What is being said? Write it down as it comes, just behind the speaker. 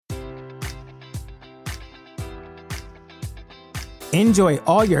Enjoy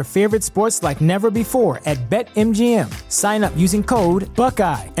all your favorite sports like never before at BetMGM. Sign up using code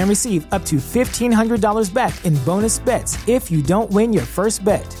Buckeye and receive up to $1,500 back in bonus bets if you don't win your first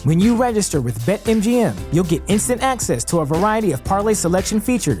bet. When you register with BetMGM, you'll get instant access to a variety of parlay selection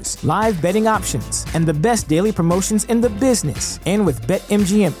features, live betting options, and the best daily promotions in the business. And with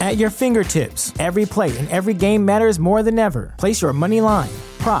BetMGM at your fingertips, every play and every game matters more than ever. Place your money line,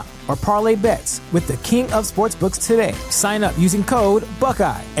 prop, or parlay bets with the king of sportsbooks today. Sign up using code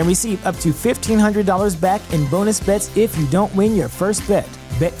Buckeye and receive up to $1,500 back in bonus bets if you don't win your first bet.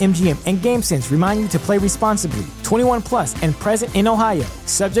 BetMGM and GameSense remind you to play responsibly. 21 plus and present in Ohio,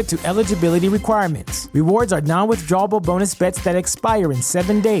 subject to eligibility requirements. Rewards are non-withdrawable bonus bets that expire in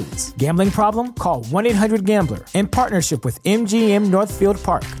 7 days. Gambling problem? Call 1-800-GAMBLER. In partnership with MGM Northfield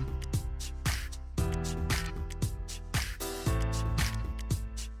Park.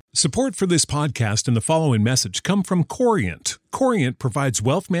 Support for this podcast and the following message come from Corient. Corient provides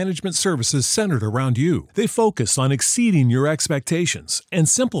wealth management services centered around you. They focus on exceeding your expectations and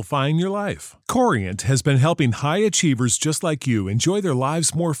simplifying your life. Corient has been helping high achievers just like you enjoy their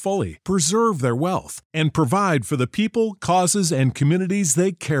lives more fully, preserve their wealth, and provide for the people, causes, and communities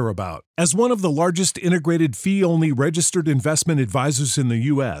they care about. As one of the largest integrated fee-only registered investment advisors in the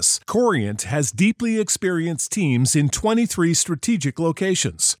U.S., Corient has deeply experienced teams in 23 strategic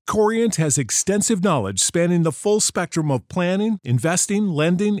locations. Corient has extensive knowledge spanning the full spectrum of planning, investing,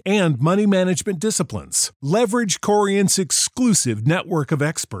 lending, and money management disciplines. Leverage Corient's exclusive network of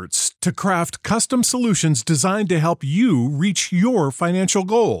experts to craft custom solutions designed to help you reach your financial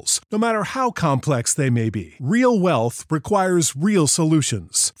goals, no matter how complex they may be. Real wealth requires real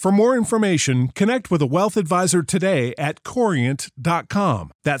solutions. For more information, connect with a wealth advisor today at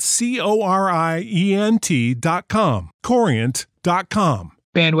Corient.com. That's Corient.com. Corient.com.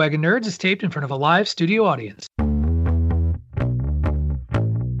 Bandwagon Nerds is taped in front of a live studio audience.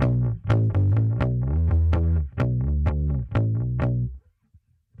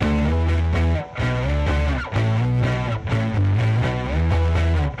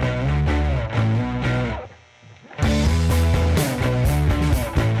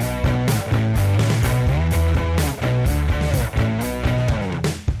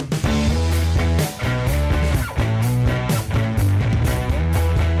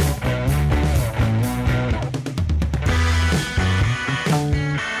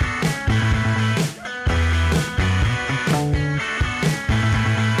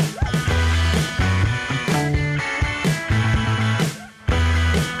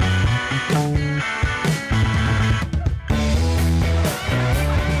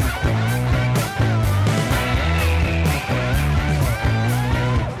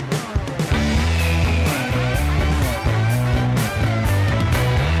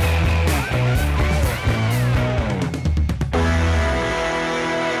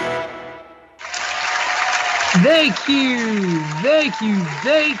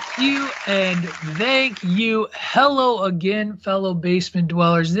 Thank you. Hello again, fellow basement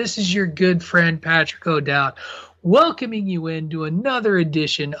dwellers. This is your good friend, Patrick O'Dowd, welcoming you into another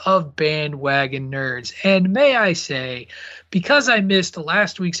edition of Bandwagon Nerds. And may I say, because I missed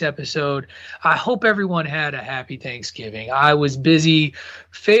last week's episode, I hope everyone had a happy Thanksgiving. I was busy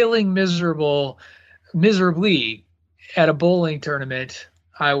failing miserably at a bowling tournament.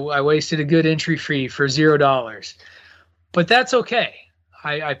 I wasted a good entry fee for $0. But that's okay.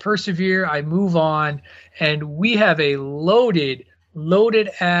 I persevere, I move on, and we have a loaded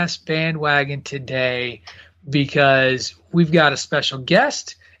ass bandwagon today because we've got a special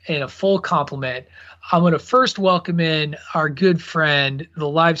guest and a full complement. I'm going to first welcome in our good friend, the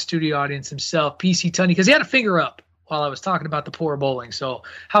live studio audience himself, PC Tunney, because he had a finger up while I was talking about the poor bowling. So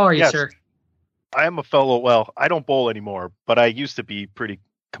how are you, sir? I am I don't bowl anymore, but I used to be pretty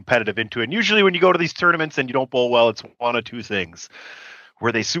competitive into it. And usually when you go to these tournaments and you don't bowl well, it's one of two things.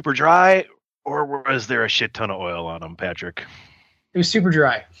 Were they super dry, or was there a shit ton of oil on them, Patrick? It was super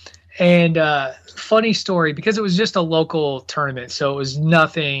dry. And funny story, because it was just a local tournament, so it was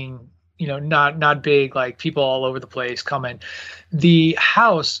nothing, not big, like people all over the place coming. The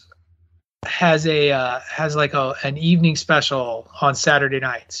house has an evening special on Saturday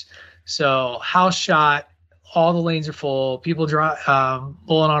nights. So house shot, all the lanes are full, people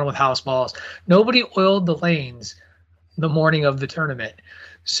bowling on with house balls. Nobody oiled the lanes the morning of the tournament.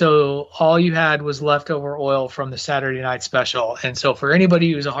 So all you had was leftover oil from the Saturday night special. And so for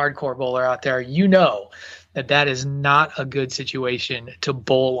anybody who's a hardcore bowler out there, you know that is not a good situation to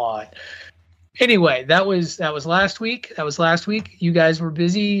bowl on. Anyway, that was last week. You guys were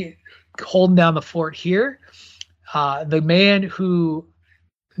busy holding down the fort here. The man who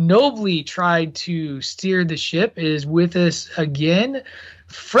nobly tried to steer the ship, is with us again,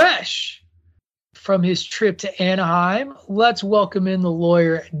 fresh from his trip to Anaheim. Let's welcome in the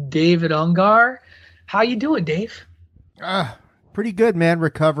lawyer, David Ungar. How you doing, Dave? Pretty good, man.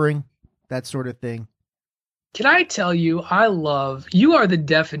 Recovering, that sort of thing. Can I tell you, you are the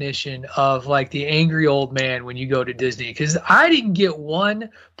definition of like the angry old man when you go to Disney, because I didn't get one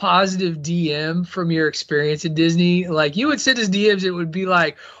positive DM from your experience at Disney. Like, you would send us DMs, it would be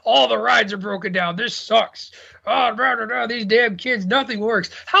like, all the rides are broken down. This sucks. Oh, blah, blah, blah, these damn kids, nothing works.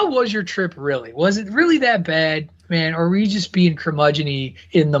 How was your trip really? Was it really that bad, man? Or were you just being curmudgeon-y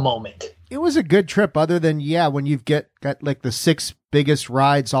in the moment? It was a good trip, other than, when you've got like the 6 biggest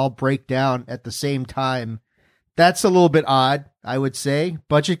rides all break down at the same time. That's a little bit odd, I would say.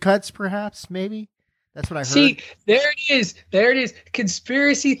 Budget cuts, perhaps, maybe? That's what I heard. See, there it is. There it is.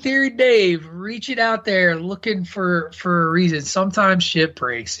 Conspiracy theory Dave reaching out there looking for a reason. Sometimes shit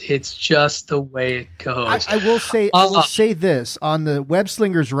breaks. It's just the way it goes. I will say this. On the Web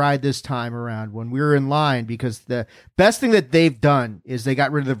Slingers ride this time around, when we were in line, because the best thing that they've done is they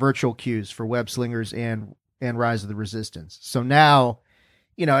got rid of the virtual queues for Web Slingers and Rise of the Resistance. So now,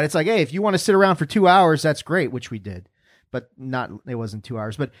 it's like, hey, if you want to sit around for 2 hours, that's great, which we did. But it wasn't 2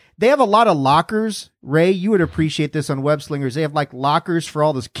 hours. But they have a lot of lockers. Ray, you would appreciate this on Web Slingers. They have like lockers for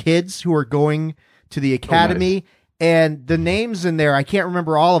all those kids who are going to the academy. Nice. And the names in there, I can't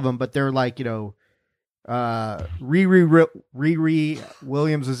remember all of them, but they're like, Riri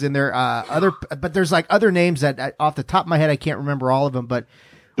Williams is in there. But there's like other names that off the top of my head, I can't remember all of them. But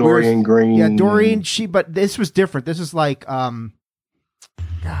Dorian Green. Yeah, Dorian. But this was different. This is like,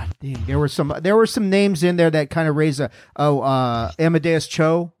 God dang, there were some names in there that kind of raised Amadeus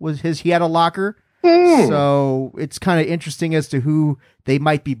Cho he had a locker. So it's kind of interesting as to who they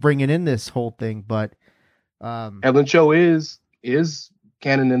might be bringing in this whole thing. But Evelyn Cho is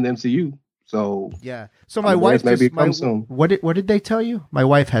canon in the MCU. So yeah. So my wife what did they tell you? My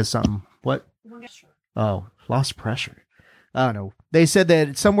wife has something. What? Oh, lost pressure. I don't know. They said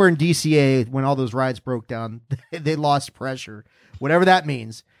that somewhere in DCA, when all those rides broke down, they lost pressure. Whatever that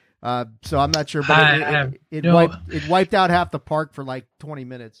means. So I'm not sure, but it wiped out half the park for like 20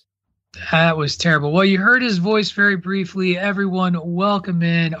 minutes. That was terrible. Well, you heard his voice very briefly. Everyone, welcome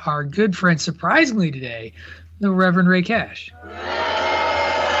in our good friend, surprisingly today, the Reverend Ray Cash. Oh,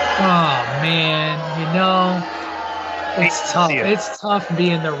 man. It's tough. It's tough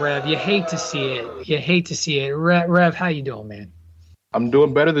being the Rev. You hate to see it. Rev, how you doing, man? I'm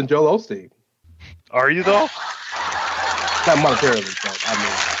doing better than Joel Osteen. Are you, though? Not monetarily, but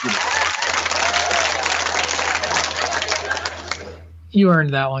you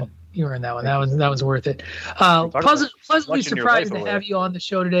earned that one. That was worth it. Pleasantly surprised to have you on the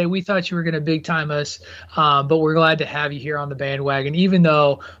show today. We thought you were going to big time us, but we're glad to have you here on the bandwagon. Even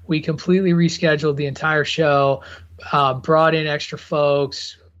though we completely rescheduled the entire show, brought in extra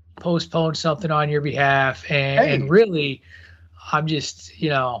folks, postponed something on your behalf, and really, I'm just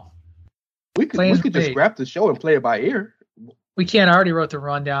we could just wrap the show and play it by ear. We can't. I already wrote the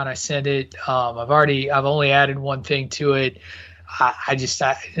rundown. I sent it. I've only added one thing to it. I just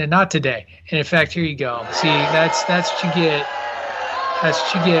not today. And in fact, here you go. See, that's what you get. That's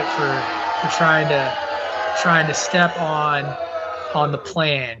what you get for trying to step on the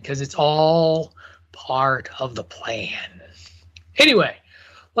plan, because it's all part of the plan. Anyway,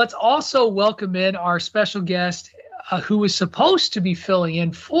 let's also welcome in our special guest, who was supposed to be filling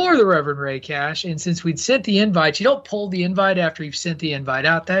in for the Reverend Ray Cash. And since we'd sent the invite, you don't pull the invite after you've sent the invite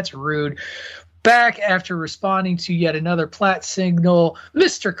out. That's rude. Back after responding to yet another Platt signal,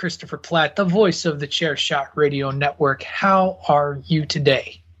 Mr. Christopher Platt, the voice of the Chairshot Radio Network. How are you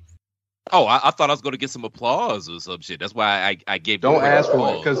today? Oh, I thought I was going to get some applause or some shit. That's why I gave. Don't ask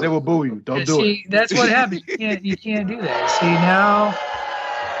for it, because they will boo you. Don't do it. That's what happens. You can't do that. See now.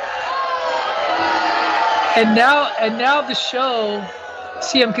 And now the show.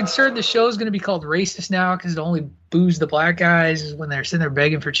 See, I'm concerned the show is going to be called racist now, because it only boos the black guys when they're sitting there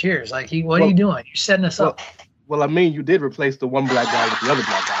begging for cheers. Like, what are you doing? You're setting us up. Well, I mean, you did replace the one black guy with the other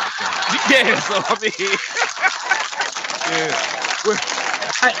black guy. So. Yeah, so I mean,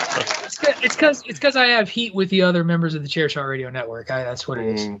 it's because I have heat with the other members of the Chairshot Radio Network. That's what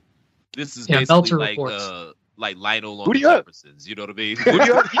it is. This is basically like reports. Like Lionel on Jeffersons. You know what I mean? Who do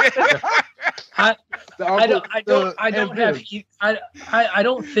you I don't have heat. I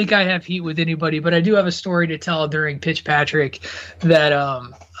don't think I have heat with anybody, but I do have a story to tell during Pitch Patrick that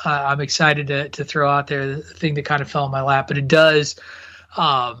I'm excited to throw out there. The thing that kind of fell in my lap, but it does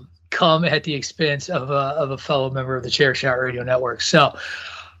come at the expense of a fellow member of the Chairshot Radio Network. So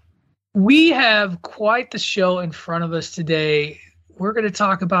we have quite the show in front of us today. we're going to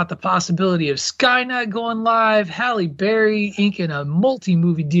talk about the possibility of Skynet going live, Halle Berry inking a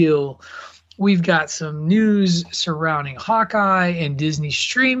multi-movie deal. We've got some news surrounding Hawkeye and Disney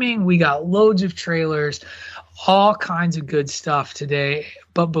streaming. We got loads of trailers, all kinds of good stuff today.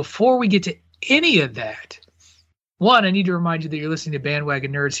 But before we get to any of that, one, I need to remind you that you're listening to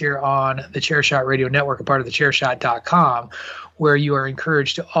Bandwagon Nerds here on the Chairshot Radio Network, a part of thechairshot.com, where you are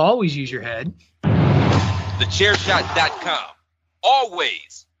encouraged to always use your head. Thechairshot.com.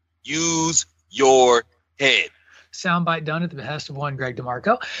 Always use your head. Soundbite done at the behest of one Greg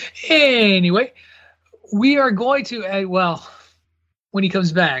DeMarco. Anyway, we are going to, when he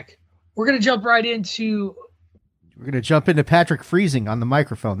comes back, we're going to jump right into... We're going to jump into Patrick freezing on the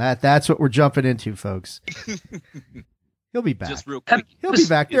microphone. That's what we're jumping into, folks. He'll be back. Just real quick. He'll be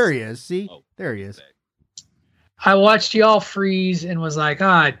back. There he is. See? There he is. I watched y'all freeze and was like,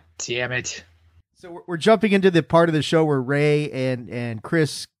 damn it. So we're jumping into the part of the show where Ray and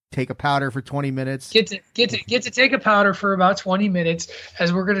Chris take a powder for 20 minutes. Get to take a powder for about 20 minutes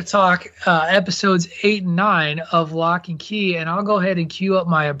as we're going to talk episodes 8 and 9 of Lock and Key. And I'll go ahead and cue up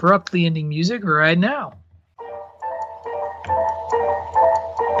my abruptly ending music right now.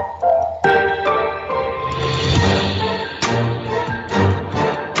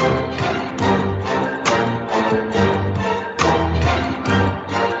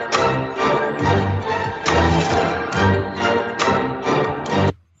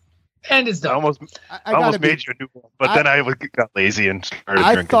 And it's done. I almost made you a new one, but then I got lazy and started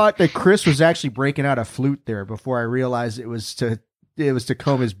drinking. I thought that Chris was actually breaking out a flute there before I realized it was to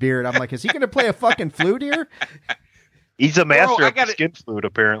comb his beard. I'm like, is he going to play a fucking flute here? He's a master of the skin flute,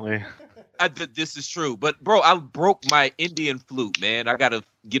 apparently. This is true. But, bro, I broke my Indian flute, man. I got to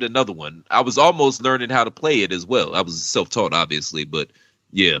get another one. I was almost learning how to play it as well. I was self-taught, obviously, but,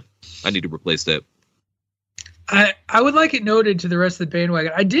 yeah, I need to replace that. I would like it noted to the rest of the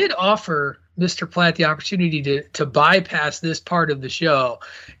bandwagon. I did offer Mr. Platt the opportunity to bypass this part of the show,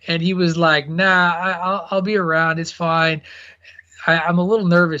 and he was like, "Nah, I'll be around. It's fine." I'm a little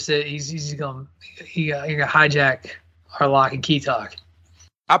nervous that he's gonna hijack our Lock and Key talk.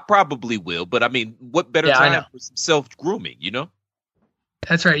 I probably will, but I mean, what better time for some self-grooming, you know?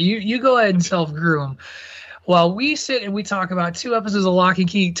 That's right. You go ahead and self-groom while we sit and we talk about 2 episodes of Lock and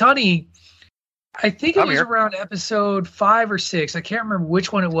Key. Tony, I think it was around episode 5 or 6. I can't remember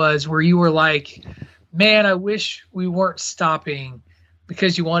which one it was, where you were like, "Man, I wish we weren't stopping,"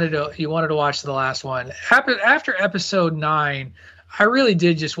 because you wanted to watch the last one. After episode 9, I really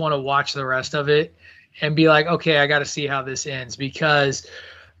did just want to watch the rest of it and be like, "Okay, I got to see how this ends," because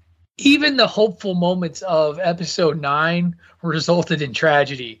even the hopeful moments of episode 9 resulted in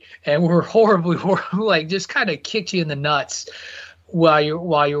tragedy and were horribly like just kind of kicked you in the nuts while you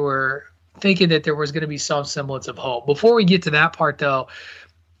were thinking that there was going to be some semblance of hope. Before we get to that part, though,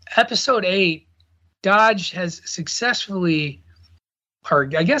 episode 8, Dodge has successfully, or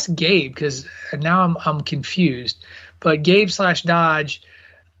I guess Gabe, because now I'm confused, but Gabe/Dodge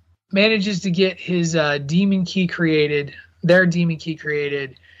manages to get his demon key created, their demon key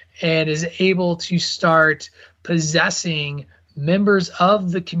created, and is able to start possessing members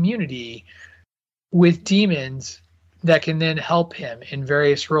of the community with demons that can then help him in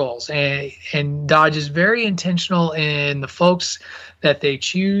various roles. And Dodge is very intentional in the folks that they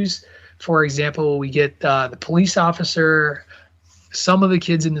choose. For example, we get the police officer, some of the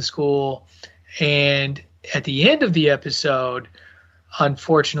kids in the school, and at the end of the episode,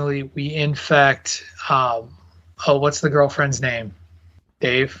 unfortunately, we infect, what's the girlfriend's name?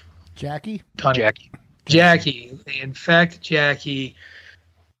 Dave? Jackie? Tony. Jackie. They infect Jackie,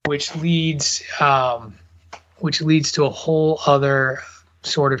 which leads to a whole other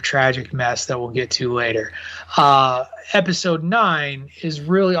sort of tragic mess that we'll get to later. Episode 9 is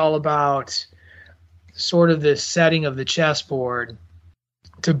really all about sort of the setting of the chessboard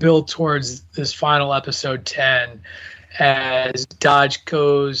to build towards this final episode 10, as Dodge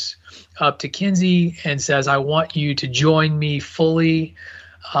goes up to Kinsey and says, "I want you to join me fully."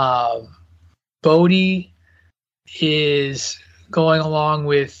 Bodhi is going along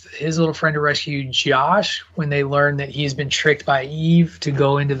with his little friend to rescue Josh when they learn that he's been tricked by Eve to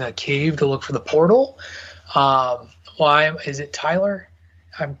go into the cave to look for the portal. Why is it Tyler?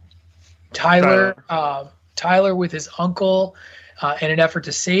 Tyler with his uncle in an effort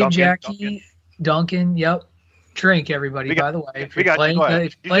to save Jackie. Duncan, yep. Drink, everybody. By the way, if you're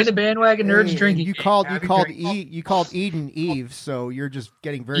playing the bandwagon nerds, drinking. You called Eden Eve, so you're just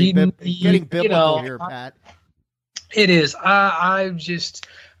getting getting biblical here, Pat. It is. I've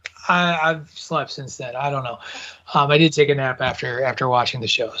slept since then. I don't know. I did take a nap after watching the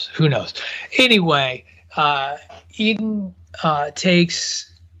shows. Who knows? Anyway, Eden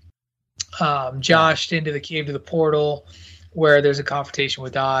takes Josh into the cave to the portal, where there's a confrontation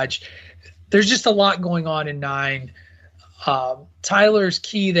with Dodge. There's just a lot going on in 9. Tyler's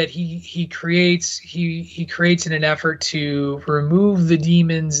key that he creates in an effort to remove the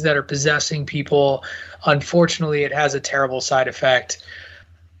demons that are possessing people. Unfortunately, it has a terrible side effect.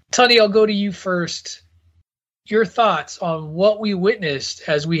 Tunney, I'll go to you first. Your thoughts on what we witnessed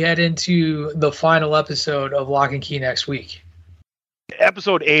as we head into the final episode of Lock and Key next week.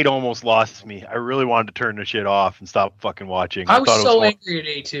 Episode 8 almost lost me. I really wanted to turn the shit off and stop fucking watching. I was so angry at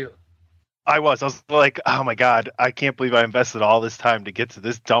 8 too. I was like, oh my God, I can't believe I invested all this time to get to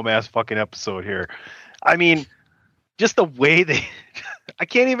this dumbass fucking episode here. I mean, just the way I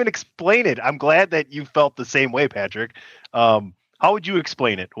can't even explain it. I'm glad that you felt the same way, Patrick. How would you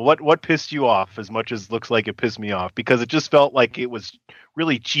explain it? What pissed you off as much as looks like it pissed me off? Because it just felt like it was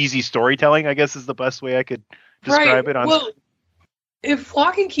really cheesy storytelling, I guess is the best way I could describe it. Well, if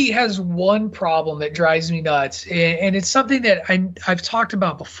Lock and Key has one problem that drives me nuts, and it's something that I've talked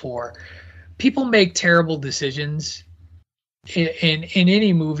about before, people make terrible decisions in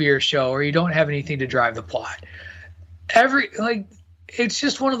any movie or show, or you don't have anything to drive the plot. It's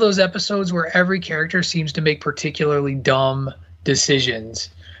just one of those episodes where every character seems to make particularly dumb decisions.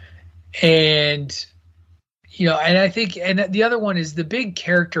 And, and I think, and the other one is the big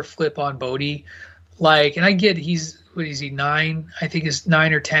character flip on Bodhi. And I get what is he, 9? I think is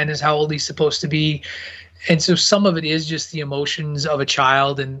 9 or 10 is how old he's supposed to be. And so some of it is just the emotions of a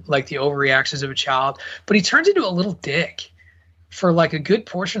child and the overreactions of a child, but he turns into a little dick for a good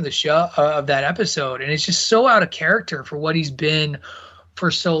portion of the show of that episode. And it's just so out of character for what he's been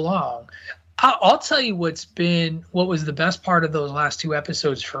for so long. I'll tell you what was the best part of those last 2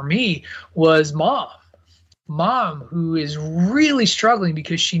 episodes for me was Mom, who is really struggling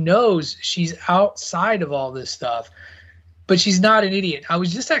because she knows she's outside of all this stuff, but she's not an idiot. I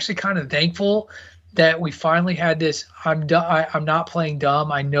was just actually kind of thankful that we finally had this. I'm not playing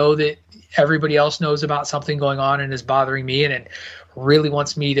dumb. I know that everybody else knows about something going on and is bothering me, and it really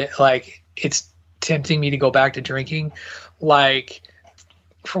wants me to it's tempting me to go back to drinking.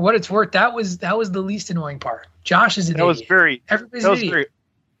 For what it's worth, that was the least annoying part. Josh is an idiot. Everybody's an idiot.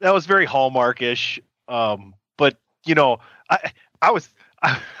 That was very Hallmark-ish. But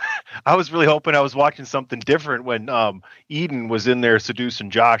I was really hoping I was watching something different when Eden was in there seducing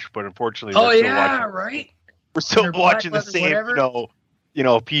Josh, but unfortunately, we're still watching the same,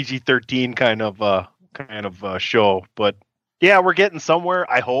 PG-13 kind of show. But yeah, we're getting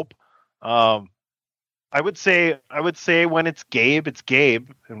somewhere. I hope. I would say when it's Gabe, it's Gabe,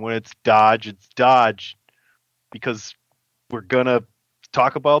 and when it's Dodge, it's Dodge, because we're gonna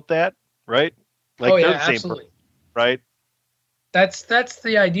talk about that, right? They're the same absolutely. person, right? That's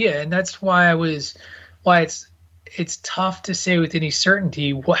the idea, and that's why it's tough to say with any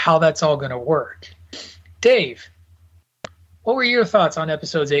certainty how that's all going to work. Dave, what were your thoughts on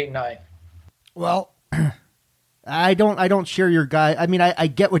episodes 8 and 9? Well, I don't share your guy. I mean, I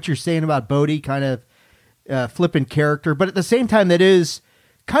get what you're saying about Bodhi kind of flipping character, but at the same time, that is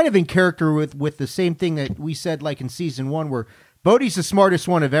kind of in character with the same thing that we said in season 1, where Bodhi's the smartest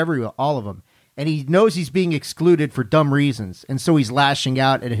one of all of them. And he knows he's being excluded for dumb reasons, and so he's lashing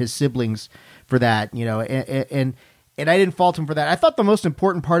out at his siblings for that, and I didn't fault him for that. I thought the most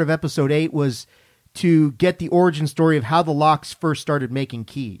important part of episode 8 was to get the origin story of how the Locks first started making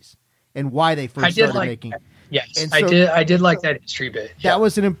keys and why they first started making. That. Yes, so I did like that history bit. That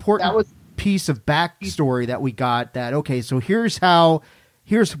was an important piece of backstory that we got. That so here's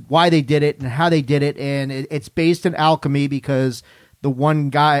why they did it and how they did it, and it's based in alchemy because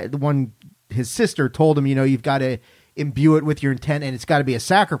his sister told him, you've got to imbue it with your intent, and it's got to be a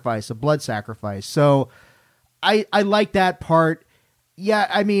blood sacrifice. So I like that part.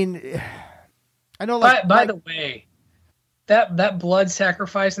 Yeah, I mean, I know. By the way, that blood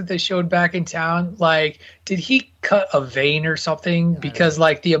sacrifice that they showed back in town, did he cut a vein or something? Because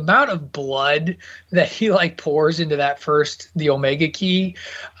the amount of blood that he pours into the Omega key,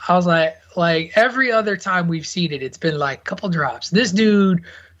 I was like every other time we've seen it, it's been a couple drops. This dude,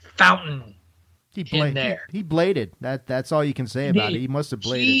 fountain. He bladed. That's all you can say about it. He must have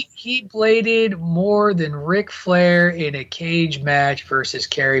bladed. He bladed more than Ric Flair in a cage match versus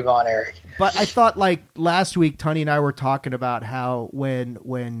Kerry Von Erich. But I thought last week, Tunney and I were talking about how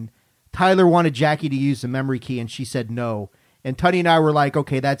when Tyler wanted Jackie to use the memory key and she said no, and Tunney and I were like,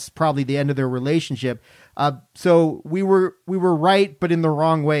 okay, that's probably the end of their relationship. So we were right, but in the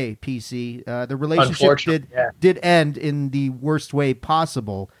wrong way. PC. The relationship did end in the worst way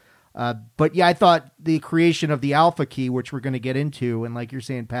possible. But yeah, I thought the creation of the alpha key, which we're going to get into, and like you're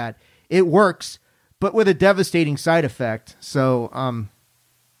saying, Pat, it works, but with a devastating side effect. So,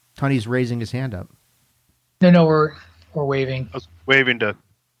 Tunney's raising his hand up. No, we're waving. I was waving to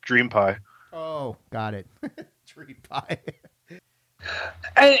Dream Pie. Oh, got it. Dream Pie.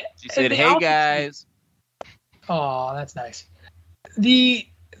 She said, "Hey guys." Oh, that's nice. The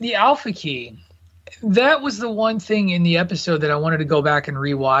Alpha Key. That was the one thing in the episode that I wanted to go back and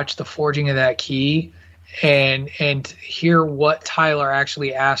rewatch the forging of that key and hear what Tyler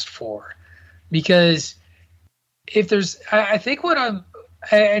actually asked for. Because if there's, I think what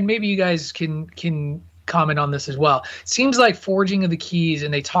and maybe you guys can comment on this as well. It seems like forging of the keys,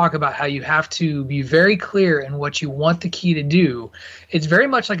 and they talk about how you have to be very clear in what you want the key to do. It's very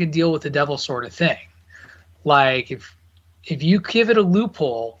much like a deal with the devil sort of thing. Like if you give it a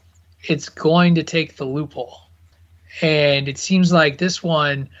loophole, it's going to take the loophole. And it seems like this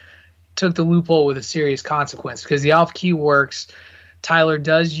one took the loophole with a serious consequence, because the Alpha Key works. Tyler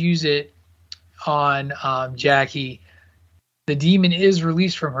does use it on Jackie. The demon is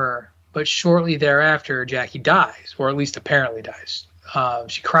released from her, but shortly thereafter, Jackie dies, or at least apparently dies.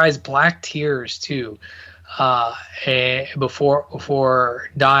 She cries black tears too, before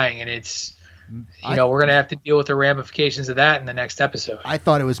dying, and it's, we're going to have to deal with the ramifications of that in the next episode. I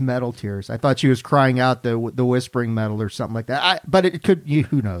thought it was metal tears. I thought she was crying out the whispering metal or something like that. But it could,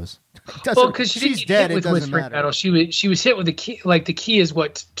 who knows? Well, because she's dead, hit with it doesn't whispering matter. metal. She was hit with the key. Like the key is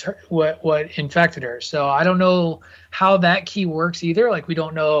what infected her. So I don't know how that key works either. Like we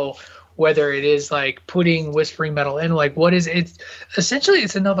don't know whether it is like putting whispering metal in. Like what is it? Essentially,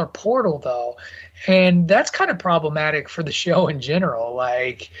 it's another portal though, and that's kind of problematic for the show in general.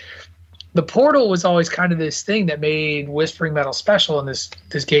 Like the portal was always kind of this thing that made whispering metal special and this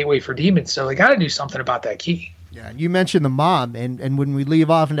gateway for demons. So they got to do something about that key. Yeah, you mentioned the mom, and when we leave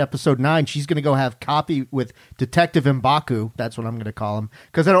off in episode 9, she's going to go have coffee with Detective M'Baku. That's what I'm going to call him,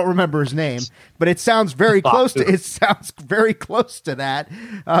 because I don't remember his name, but it sounds very close to. It sounds very close to that.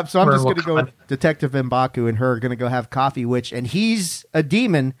 So I'm just going to go with Detective M'Baku and her are going to go have coffee, and he's a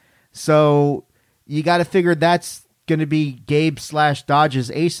demon, so you got to figure that's going to be Gabe / Dodge's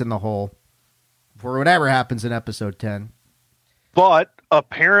ace in the hole for whatever happens in episode 10. But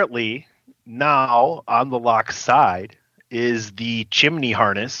apparently, now on the lock side is the chimney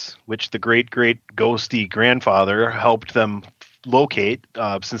harness, which the great ghosty grandfather helped them locate,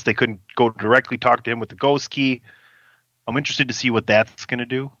 since they couldn't go directly talk to him with the ghost key. I'm interested to see what that's going to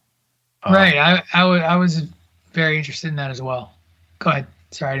do. Right. I was very interested in that as well. Go ahead.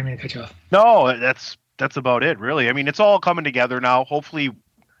 Sorry, I didn't mean to cut you off. No, that's about it, really. I mean, it's all coming together now. Hopefully,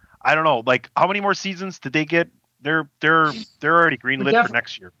 I don't know, like how many more seasons did they get? They're already greenlit for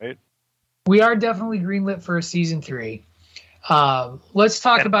next year, right? We are definitely greenlit for a season 3. Let's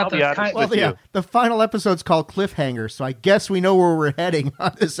talk about the final episode's called Cliffhanger, so I guess we know where we're heading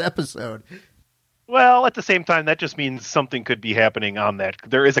on this episode. Well, at the same time, that just means something could be happening on that.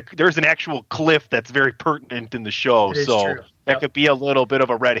 There's an actual cliff that's very pertinent in the show, so that could be a little bit of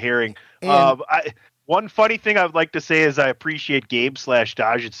a red herring. One funny thing I would like to say is I appreciate Gabe /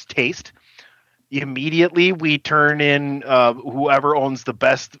 Dodge's taste. Immediately we turn in whoever owns the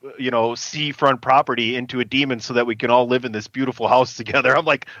best, seafront property into a demon so that we can all live in this beautiful house together. I'm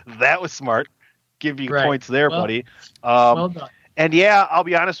like, that was smart. Give you points there, buddy. Well done. And yeah, I'll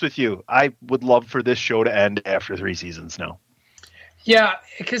be honest with you. I would love for this show to end after 3 seasons now. Yeah,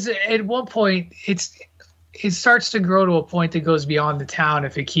 because at one point it starts to grow to a point that goes beyond the town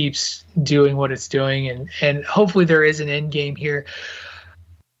if it keeps doing what it's doing, and hopefully there is an end game here.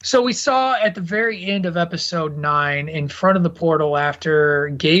 So we saw at the very end of episode 9, in front of the portal, after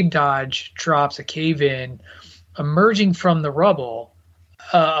Gabe Dodge drops a cave-in, emerging from the rubble,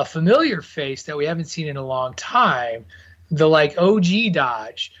 a familiar face that we haven't seen in a long time, the OG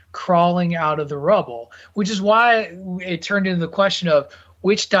Dodge crawling out of the rubble, which is why it turned into the question of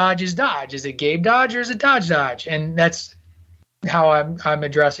which Dodge is Dodge. Is it Gabe Dodge or is it Dodge Dodge? And that's how I'm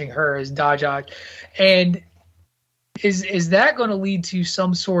addressing her, as Dodge Dodge. And Is that going to lead to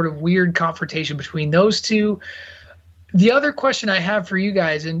some sort of weird confrontation between those two? The other question I have for you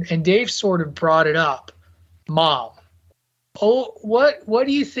guys, and Dave sort of brought it up, Mom. Oh, what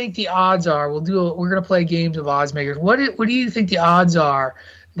do you think the odds are? We're going to play games of odds makers. What do you think the odds are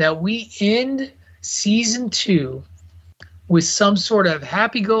that we end season 2 with some sort of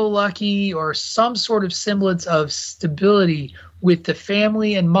happy-go-lucky or some sort of semblance of stability with the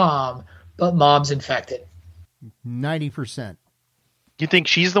family and Mom, but Mom's infected? 90%. You think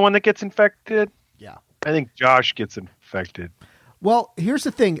she's the one that gets infected? Yeah. I think Josh gets infected. Well, here's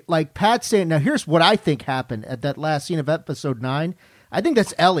the thing. Like Pat's saying, now here's what I think happened at that last scene of episode 9. I think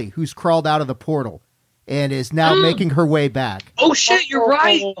that's Ellie who's crawled out of the portal. and is now making her way back. Oh shit, you're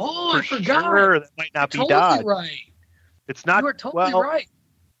right. Oh, I forgot. Sure, that might not be totally Dodge. Right. It's not. You are totally right.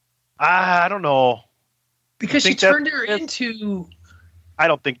 I don't know. Because she turned her into. I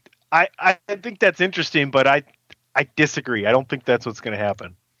don't think. I think that's interesting, but I disagree. I don't think that's what's going to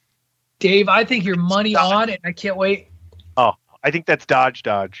happen. Dave, I think you're money on it. I can't wait. Oh, I think that's Dodge.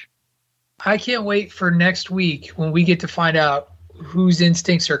 I can't wait for next week when we get to find out whose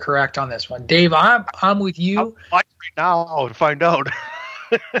instincts are correct on this one. Dave, I'm with you. I'll watch right now to find out.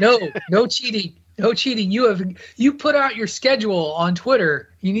 No cheating. No cheating. You put out your schedule on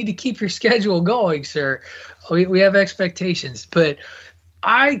Twitter. You need to keep your schedule going, sir. We have expectations. But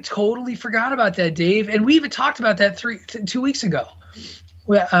I totally forgot about that, Dave. And we even talked about that 2 weeks ago.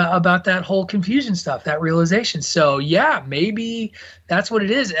 About that whole confusion stuff, that realization. So yeah, maybe that's what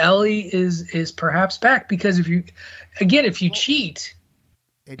it is. Ellie is perhaps back because if you cheat,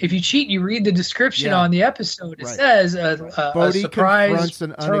 you read the description on the episode. It says a surprise confronts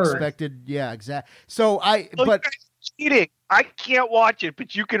an unexpected. Yeah, exactly. So cheating. I can't watch it,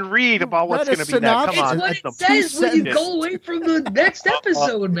 but you can read about what's going to be next. Come on, it's what it says when you go away from the next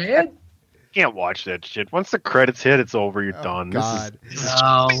episode, man. Can't watch that shit. Once the credits hit, it's over. You're done. God.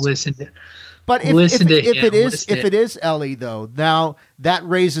 Listen. But if it is Ellie, though, now that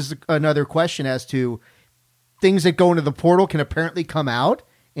raises another question as to things that go into the portal can apparently come out,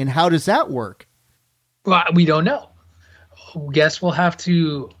 and how does that work? Well, we don't know. Guess we'll have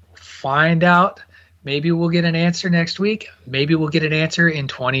to find out. Maybe we'll get an answer next week. Maybe we'll get an answer in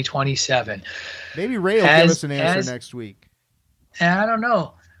 2027. Maybe Ray will give us an answer next week. I don't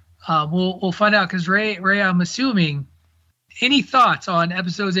know. We'll find out because Ray, I'm assuming. Any thoughts on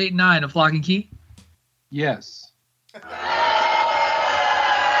episodes 8 and 9 of Lock and Key? Yes.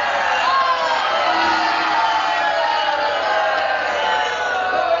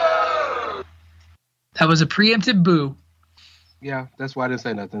 That was a preemptive boo. Yeah, that's why I didn't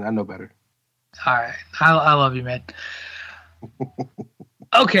say nothing. I know better. All right. I love you, man.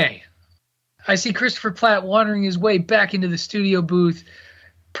 Okay. I see Christopher Platt wandering his way back into the studio booth.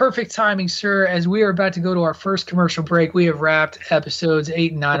 Perfect timing, sir. As we are about to go to our first commercial break, we have wrapped episodes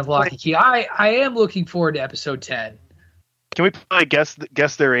 8 and 9 of Lock and Key. I am looking forward to episode 10. Can we play guess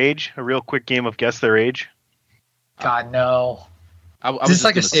their age? A real quick game of guess their age? God, no. I Is this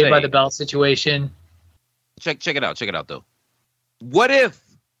like a Saved by the Bell situation? Check it out. Check it out, though. What if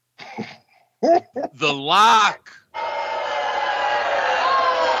the lock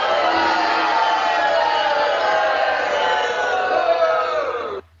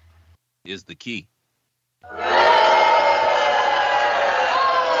is the key?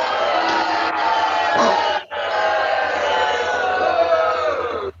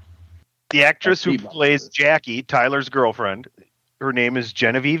 The actress who plays Jackie, Tyler's girlfriend, her name is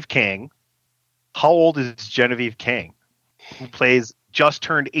Genevieve Kang. How old is Genevieve Kang, who plays just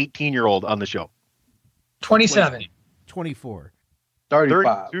turned 18-year-old on the show? 27. 24.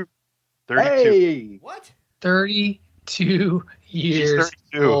 35. 32. Hey! What? 32 years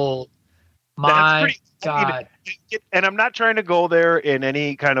old. My God. And I'm not trying to go there in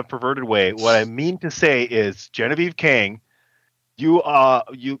any kind of perverted way. What I mean to say is, Genevieve Kang,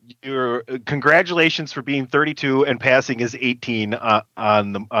 you're congratulations for being 32 and passing as 18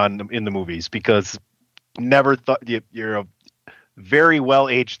 in the movies, because never thought you're a very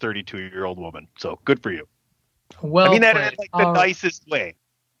well-aged 32-year-old woman. So good for you. Well, I mean that in like the nicest way.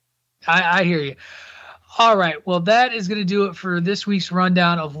 I hear you. All right. Well, that is going to do it for this week's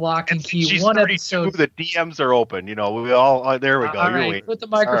rundown of Lock and Key. She's One 32, episode. The DMs are open. You know, we all there we go. All right. Put the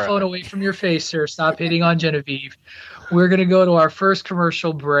microphone away from your face, sir. Stop hitting on Genevieve. We're going to go to our first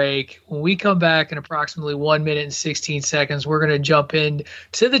commercial break. When we come back in approximately 1 minute and 16 seconds, we're going to jump in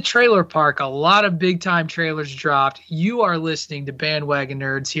to the trailer park. A lot of big-time trailers dropped. You are listening to Bandwagon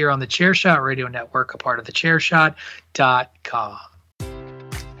Nerds here on the Chairshot Radio Network, a part of thechairshot.com.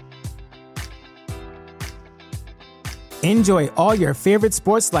 Enjoy all your favorite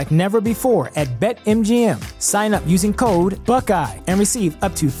sports like never before at BetMGM. Sign up using code Buckeye and receive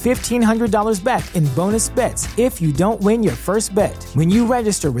up to $1,500 back in bonus bets if you don't win your first bet. When you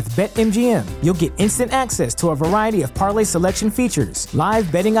register with BetMGM, you'll get instant access to a variety of parlay selection features,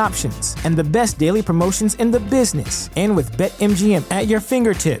 live betting options, and the best daily promotions in the business. And with BetMGM at your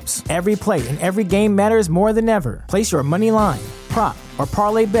fingertips, every play and every game matters more than ever. Place your money line, prop, or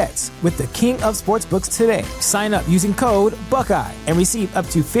parlay bets with the king of sportsbooks today. Sign up using code Buckeye and receive up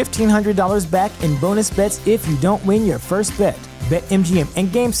to $1,500 back in bonus bets if you don't win your first bet. BetMGM and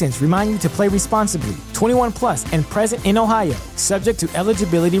GameSense remind you to play responsibly. 21 plus and present in Ohio, subject to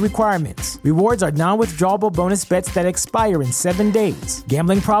eligibility requirements. Rewards are non-withdrawable bonus bets that expire in 7 days.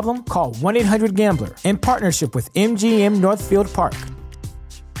 Gambling problem? Call 1-800-GAMBLER. In partnership with MGM Northfield Park.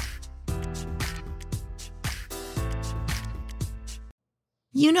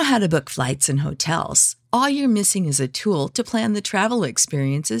 You know how to book flights and hotels. All you're missing is a tool to plan the travel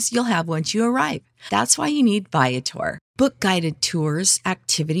experiences you'll have once you arrive. That's why you need Viator. Book guided tours,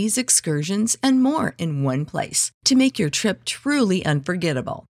 activities, excursions, and more in one place to make your trip truly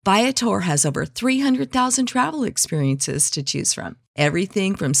unforgettable. Viator has over 300,000 travel experiences to choose from.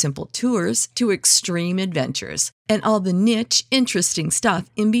 Everything from simple tours to extreme adventures and all the niche, interesting stuff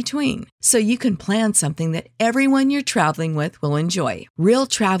in between. So you can plan something that everyone you're traveling with will enjoy. Real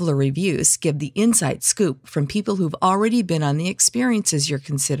traveler reviews give the inside scoop from people who've already been on the experiences you're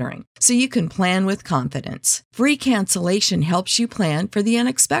considering. So you can plan with confidence. Free cancellation helps you plan for the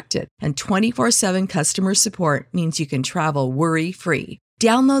unexpected. And 24/7 customer support means you can travel worry-free.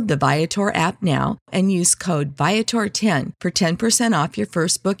 Download the Viator app now and use code Viator10 for 10% off your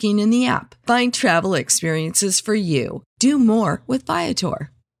first booking in the app. Find travel experiences for you. Do more with Viator.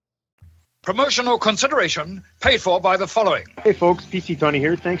 Promotional consideration paid for by the following. Hey folks, PC Tony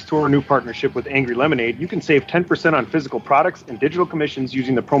here. Thanks to our new partnership with Angry Lemonade, you can save 10% on physical products and digital commissions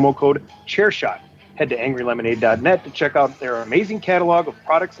using the promo code ChairShot. Head to angrylemonade.net to check out their amazing catalog of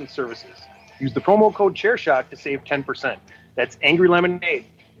products and services. Use the promo code ChairShot to save 10%. That's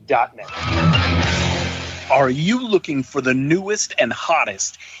angrylemonade.net. Are you looking for the newest and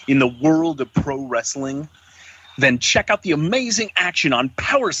hottest in the world of pro wrestling? Then check out the amazing action on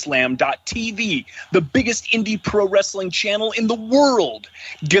Powerslam.tv, the biggest indie pro wrestling channel in the world.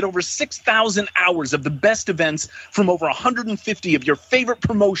 Get over 6,000 hours of the best events from over 150 of your favorite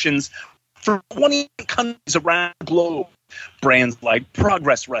promotions from 20 countries around the globe. Brands like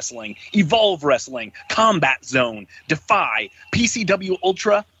Progress Wrestling, Evolve Wrestling, Combat Zone, Defy, PCW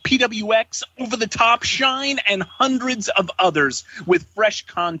Ultra, PWX, Over the Top, Shine, and hundreds of others with fresh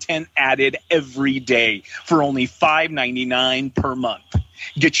content added every day for only $5.99 per month.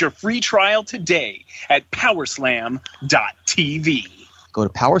 Get your free trial today at Powerslam.tv. Go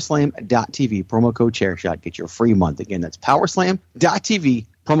to Powerslam.tv, promo code ChairShot. Get your free month. Again, that's Powerslam.tv,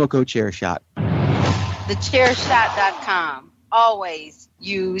 promo code ChairShot. TheChairShot.com. Always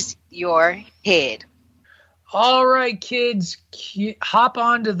use your head. All right, kids, hop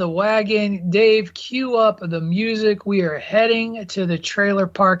onto the wagon. Dave, cue up the music. We are heading to the trailer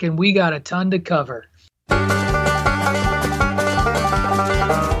park, and we got a ton to cover.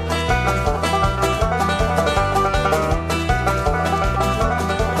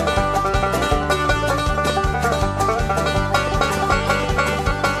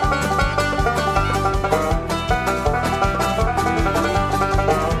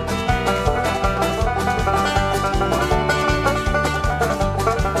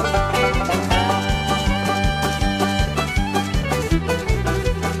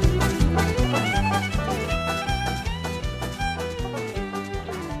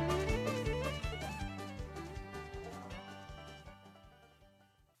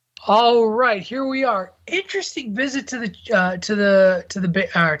 All right, here we are. Interesting visit to the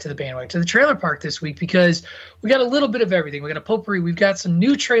trailer park this week because we got a little bit of everything. We got a potpourri. We've got some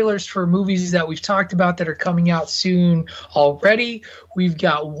new trailers for movies that we've talked about that are coming out soon already. We've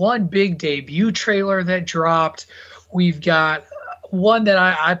got one big debut trailer that dropped. We've got one that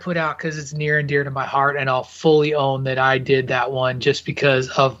I put out because it's near and dear to my heart, and I'll fully own that I did that one just because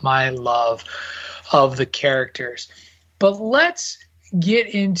of my love of the characters. But let's get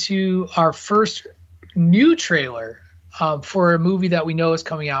into our first new trailer for a movie that we know is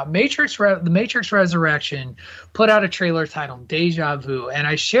coming out. The Matrix Resurrection put out a trailer titled Deja Vu, and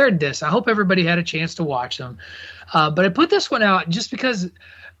I shared this. I hope everybody had a chance to watch them. But I put this one out just because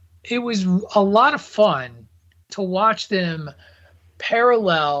it was a lot of fun to watch them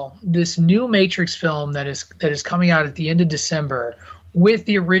parallel this new Matrix film that is coming out at the end of December with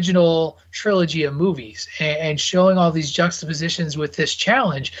the original trilogy of movies and showing all these juxtapositions with this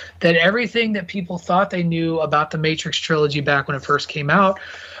challenge that everything that people thought they knew about the Matrix trilogy back when it first came out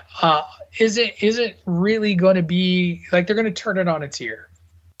isn't really going to be like they're going to turn it on its ear,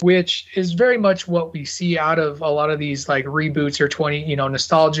 which is very much what we see out of a lot of these like reboots or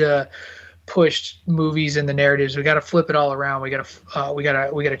nostalgia pushed movies and the narratives. We got to flip it all around. We got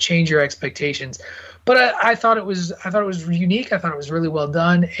to change your expectations. But I thought it was unique. I thought it was really well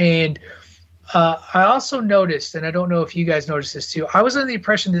done. And I also noticed, and I don't know if you guys noticed this too, I was under the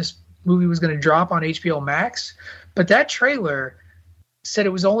impression this movie was going to drop on HBO Max, but that trailer said it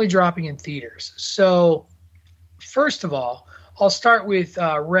was only dropping in theaters. So, first of all, I'll start with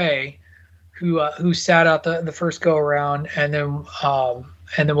Ray, who sat out the first go around, and then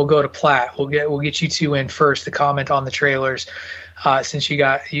we'll go to Platt. We'll get you two in first to comment on the trailers, since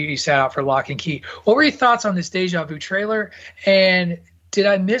you sat out for Lock and Key. What were your thoughts on this Deja Vu trailer? And did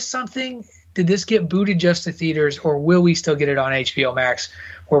I miss something? Did this get booted just to theaters, or will we still get it on HBO Max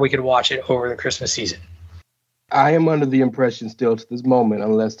where we could watch it over the Christmas season? I am under the impression still to this moment,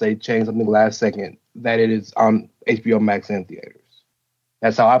 unless they change something last second, that it is on HBO Max and theaters.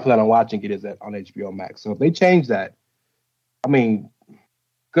 That's how I plan on watching it, is on HBO Max. So if they change that, I mean,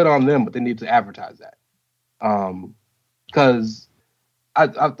 good on them, but they need to advertise that. Because I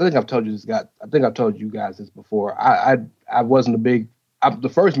think I've told you this, guy. I think I've told you guys this before. I wasn't a big. The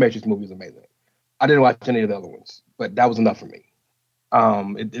first Matrix movie was amazing. I didn't watch any of the other ones, but that was enough for me.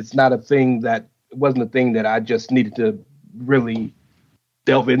 It's not a thing that. It wasn't a thing that I just needed to really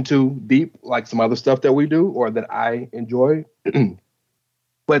delve into deep, like some other stuff that we do or that I enjoy.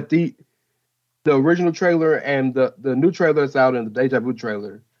 But the original trailer and the new trailer that's out and the Deja Vu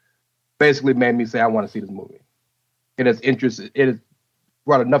trailer basically made me say I want to see this movie. It has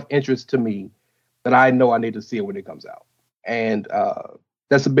brought enough interest to me that I know I need to see it when it comes out. And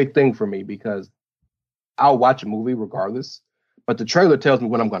that's a big thing for me because I'll watch a movie regardless, but the trailer tells me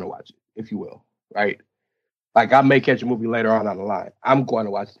when I'm going to watch it, if you will. Right? Like I may catch a movie later on down the line. I'm going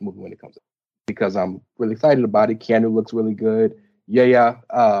to watch this movie when it comes out because I'm really excited about it. Keanu looks really good. Yeah.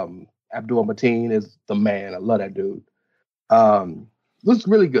 Abdul Mateen is the man. I love that dude. Looks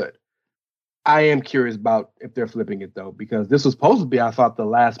really good. I am curious about if they're flipping it though, because this was supposed to be, I thought, the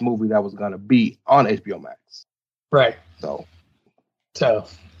last movie that was going to be on HBO Max. Right. So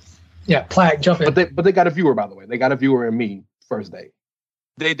yeah, Plaque, jump in. But they got a viewer, by the way. They got a viewer in me first day.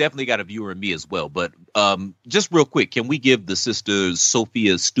 They definitely got a viewer in me as well. But just real quick, can we give the sister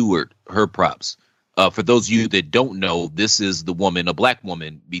Sophia Stewart her props? For those of you that don't know, this is the woman, a black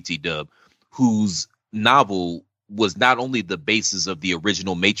woman, BT Dub, whose novel was not only the basis of the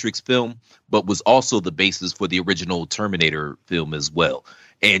original Matrix film, but was also the basis for the original Terminator film as well.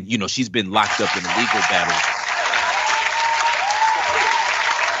 And, you know, she's been locked up in a legal battle.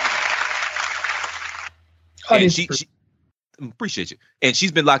 And she appreciate you. And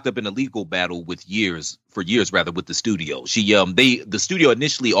she's been locked up in a legal battle with years with the studio. The studio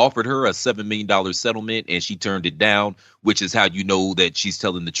initially offered her a $7 million settlement and she turned it down, which is how you know that she's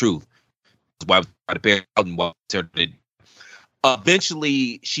telling the truth. That's why I was trying to pay her out and why I turned it.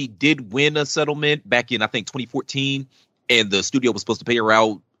 Eventually she did win a settlement back in, I think, 2014, and the studio was supposed to pay her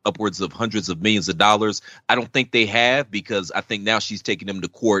out upwards of hundreds of millions of dollars. I don't think they have, because I think now she's taking them to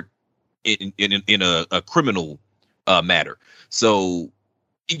court in a criminal matter. So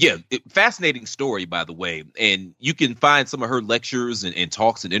yeah, fascinating story, by the way. And you can find some of her lectures and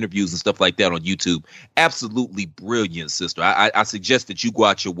talks and interviews and stuff like that on YouTube. Absolutely brilliant, sister. I suggest that you go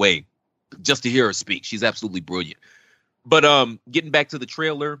out your way just to hear her speak. She's absolutely brilliant. But getting back to the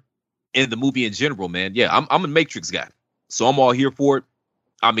trailer and the movie in general, man. Yeah, I'm a Matrix guy, so I'm all here for it.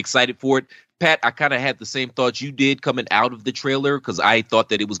 I'm excited for it. Pat, I kind of had the same thoughts you did coming out of the trailer, because I thought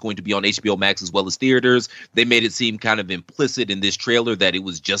that it was going to be on HBO Max as well as theaters. They made it seem kind of implicit in this trailer that it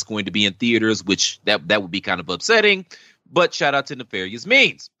was just going to be in theaters, which that would be kind of upsetting. But shout out to Nefarious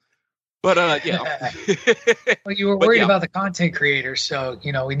Means. But yeah. Well, you were worried about the content creators, so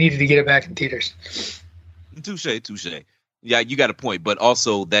we needed to get it back in theaters. Touche. Yeah, you got a point. But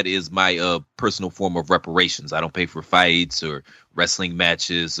also, that is my personal form of reparations. I don't pay for fights or wrestling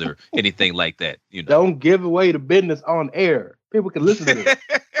matches or anything like that. Don't give away the business on air. People can listen to this.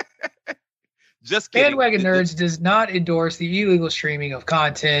 Just kidding. Bandwagon Nerds does not endorse the illegal streaming of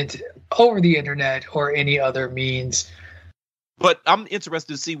content over the internet or any other means. But I'm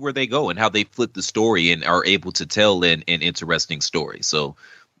interested to see where they go and how they flip the story and are able to tell an interesting story. So,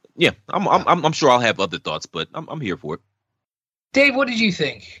 yeah, I'm sure I'll have other thoughts, but I'm here for it. Dave, what did you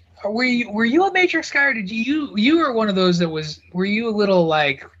think? Were you a Matrix guy, or did you were one of those that were you a little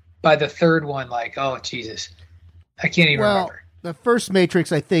like by the third one, like, oh Jesus, I can't even remember. The first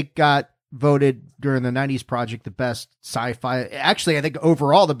Matrix, I think, got voted during the 90s project the best sci-fi. Actually, I think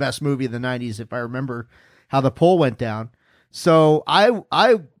overall the best movie of the 90s, if I remember how the poll went down. So I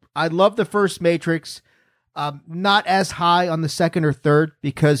love the first Matrix. Not as high on the second or third,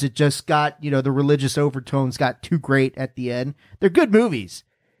 because it just got, the religious overtones got too great at the end. They're good movies.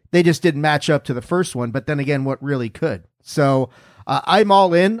 They just didn't match up to the first one. But then again, what really could? So I'm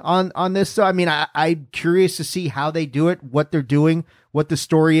all in on this. So, I mean, I'm curious to see how they do it, what they're doing what the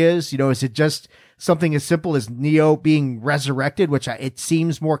story is. You know, is it just something as simple as Neo being resurrected, which it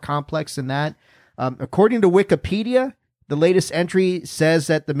seems more complex than that. According to Wikipedia, the latest entry says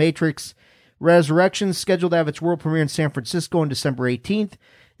that The Matrix Resurrections scheduled to have its world premiere in San Francisco on December 18th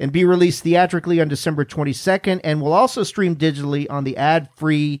and be released theatrically on December 22nd, and will also stream digitally on the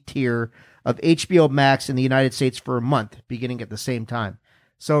ad-free tier of HBO Max in the United States for a month, beginning at the same time.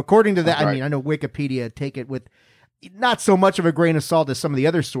 So according to that, I mean, I know Wikipedia take it with not so much of a grain of salt as some of the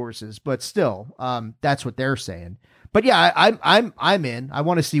other sources, but still, that's what they're saying. But yeah, I'm in. I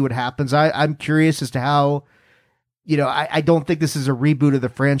want to see what happens. I'm curious as to how. You know, I don't think this is a reboot of the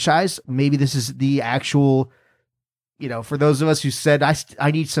franchise. Maybe this is the actual, you know, for those of us who said, I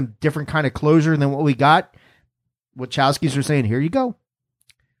need some different kind of closure than what we got. Wachowskis are saying, here you go.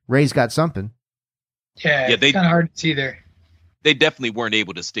 Ray's got something. Yeah, it's kind of hard to see there. They definitely weren't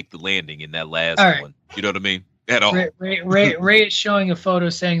able to stick the landing in that last one. You know what I mean? At all. Ray is showing a photo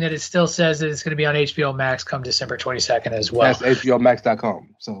saying that it still says that it's going to be on HBO Max come December 22nd as well. That's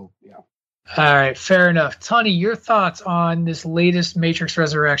HBOmax.com. So, yeah. All right, fair enough. Tony, your thoughts on this latest Matrix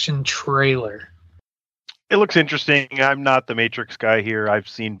Resurrection trailer? It looks interesting. I'm not the Matrix guy here. I've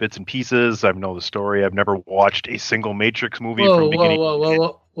seen bits and pieces. I know the story. I've never watched a single Matrix movie from beginning to end.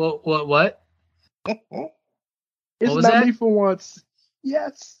 What? It's not me for once.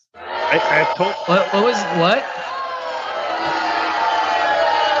 Yes. I told. What was what?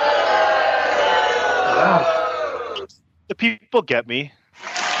 Wow. The people get me.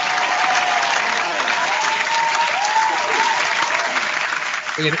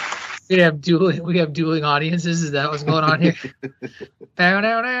 We have dueling audiences. Is that what's going on here? Now.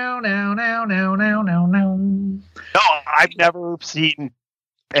 No, I've never seen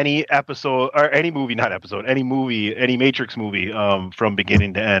any episode or any movie, any movie, any Matrix movie from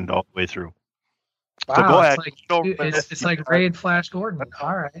beginning to end all the way through. Wow, so go ahead. It's like Ray and Flash Gordon.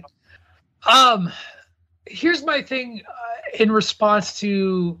 All right. Here's my thing in response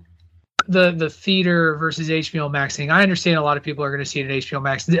to the theater versus HBO Max thing. I understand a lot of people are going to see it at HBO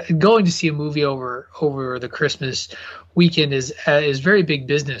Max. Going to see a movie over the Christmas weekend is very big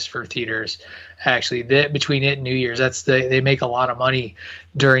business for theaters. Actually, between it and New Year's, they make a lot of money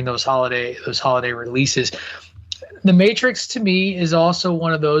during those holiday releases. The Matrix to me is also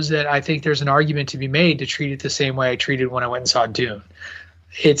one of those that I think there's an argument to be made to treat it the same way I treated when I went and saw Dune.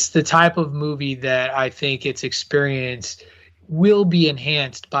 It's the type of movie that I think its experience will be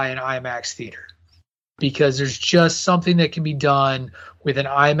enhanced by an IMAX theater, because there's just something that can be done with an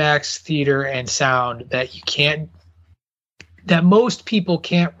IMAX theater and sound that most people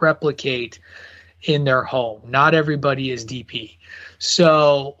can't replicate in their home. Not everybody is DP.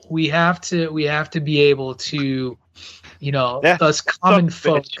 So we have to be able to, us common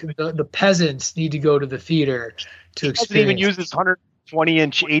folk, the peasants need to go to the theater to experience. He doesn't even use this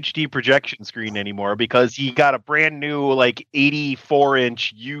 120-inch HD projection screen anymore because he got a brand new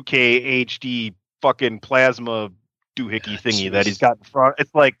 84-inch UK HD fucking plasma doohickey thingy that he's got in front.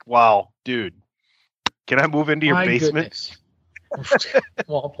 It's like, wow, dude, can I move into your basement?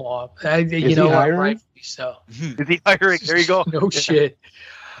 Womp womp. You know what? Rightfully so. Is he hiring? There you go. No shit.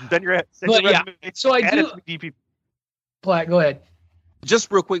 Then you're so I do. Black, go ahead.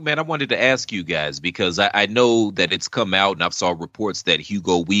 Just real quick, man, I wanted to ask you guys, because I know that it's come out and I've saw reports that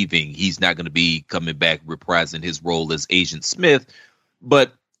Hugo Weaving, he's not going to be coming back reprising his role as Agent Smith.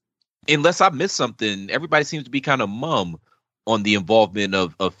 But unless I missed something, everybody seems to be kind of mum on the involvement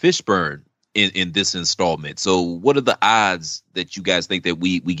of Fishburne in this installment. So what are the odds that you guys think that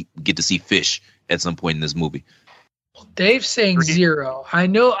we get to see Fish at some point in this movie? Dave's saying 0. I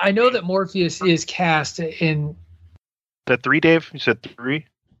know that Morpheus is cast in... Is that 3, Dave? You said 3?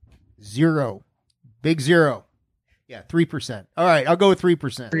 0. Big 0. Yeah, 3%. All right, I'll go with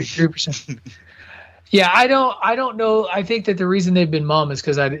 3%. 3%. Yeah, I don't know. I think that the reason they've been mum is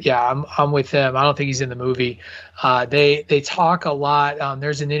because I'm with them. I don't think he's in the movie. They talk a lot.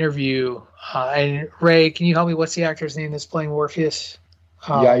 There's an interview. And Ray, can you help me? What's the actor's name that's playing Morpheus?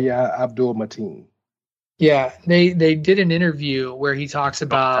 Yahya Abdul-Mateen. Yeah, they did an interview where he talks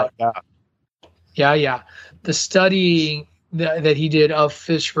about the studying that he did of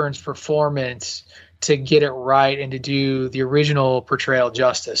Fishburne's performance to get it right and to do the original portrayal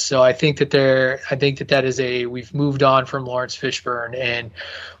justice. So I think that is we've moved on from Lawrence Fishburne and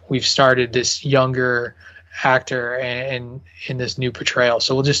we've started this younger actor and in this new portrayal.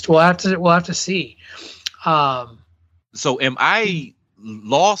 So we'll have to see. So am I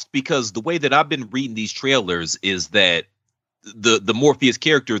lost? Because the way that I've been reading these trailers is that the Morpheus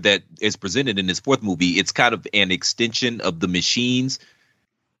character that is presented in this fourth movie, it's kind of an extension of the machines.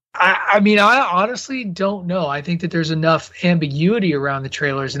 I mean, I honestly don't know. I think that there's enough ambiguity around the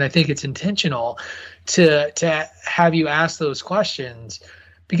trailers, and I think it's intentional to have you ask those questions,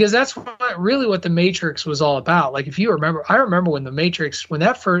 because that's what the Matrix was all about. Like, if you remember, I remember when the Matrix, when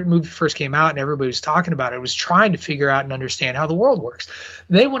that movie first came out and everybody was talking about it, was trying to figure out and understand how the world works.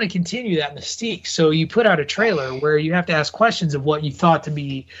 They want to continue that mystique. So you put out a trailer where you have to ask questions of what you thought to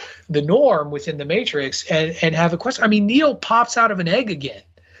be the norm within the Matrix, and have a question. I mean, Neo pops out of an egg again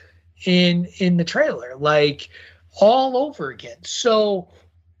in the trailer, like, all over again. So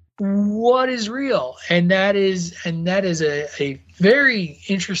what is real? And that is a very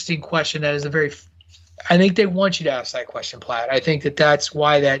interesting question. That is I think they want you to ask that question, Platt. I think that's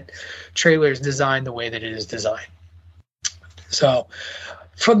why that trailer is designed the way that it is designed. So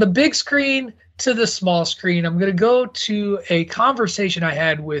from the big screen to the small screen, I'm going to go to a conversation I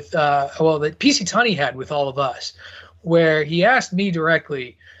had with, that PC Tunney had with all of us, where he asked me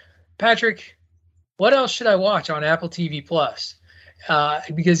directly, Patrick, what else should I watch on Apple TV Plus?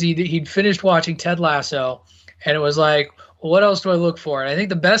 Because he'd finished watching Ted Lasso, and it was like, well, what else do I look for? And I think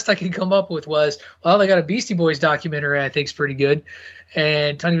the best I could come up with was, well, they got a Beastie Boys documentary I think is pretty good.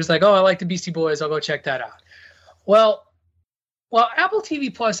 And Tony was like, oh, I like the Beastie Boys. I'll go check that out. Well, Apple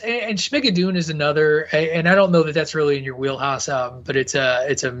TV Plus and Schmigadoon is another, and I don't know that that's really in your wheelhouse, but it's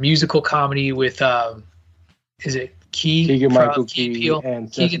a musical comedy with, is it Keegan-Michael Key and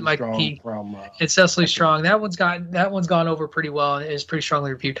Keegan-Michael Key and Cecily Strong. That one's gone over pretty well and is pretty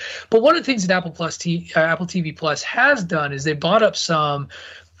strongly reviewed. But one of the things that Apple TV Plus has done is they bought up some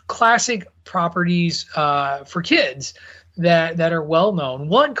classic properties for kids that are well known.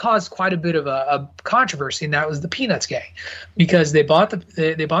 One caused quite a bit of a controversy, and that was the Peanuts gang, because they bought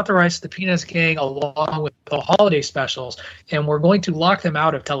the rights to the Peanuts gang along with the holiday specials, and we're going to lock them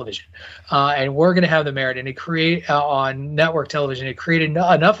out of television, and we're going to have them aired. And it create on network television. It created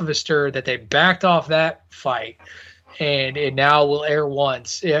enough of a stir that they backed off that fight, and it now will air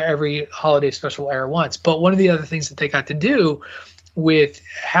once. Every holiday special will air once. But one of the other things that they got to do with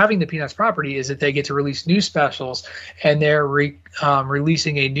having the Peanuts property is that they get to release new specials, and they're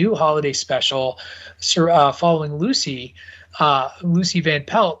releasing a new holiday special following Lucy Van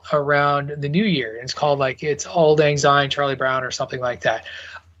Pelt around the new year. And it's called it's Auld Lang Syne, Charlie Brown, or something like that.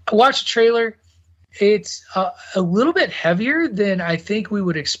 I watched the trailer. It's a little bit heavier than I think we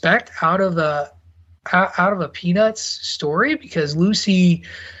would expect out of a Peanuts story, because Lucy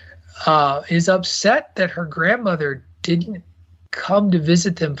is upset that her grandmother didn't come to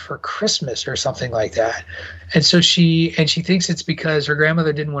visit them for Christmas or something like that. And so she thinks it's because her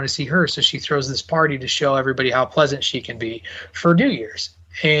grandmother didn't want to see her. So she throws this party to show everybody how pleasant she can be for New Year's.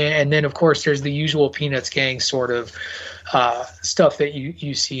 And then, of course, there's the usual Peanuts gang sort of stuff that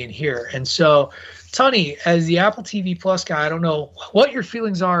you see and hear. And so, Tony, as the Apple TV Plus guy, I don't know what your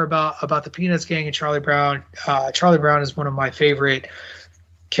feelings are about the Peanuts gang and Charlie Brown. Charlie Brown is one of my favorite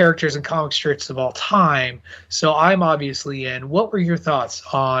characters and comic strips of all time, so I'm obviously in. What were your thoughts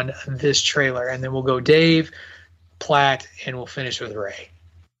on this trailer? And then we'll go Dave, Platt, and we'll finish with Ray.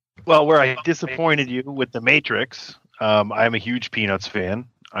 Well, where I disappointed you with The Matrix, I'm a huge Peanuts fan.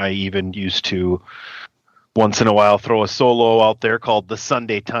 I even used to once in a while throw a solo out there called the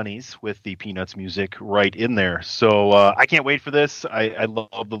Sunday Tunnies with the Peanuts music right in there. So I can't wait for this. I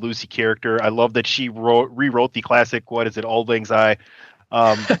love the Lucy character. I love that she rewrote the classic, what is it, Auld Lang Syne,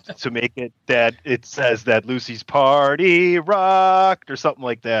 to make it that it says that Lucy's party rocked or something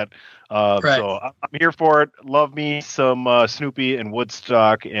like that. Right. So I'm here for it. Love me some Snoopy and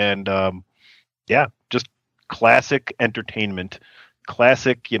Woodstock, and just classic entertainment.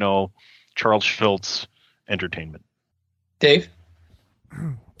 Classic, Charles Schultz entertainment. Dave?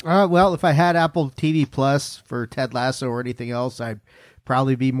 Well, if I had Apple TV Plus for Ted Lasso or anything else, I'd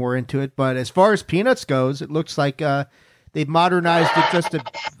probably be more into it. But as far as Peanuts goes, it looks like they've modernized it just a...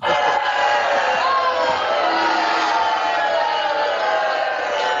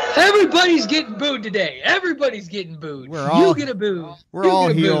 Everybody's getting booed today. Everybody's getting booed. You get a boo. We're all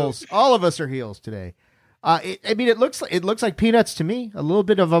heels. All of us are heels today. It looks like Peanuts to me. A little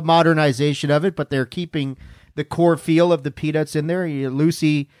bit of a modernization of it, but they're keeping the core feel of the Peanuts in there.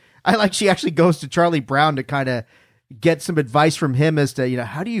 Lucy, she actually goes to Charlie Brown to kind of get some advice from him as to,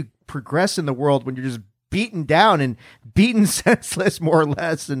 how do you progress in the world when you're just beaten down and beaten senseless, more or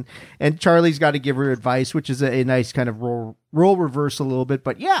less. And Charlie's got to give her advice, which is a nice kind of role reversal a little bit.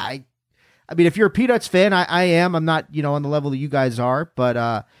 But yeah, I mean, if you're a Peanuts fan, I am. I'm not, on the level that you guys are,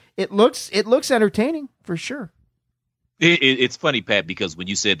 but it looks entertaining for sure. It's funny, Pat, because when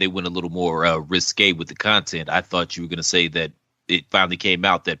you said they went a little more risque with the content, I thought you were going to say that it finally came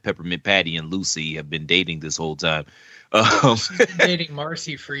out that Peppermint Patty and Lucy have been dating this whole time. She's been dating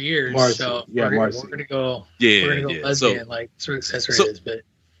Marcy for years, so we're gonna go lesbian, so, like sort of says so, it is, but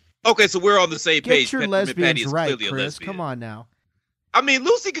okay, so we're on the same page. Get your Peppermint Patty lesbians is right, clearly a Chris. lesbian. Come on now. I mean,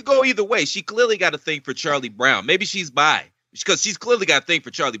 Lucy could go either way. She clearly got a thing for Charlie Brown. Maybe she's bi, because she's clearly got a thing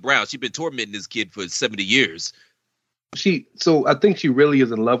for Charlie Brown. She's been tormenting this kid for 70 years. So I think she really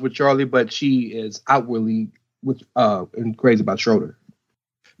is in love with Charlie, but she is outwardly and crazy about Schroeder.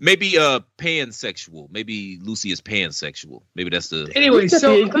 Maybe pansexual. Maybe Lucy is pansexual. Maybe that's the anyway.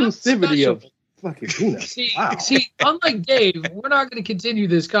 So the inclusivity of fucking Peanuts. See, unlike Dave, we're not going to continue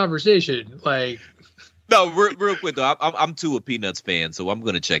this conversation. Like, no, real quick though, I'm too a Peanuts fan, so I'm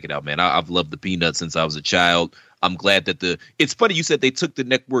going to check it out, man. I've loved the Peanuts since I was a child. I'm glad that it's funny you said they took the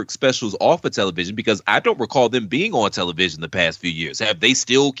network specials off of television, because I don't recall them being on television the past few years. Have they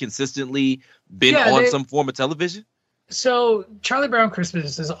still consistently been on some form of television? So Charlie Brown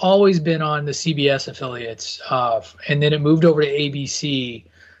Christmas has always been on the CBS affiliates, and then it moved over to ABC.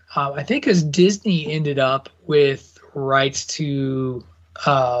 I think because Disney ended up with rights to,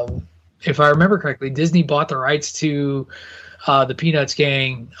 if I remember correctly, Disney bought the rights to the Peanuts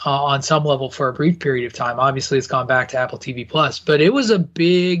gang on some level for a brief period of time. Obviously, it's gone back to Apple TV Plus, but it was a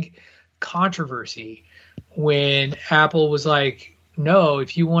big controversy when Apple was like, no,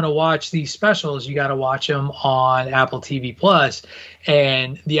 if you want to watch these specials, you got to watch them on Apple TV Plus.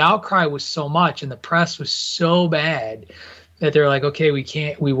 And the outcry was so much and the press was so bad that they're like, okay,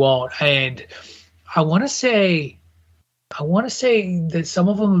 we won't. And I want to say that some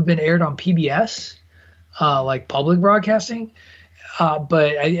of them have been aired on PBS, like public broadcasting. And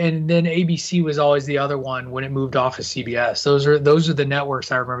then ABC was always the other one when it moved off of CBS. Those are the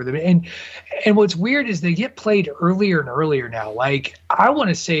networks I remember them. And what's weird is they get played earlier and earlier now. Like, I want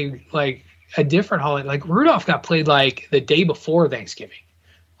to say like a different holiday, like Rudolph got played like the day before Thanksgiving.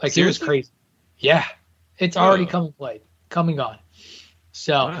 Like, seriously? It was crazy. Yeah. It's already come and gone.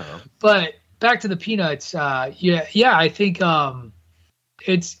 So, but back to the Peanuts. Yeah. I think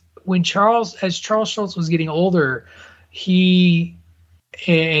it's when Charles Schulz was getting older, he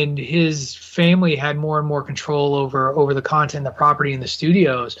and his family had more and more control over the content, the property, and the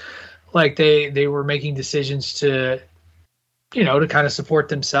studios. Like they were making decisions to kind of support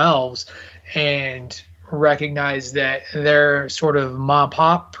themselves and recognize that their sort of mom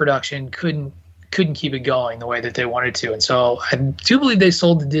pop production couldn't keep it going the way that they wanted to. And so I do believe they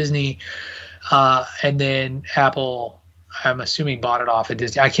sold to Disney, and then Apple, I'm assuming, bought it off of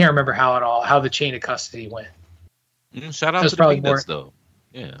Disney. I can't remember how the chain of custody went. Shout out to the Peanuts, though.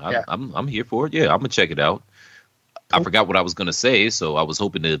 Yeah, I'm here for it. Yeah, I'm gonna check it out. I forgot what I was gonna say, so I was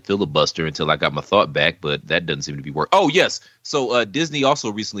hoping to filibuster until I got my thought back, but that doesn't seem to be working. Oh yes, so Disney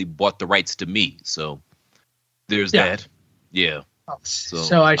also recently bought the rights to Me, so there's that. Yeah.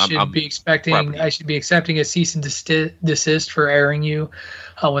 So I should be expecting. I should be accepting a cease and desist for airing you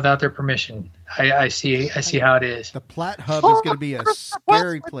without their permission. I see how it is. The Platt Hub is going to be a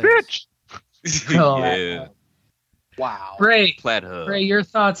scary place. Yeah. Wow. Ray, your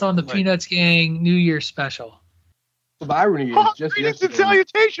thoughts on the Peanuts Gang New Year's special? So the irony is just yesterday. And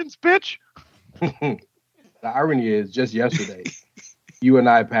salutations, bitch. The irony is just yesterday, you and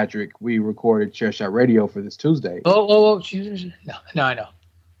I, Patrick, we recorded Chair Shot Radio for this Tuesday. No, I know.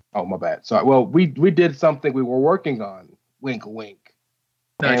 Oh, my bad. Sorry. Well, we did something we were working on. Wink, wink.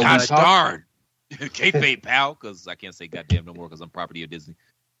 Gosh darn. Kayfabe, pal, because I can't say goddamn no more because I'm property of Disney.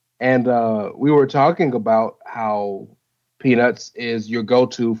 And we were talking about how Peanuts is your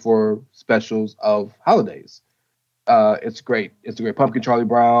go-to for specials of holidays. It's great. It's a great Pumpkin Charlie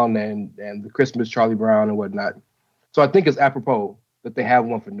Brown and the Christmas Charlie Brown and whatnot. So I think it's apropos that they have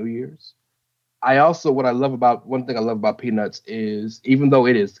one for New Year's. One thing I love about Peanuts is, even though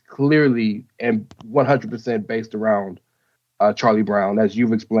it is clearly and 100% based around Charlie Brown, as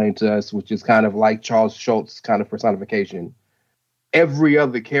you've explained to us, which is kind of like Charles Schulz kind of personification, every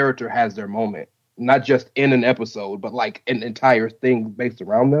other character has their moment, not just in an episode, but like an entire thing based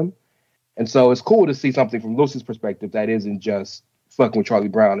around them. And so it's cool to see something from Lucy's perspective that isn't just fucking with Charlie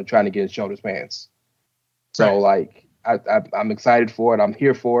Brown and trying to get his shoulders pants. So like, I'm excited for it. I'm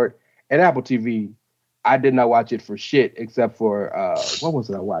here for it. And Apple TV, I did not watch it for shit except for what was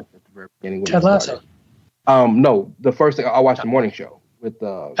it I watched at the very beginning? Ted Lasso. No, the first thing I watched the morning show with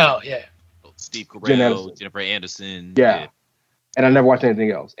Steve Carell, Jennifer Anderson. Yeah. And I never watched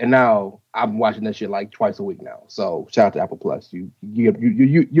anything else. And now I'm watching that shit like twice a week now. So shout out to Apple Plus.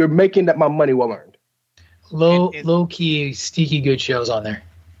 You're making that my money well earned. Low key, sneaky good shows on there.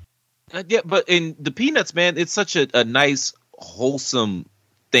 Yeah, but in the Peanuts, man, it's such a nice, wholesome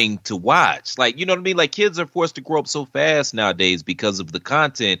thing to watch. Like, you know what I mean? Like, kids are forced to grow up so fast nowadays because of the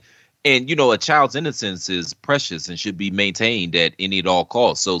content. And, you know, a child's innocence is precious and should be maintained at any at all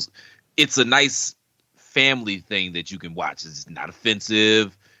costs. So it's a nice family thing that you can watch. It's not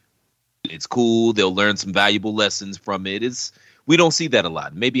offensive. It's cool. They'll learn some valuable lessons from it. We don't see that a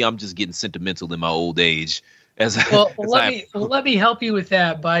lot. Maybe I'm just getting sentimental in my old age. Let me help you with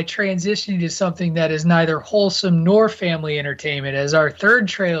that by transitioning to something that is neither wholesome nor family entertainment. As our third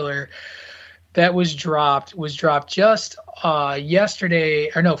trailer that was dropped just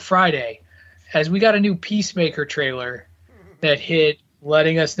Friday, as we got a new Peacemaker trailer that hit,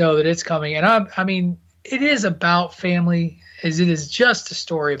 letting us know that it's coming. And I mean, it is about family, as it is just a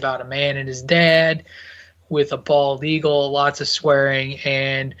story about a man and his dad with a bald eagle, lots of swearing,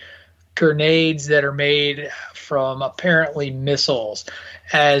 and grenades that are made from apparently missiles,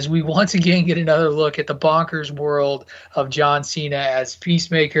 as we once again get another look at the bonkers world of John Cena as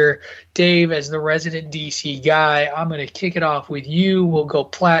Peacemaker. Dave, as the resident DC guy, I'm going to kick it off with you. We'll go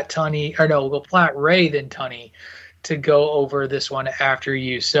Platt, Ray, then Tunney to go over this one after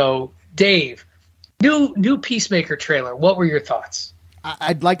you. So, Dave, new Peacemaker trailer. What were your thoughts?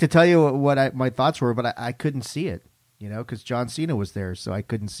 I'd like to tell you what my thoughts were, but I couldn't see it. You know, because John Cena was there, so I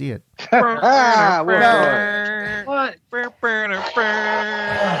couldn't see it. What? I'm gonna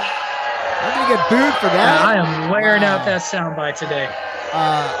get booed for that. I am wearing out that soundbite today.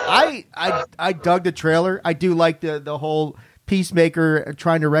 I dug the trailer. I do like the whole Peacemaker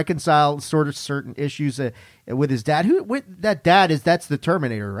trying to reconcile sort of certain issues with his dad. That dad is? That's the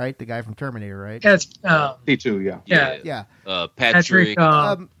Terminator, right? The guy from Terminator, right? That's T2, yeah. Patrick.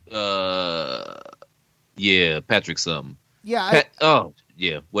 Patrick something.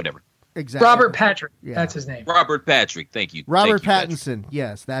 Whatever. Exactly. Robert Patrick. Yeah. That's his name. Robert Patrick. Thank you. Robert Thank you, Pattinson. Patrick.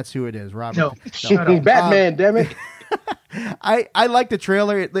 Yes, that's who it is. Robert. No, shut up. Batman, damn it. I like the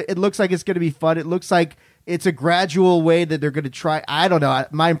trailer. It looks like it's going to be fun. It looks like it's a gradual way that they're going to try. I don't know.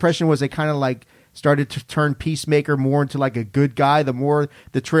 My impression was they kind of like started to turn Peacemaker more into like a good guy. The more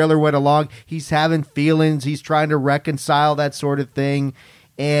the trailer went along, he's having feelings. He's trying to reconcile that sort of thing.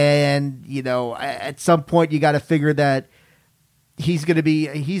 And, you know, at some point you got to figure that he's going to be,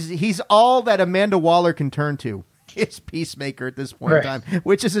 he's all that Amanda Waller can turn to. Is Peacemaker at this point in time,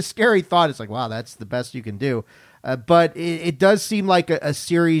 which is a scary thought. It's like, wow, that's the best you can do. But it does seem like a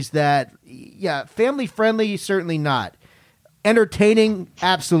series that, family friendly, certainly not. Entertaining,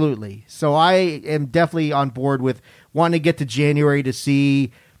 absolutely. So I am definitely on board with wanting to get to January to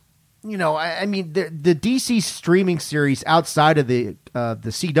see. You know, I mean, the DC streaming series outside of the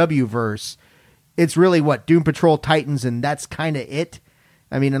CW verse, it's really what Doom Patrol, Titans, and that's kind of it.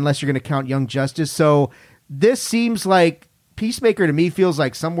 I mean, unless you're going to count Young Justice. So this seems like Peacemaker to me feels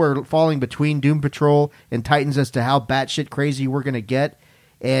like somewhere falling between Doom Patrol and Titans as to how batshit crazy we're going to get,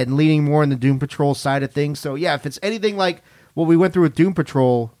 and leaning more on the Doom Patrol side of things. So yeah, if it's anything like what we went through with Doom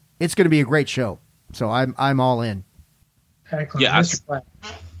Patrol, it's going to be a great show. So I'm all in. Excellent. Yeah,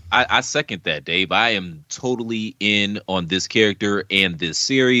 I second that, Dave. I am totally in on this character and this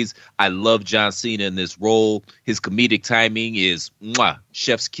series. I love John Cena in this role. His comedic timing is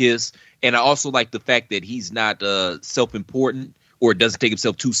chef's kiss. And I also like the fact that he's not self-important or doesn't take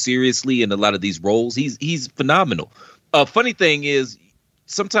himself too seriously in a lot of these roles. He's phenomenal. Funny thing is,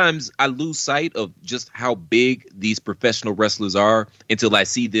 sometimes I lose sight of just how big these professional wrestlers are until I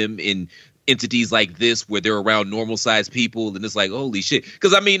see them in entities like this where they're around normal sized people, and it's like, holy shit.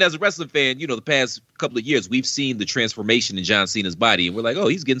 Because I mean, as a wrestling fan, you know, the past couple of years we've seen the transformation in John Cena's body, and we're like, oh,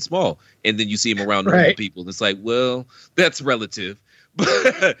 he's getting small, and then you see him around normal people, and it's like, well, that's relative.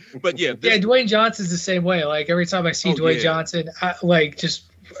 But yeah, Dwayne Johnson's the same way. Like every time I see Dwayne Johnson, I, like, just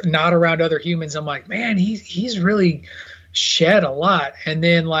not around other humans, I'm like, man, he's really shed a lot. And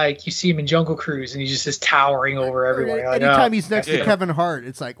then like you see him in Jungle Cruise and he's just towering over everyone. Anytime he's next to Kevin Hart,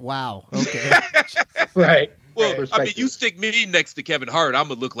 it's like, wow, okay. Right. Well, I mean, you stick me next to Kevin Hart, I'm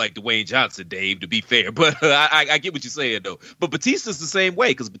gonna look like Dwayne Johnson, Dave, to be fair. But I get what you're saying, though. But Batista's the same way,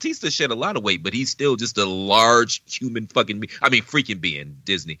 because Batista shed a lot of weight, but he's still just a large human freaking being.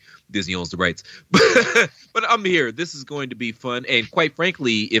 Disney owns the rights. But I'm here. This is going to be fun. And quite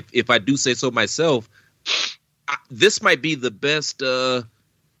frankly, if I do say so myself, this might be the best.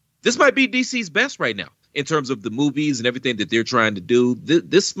 This might be DC's best right now in terms of the movies and everything that they're trying to do.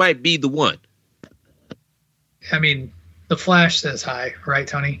 This might be the one. I mean, The Flash says hi, right,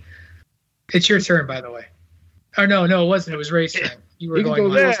 Tony? It's your turn, by the way. Oh, no, it wasn't. It was Ray's turn. You were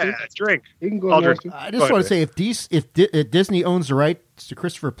going drink. You can go. I just want to say, if Disney owns the rights to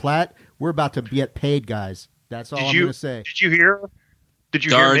Christopher Platt, we're about to get paid, guys. That's all I'm going to say. Did you hear?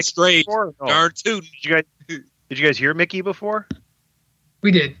 Darn Mickey straight. Before? No. Darn tootin'. Did you guys hear Mickey before?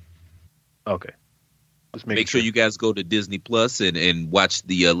 We did. Okay. Just Make sure you guys go to Disney Plus and watch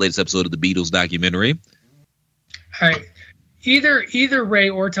the latest episode of the Beatles documentary. All right. Either Ray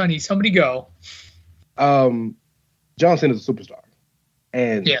or Tony, somebody go. John Cena's a superstar.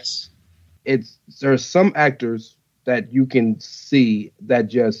 And yes, there's some actors that you can see that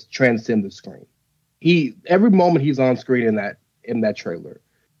just transcend the screen. Every moment he's on screen in that trailer,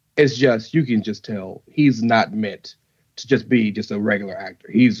 it's just, you can just tell he's not meant to just be just a regular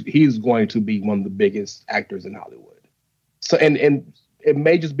actor. He's going to be one of the biggest actors in Hollywood. So and it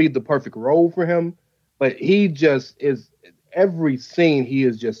may just be the perfect role for him, but he just is, every scene he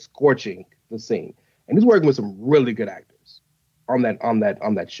is just scorching the scene. And he's working with some really good actors on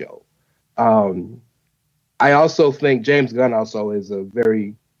that show. I also think James Gunn also is a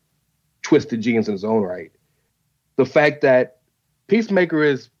very twisted genius in his own right. The fact that Peacemaker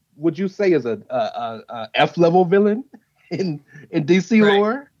is, would you say, is a F-level villain in DC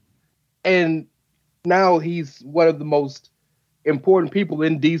lore, and now he's one of the most important people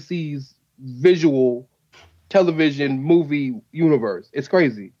in DC's visual television movie universe. It's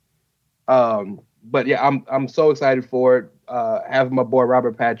crazy. But yeah, I'm so excited for it. Having my boy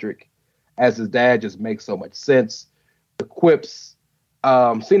Robert Patrick as his dad just makes so much sense. The quips.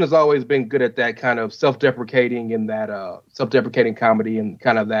 Cena's always been good at that kind of self-deprecating and that self-deprecating comedy, and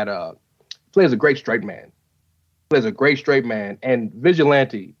kind of that plays a great straight man. And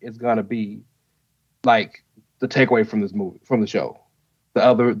Vigilante is gonna be like the takeaway from this movie, from the show. The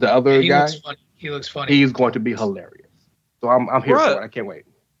other guy, he looks funny. He's going to be hilarious. So I'm here for it. I can't wait.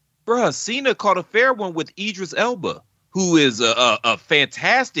 Bruh, Cena caught a fair one with Idris Elba, who is a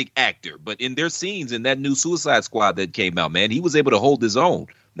fantastic actor, but in their scenes in that new Suicide Squad that came out, man, he was able to hold his own.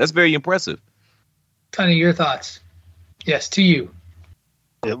 That's very impressive. Tony, your thoughts? Yes, to you.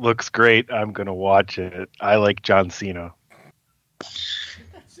 It looks great. I'm going to watch it. I like John Cena.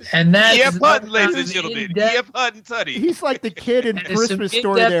 And that's ladies and gentlemen. Tony. He's like the kid in Christmas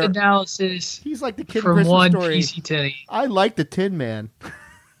Story there. Analysis. He's like the kid in from Christmas one Story. PC Tony. I like the Tin Man.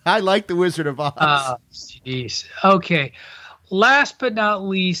 I like the Wizard of Oz. Oh, jeez. Okay. Last but not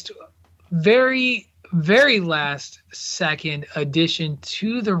least, very, very last second addition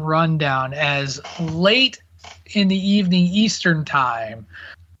to the rundown, as late in the evening Eastern time,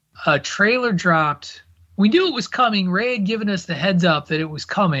 a trailer dropped. We knew it was coming. Ray had given us the heads up that it was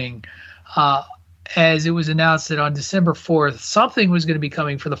coming, as it was announced that on December 4th, something was going to be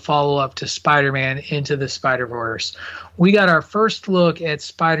coming for the follow-up to Spider-Man Into the Spider-Verse. We got our first look at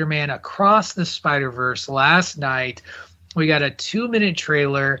Spider-Man Across the Spider-Verse last night. We got a 2-minute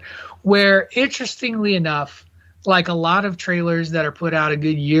trailer where, interestingly enough, like a lot of trailers that are put out a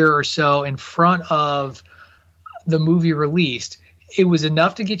good year or so in front of the movie released, it was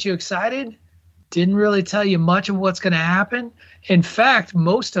enough to get you excited. Didn't really tell you much of what's going to happen. In fact,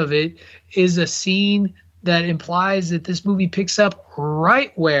 most of it is a scene that implies that this movie picks up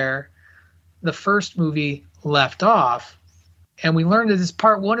right where the first movie left off. And we learned that it's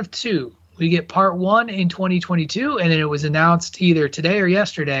part 1 of 2. We get part 1 in 2022, and then it was announced either today or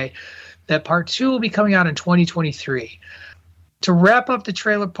yesterday that part 2 will be coming out in 2023. To wrap up the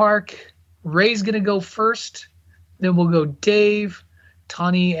trailer park, Ray's going to go first. Then we'll go Dave,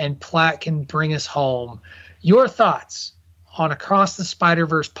 Tony, and Platt can bring us home. Your thoughts on Across the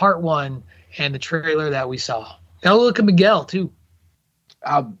Spider-Verse Part 1 and the trailer that we saw. Got a look at Miguel, too.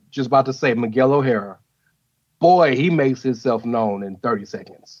 I'm just about to say, Miguel O'Hara. Boy, he makes himself known in 30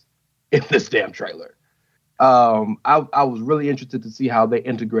 seconds in this damn trailer. I was really interested to see how they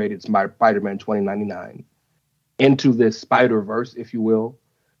integrated Spider-Man 2099 into this Spider-Verse, if you will.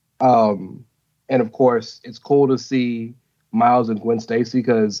 And, of course, it's cool to see Miles and Gwen Stacy,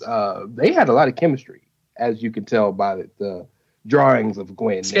 because they had a lot of chemistry, as you can tell by the drawings of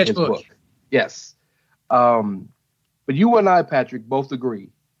Gwen in his book. Yes. But you and I, Patrick, both agree,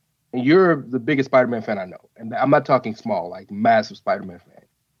 and you're the biggest Spider-Man fan I know, and I'm not talking small, like massive Spider-Man fan,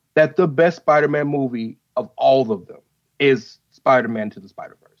 that the best Spider-Man movie of all of them is Spider-Man to the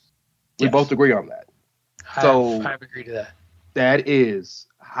Spider-Verse. We both agree on that. I agree to that. That is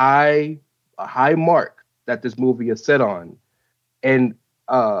a high mark that this movie is set on. And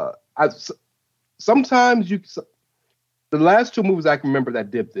sometimes the last 2 movies I can remember that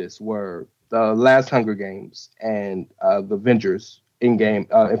did this were the last Hunger Games and the Avengers Endgame,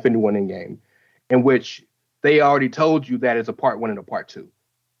 Infinity War Endgame, in which they already told you that it's a part 1 and a part 2.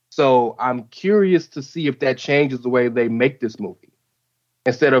 So I'm curious to see if that changes the way they make this movie.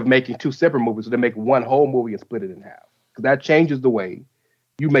 Instead of making 2 separate movies, so they make one whole movie and split it in half. Because that changes the way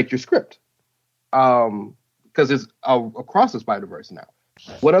you make your script. Because it's across the Spider-Verse now.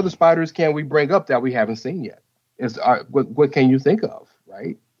 What other spiders can we bring up that we haven't seen yet? What can you think of?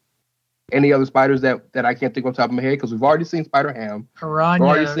 right? Any other spiders that I can't think off the top of my head? Because we've already seen Spider-Ham. Piranha. We've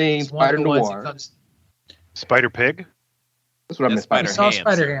already seen is one of Spider the ones that Noir. comes- Spider-Pig? That's what I meant. I saw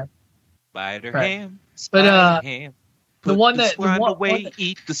Spider-Ham. Spider-Ham. Spider-Ham. But, Spider-Ham. the Put one that- the swine one- away, one that-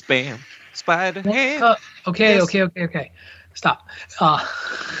 eat the spam. Spider-Ham. Okay, Yes. okay. Stop.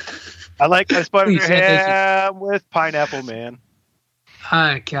 I like my Please, thank you. Spider-Ham with Pineapple Man.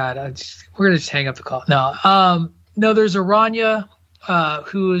 Oh God, we're gonna just hang up the call. No, there's Aranya,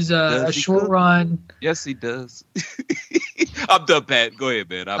 who is a Does he short cook? run. Yes, he does. I'm done, Pat. Go ahead,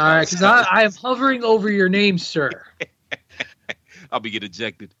 man. All right, because I am hovering over your name, sir. I'll be getting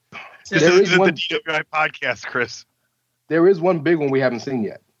ejected. This There is is the one- DWI podcast, Chris. There is one big one we haven't seen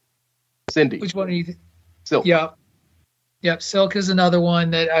yet. Cindy. Which one are you? Silk. Yep. Silk is another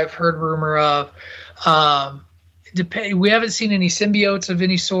one that I've heard rumor of. We haven't seen any symbiotes of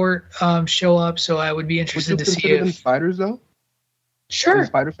any sort show up, so I would be Would interested you to see consider them if. spiders though? Sure. The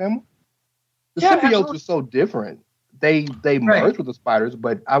spider family. The Yeah, symbiotes absolutely. are so different. They merge with the spiders,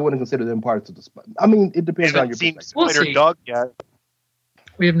 but I wouldn't consider them parts of the spider. I mean, it depends on your seen perspective. We'll Spider see. Dog yet.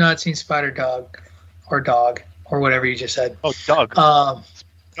 We have not seen Spider Dog or whatever you just said. Oh, Dog. Dog.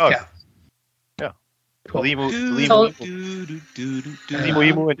 Yeah. Cool. Limu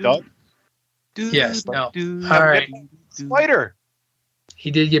and Dog. Yes. No. All right. Spider.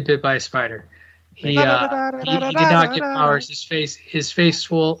 He did get bit by a spider. He did not get powers. His face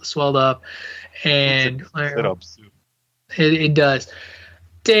swelled up, and it does.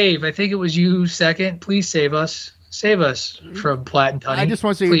 Dave, I think it was you second. Please save us from Platt and Tunney. I just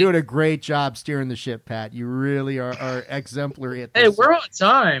want to say Please. you're doing a great job steering the ship, Pat. You really are exemplary at this. Hey, we're on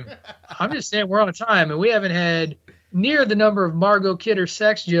time. I'm just saying we're on time, and we haven't had near the number of Margot Kidder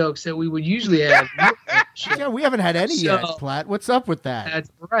sex jokes that we would usually have. Yeah, we haven't had any yet, So- Platt. What's up with that? That's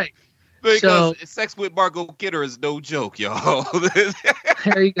right. Because So- sex with Margot Kidder is no joke, y'all.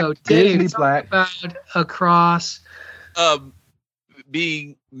 There you go, Disney Dave. Talk Black. about Across.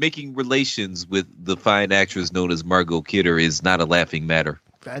 Making relations with the fine actress known as Margot Kidder is not a laughing matter.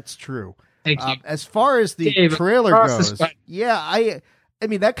 That's true. Thank you. As far as the Dave, trailer Across the goes, Spider- yeah, I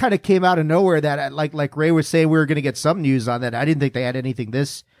mean that kind of came out of nowhere. That like Ray was saying, we were going to get some news on that. I didn't think they had anything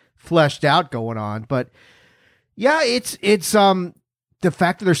this fleshed out going on, but yeah, it's the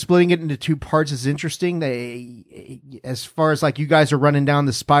fact that they're splitting it into two parts is interesting. They, as far as like you guys are running down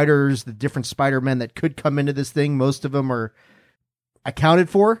the spiders, the different Spider-Men that could come into this thing, most of them are accounted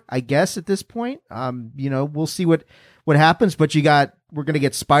for, I guess, at this point. We'll see what happens, but we're going to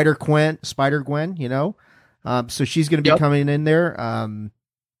get Spider-Gwen, so she's going to be coming in there.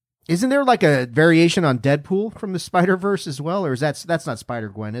 Isn't there like a variation on Deadpool from the Spider-Verse as well? Or that's not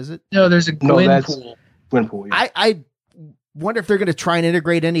Spider-Gwen, is it? No, there's a Gwenpool. That's Gwenpool. Yeah. I wonder if they're going to try and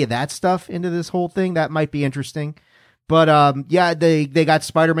integrate any of that stuff into this whole thing. That might be interesting. But they got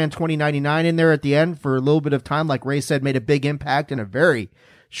Spider-Man 2099 in there at the end for a little bit of time. Like Ray said, made a big impact in a very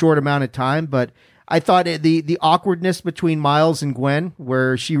short amount of time. But I thought the awkwardness between Miles and Gwen,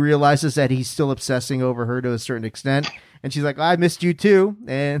 where she realizes that he's still obsessing over her to a certain extent, and she's like, "I missed you too,"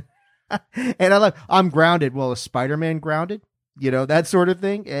 and I'm grounded. Well, is Spider-Man grounded? That sort of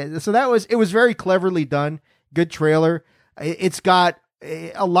thing. And so it was very cleverly done. Good trailer. It's got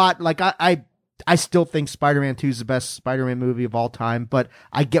a lot. Like I still think Spider-Man 2 is the best Spider-Man movie of all time, but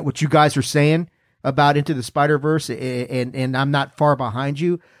I get what you guys are saying about Into the Spider-Verse, and I'm not far behind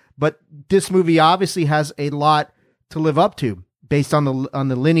you. But this movie obviously has a lot to live up to based on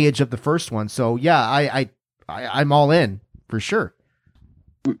the lineage of the first one. So yeah, I'm all in for sure.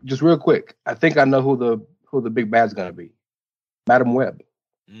 Just real quick, I think I know who the big bad's gonna be. Madam Web.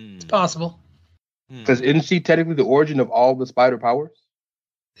 It's possible. Because isn't she technically the origin of all the spider powers?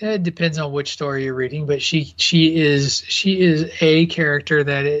 It depends on which story you're reading, but she is a character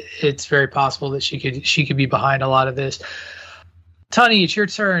that it's very possible that she could be behind a lot of this. Tunney, it's your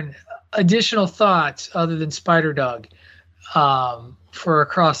turn. Additional thoughts other than Spider Dog for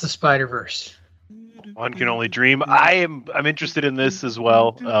Across the Spider-Verse. One can only dream. I'm interested in this as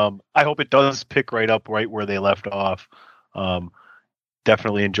well. I hope it does pick right up right where they left off.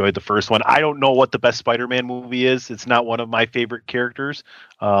 Definitely enjoyed the first one. I don't know what the best Spider-Man movie is. It's not one of my favorite characters.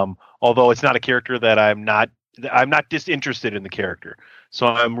 Although it's not a character that I'm not disinterested in the character. So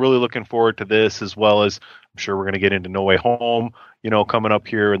I'm really looking forward to this, as well as I'm sure we're going to get into No Way Home, coming up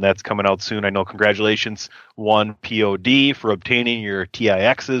here, and that's coming out soon. I know. Congratulations, one POD, for obtaining your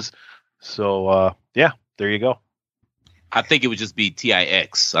TIXs. So yeah, there you go. I think it would just be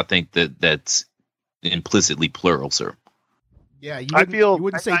TIX. I think that's implicitly plural, sir. Yeah, you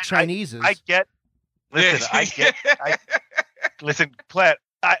wouldn't say Chinese's. Listen, Platt,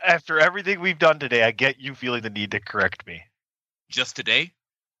 after everything we've done today, I get you feeling the need to correct me. Just today.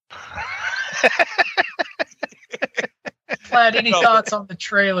 Vlad, any thoughts on the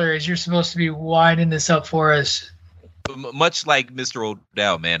trailer as you're supposed to be winding this up for us? Much like Mr.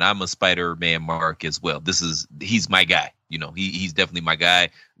 O'Dowd, man, I'm a Spider-Man mark as well. He's my guy. You know, he's definitely my guy.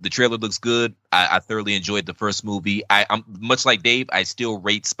 The trailer looks good. I thoroughly enjoyed the first movie. I'm much like Dave. I still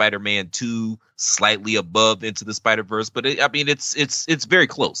rate Spider-Man 2 slightly above Into the Spider-Verse, but it's very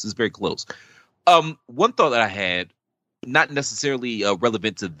close. It's very close. One thought that I had, not necessarily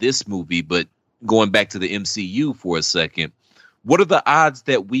relevant to this movie, but going back to the MCU for a second, what are the odds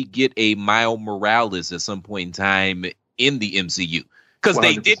that we get a Miles Morales at some point in time in the MCU? Because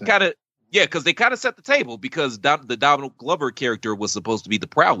they did kind of, because they kind of set the table, because the Donald Glover character was supposed to be the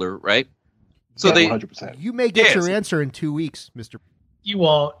Prowler, right? So yeah, they 100%. You may get your answer in 2 weeks, Mr. You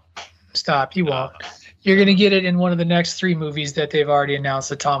won't. Stop. You won't. You're going to get it in one of the next 3 movies that they've already announced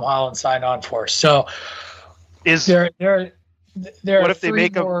that Tom Holland signed on for. So there what are if they 3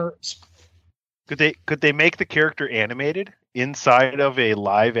 make more. Could they make the character animated inside of a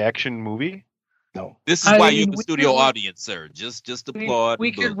live action movie? No. This is why you're the studio audience, sir. Just applaud.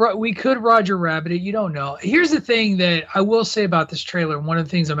 We could Roger Rabbit it. You don't know. Here's the thing that I will say about this trailer. One of the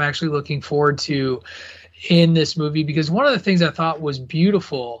things I'm actually looking forward to in this movie, because one of the things I thought was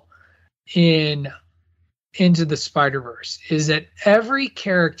beautiful in Into the Spider-Verse is that every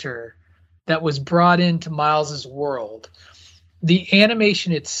character that was brought into Miles's world, the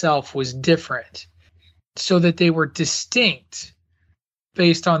animation itself was different, so that they were distinct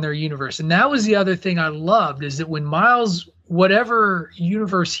based on their universe. And that was the other thing I loved, is that when Miles, whatever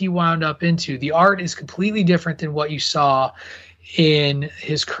universe he wound up into, the art is completely different than what you saw in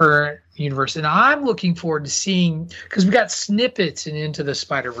his current universe. And I'm looking forward to seeing, because we got snippets in Into the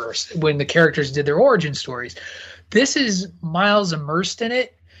Spider-Verse when the characters did their origin stories. This is Miles immersed in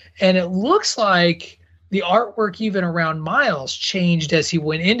it, and it looks like the artwork even around Miles changed as he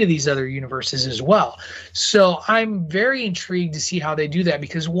went into these other universes as well. So I'm very intrigued to see how they do that,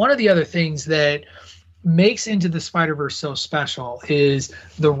 because one of the other things that makes Into the Spider-Verse so special is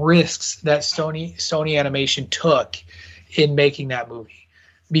the risks that Sony Animation took in making that movie,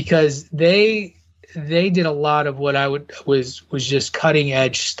 because they did a lot of what was just cutting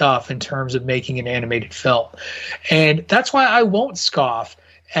edge stuff in terms of making an animated film. And that's why I won't scoff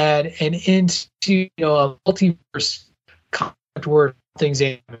at an into a multiverse concept where things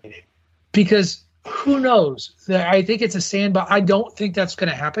animated, because who knows? I think it's a sandbox. I don't think that's going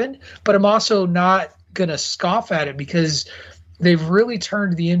to happen, but I'm also not going to scoff at it, because they've really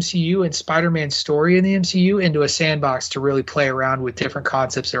turned the MCU and Spider-Man's story in the MCU into a sandbox to really play around with different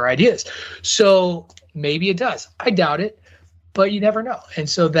concepts or ideas. So maybe it does. I doubt it, but you never know. And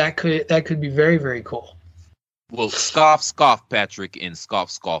so that could be very, very cool. Well, scoff, Patrick, and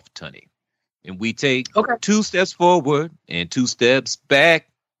scoff, Tony. And we take 2 steps forward and 2 steps back.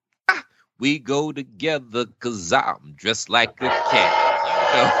 We go together because I'm dressed like a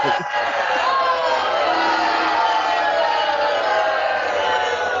cat.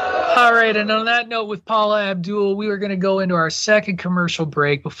 All right, and on that note, with Paula Abdul, we are going to go into our second commercial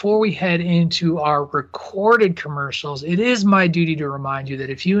break. Before we head into our recorded commercials, it is my duty to remind you that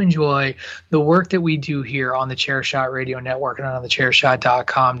if you enjoy the work that we do here on the Chairshot Radio Network and on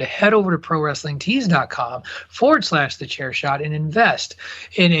thechairshot.com, to head over to prowrestlingtees.com/thechairshot and invest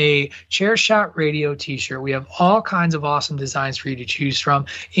in a Chairshot Radio t-shirt. We have all kinds of awesome designs for you to choose from,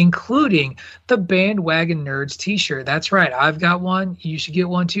 including the Bandwagon Nerds t-shirt. That's right. I've got one. You should get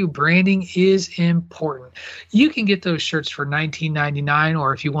one too. Branding is important. You can get those shirts for $19.99,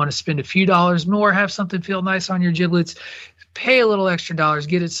 or if you want to spend a few dollars more, have something feel nice on your giblets, pay a little extra dollars,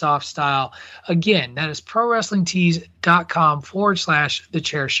 get it soft style. Again, that is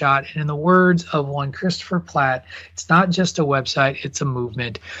prowrestlingtees.com/thechairshot. And in the words of one Christopher Platt, it's not just a website, it's a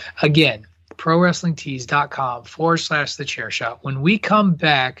movement. Again, prowrestlingtees.com/thechairshot. When we come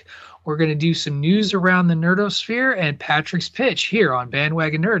back, we're going to do some news around the nerdosphere and Patrick's pitch here on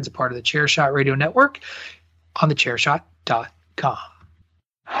Bandwagon Nerds, a part of the Chairshot Radio Network on thechairshot.com.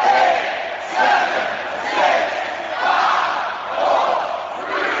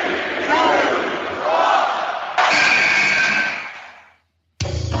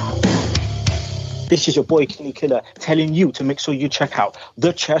 This is your boy Kenny Killer telling you to make sure you check out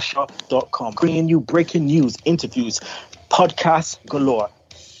thechairshot.com, bringing you breaking news, interviews, podcasts galore.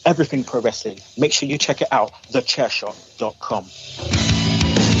 Everything pro wrestling. Make sure you check it out, thechairshot.com.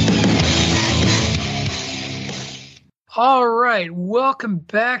 All right, welcome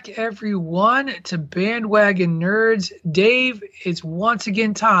back, everyone, to Bandwagon Nerds. Dave, it's once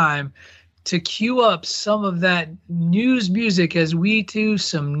again time to cue up some of that news music as we do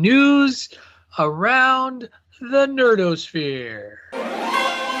some news around the Nerdosphere.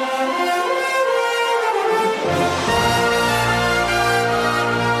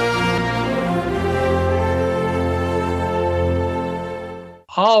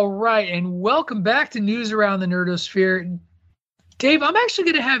 All right, and welcome back to News Around the Nerdosphere. Dave, I'm actually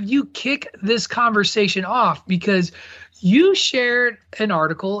going to have you kick this conversation off because you shared an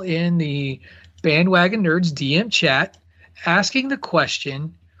article in the Bandwagon Nerds DM chat asking the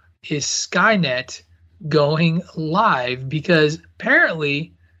question, is Skynet going live? Because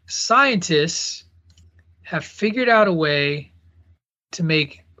apparently scientists have figured out a way to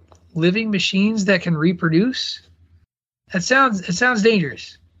make living machines that can reproduce. It sounds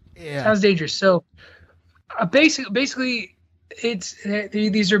dangerous. Yeah. Sounds dangerous. So basically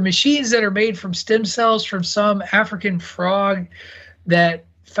these are machines that are made from stem cells from some African frog that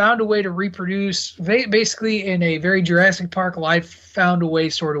found a way to reproduce, basically in a very Jurassic Park life found a way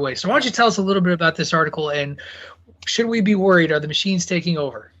sort of way. So why don't you tell us a little bit about this article, and should we be worried? Are the machines taking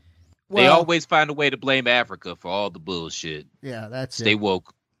over? They always find a way to blame Africa for all the bullshit. Yeah, that's Stay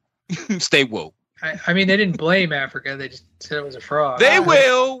woke. Stay woke. I mean, they didn't blame Africa. They just said it was a frog. They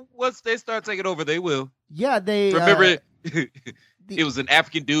will. Once they start taking over, they will. Yeah, they... Remember, it was an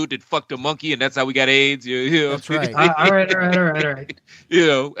African dude that fucked a monkey, and that's how we got AIDS. You know? That's right. All right. You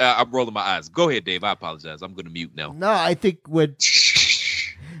know, I'm rolling my eyes. Go ahead, Dave. I apologize. I'm going to mute now. No, I think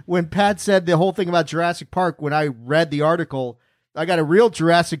when Pat said the whole thing about Jurassic Park, when I read the article, I got a real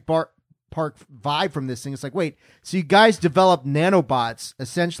Jurassic Park vibe from this thing. It's like, wait, so you guys developed nanobots,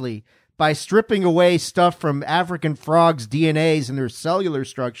 essentially, by stripping away stuff from African frogs' DNAs and their cellular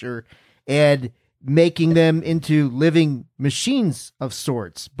structure and making them into living machines of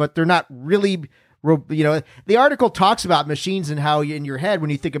sorts. But they're not really, the article talks about machines and how in your head, when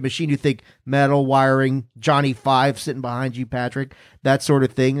you think of machine, you think metal wiring, Johnny Five sitting behind you, Patrick, that sort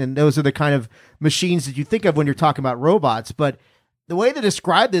of thing. And those are the kind of machines that you think of when you're talking about robots. But the way they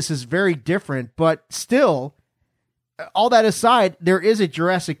describe this is very different, but still, all that aside, there is a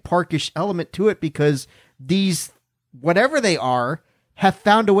Jurassic Park-ish element to it because these, whatever they are, have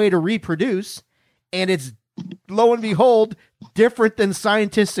found a way to reproduce, and it's, lo and behold, different than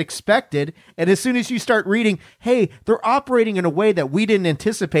scientists expected. And as soon as you start reading, hey, they're operating in a way that we didn't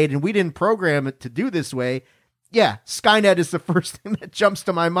anticipate and we didn't program it to do this way, yeah, Skynet is the first thing that jumps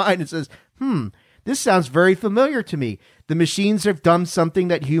to my mind and says, this sounds very familiar to me. The machines have done something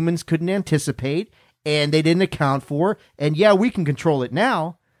that humans couldn't anticipate, and they didn't account for, and yeah, we can control it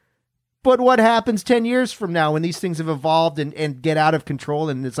now, but what happens 10 years from now when these things have evolved and get out of control,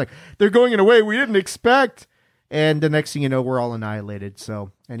 and it's like, they're going in a way we didn't expect, and the next thing you know, we're all annihilated.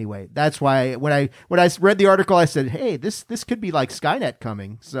 So anyway, that's why when I read the article, I said, hey, this could be like Skynet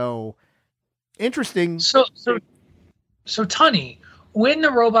coming, so interesting. So Tunny, when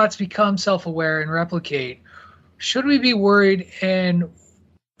the robots become self-aware and replicate, should we be worried, and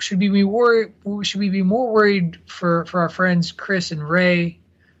should we be more worried for our friends Chris and Ray,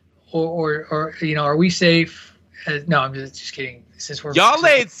 or are we safe? No, I'm just kidding. Since y'all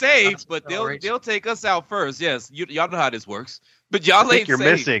ain't safe, but they'll take us out first. Yes, y'all know how this works. But y'all ain't you're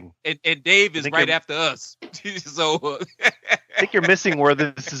safe. Missing. And Dave is right after us. So I think you're missing where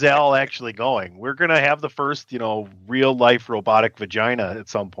this is all actually going. We're gonna have the first, real life robotic vagina at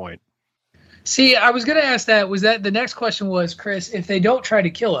some point. See, I was going to ask that. Was that the next question was, Chris, if they don't try to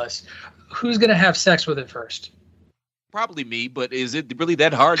kill us, who's going to have sex with it first? Probably me, but is it really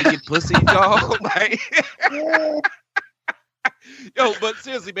that hard to get pussy, y'all? Yo, but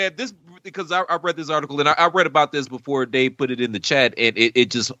seriously, man, because I read this article and I read about this before Dave put it in the chat, and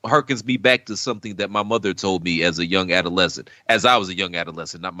it just harkens me back to something that my mother told me as a young adolescent, as I was a young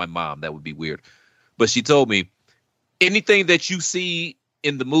adolescent, not my mom. That would be weird. But she told me, anything that you see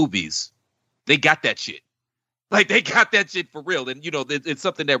in the movies, they got that shit. Like, they got that shit for real. And, it's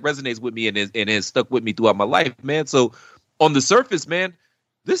something that resonates with me and has stuck with me throughout my life, man. So on the surface, man,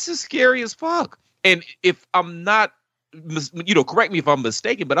 this is scary as fuck. And if I'm not, correct me if I'm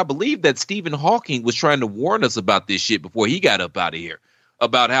mistaken, but I believe that Stephen Hawking was trying to warn us about this shit before he got up out of here,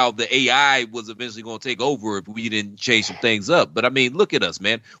 about how the AI was eventually going to take over if we didn't change some things up. But I mean, look at us,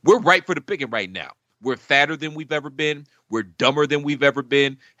 man. We're ripe for the picking right now. We're fatter than we've ever been. We're dumber than we've ever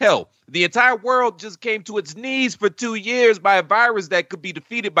been. Hell, the entire world just came to its knees for 2 years by a virus that could be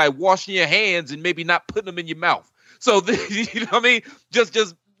defeated by washing your hands and maybe not putting them in your mouth. So,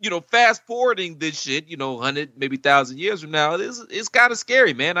 just fast forwarding this shit, 100, maybe 1,000 years from now, it's kind of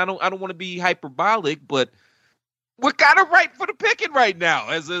scary, man. I don't want to be hyperbolic, but we're kind of ripe for the picking right now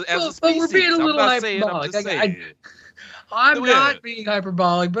as a species. But we're being a little hyperbolic. I'm not being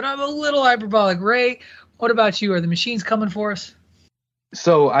hyperbolic, but I'm a little hyperbolic. Ray, what about you? Are the machines coming for us?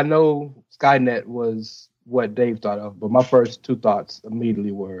 So I know Skynet was what Dave thought of, but my first two thoughts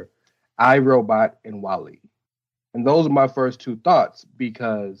immediately were iRobot and WALL-E. And those are my first two thoughts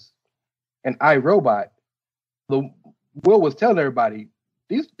because in iRobot, Will was telling everybody,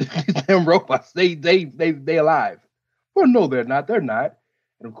 these damn robots, they alive. Well, no, they're not. They're not.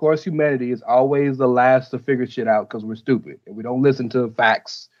 And of course, humanity is always the last to figure shit out because we're stupid and we don't listen to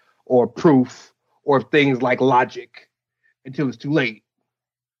facts or proof or things like logic until it's too late.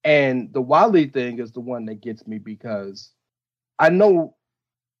 And the WALL-E thing is the one that gets me because I know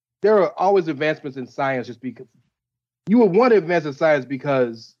there are always advancements in science just because you would want to advance in science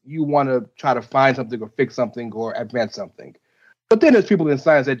because you want to try to find something or fix something or advance something. But then there's people in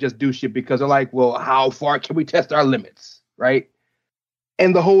science that just do shit because they're like, well, how far can we test our limits, right?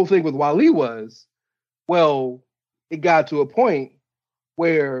 And the whole thing with WALL-E was, well, it got to a point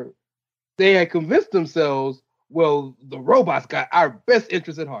where they had convinced themselves, well, the robots got our best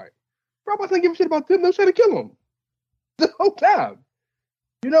interest at heart. Robots don't give a shit about them. They're trying to kill them the whole time.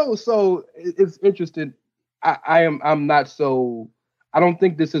 So it's interesting. I'm not so, I don't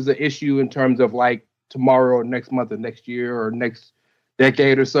think this is an issue in terms of like tomorrow or next month or next year or next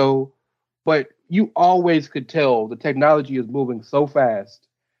decade or so. But you always could tell the technology is moving so fast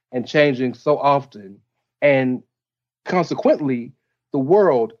and changing so often. And consequently, the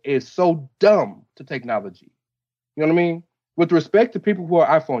world is so dumb to technology. You know what I mean? With respect to people who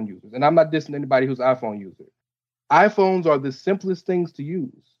are iPhone users, and I'm not dissing anybody who's an iPhone user. iPhones are the simplest things to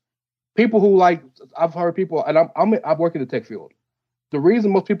use. People who I've heard people, and I work in the tech field. The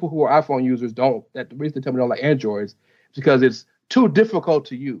reason most people who are iPhone users the reason they tell me they don't like Androids is because it's too difficult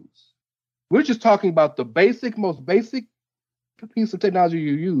to use. We're just talking about the most basic piece of technology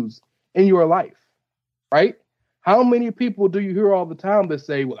you use in your life, right? How many people do you hear all the time that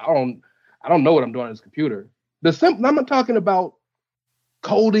say, well, I don't know what I'm doing on this computer? I'm not talking about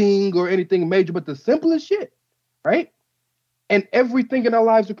coding or anything major, but the simplest shit, right? And everything in our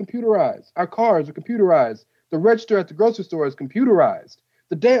lives are computerized. Our cars are computerized. The register at the grocery store is computerized.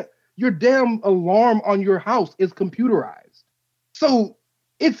 Your damn alarm on your house is computerized. So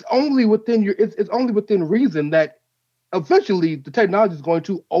it's only within it's only within reason that eventually the technology is going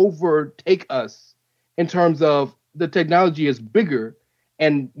to overtake us in terms of the technology is bigger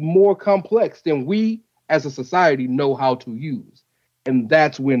and more complex than we as a society know how to use. And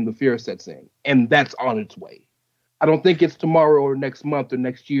that's when the fear sets in. And that's on its way. I don't think it's tomorrow or next month or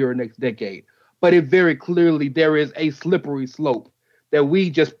next year or next decade. But it very clearly, there is a slippery slope that we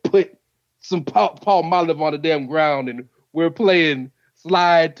just put some Palmolive on the damn ground and we're playing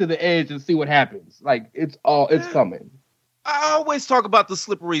slide to the edge and see what happens. Like, it's coming. I always talk about the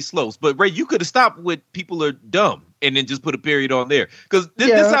slippery slopes, but Ray, you could have stopped with people are dumb and then just put a period on there. Because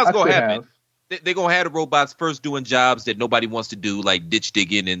this is how it's going to happen. They're going to have the robots first doing jobs that nobody wants to do, like ditch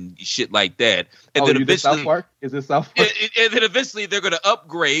digging and shit like that. And then eventually, South Park? Is it South Park? And then eventually they're going to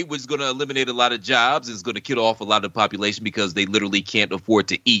upgrade, which is going to eliminate a lot of jobs. It's going to kill off a lot of the population because they literally can't afford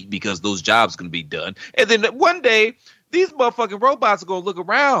to eat because those jobs can be done. And then one day, these motherfucking robots are going to look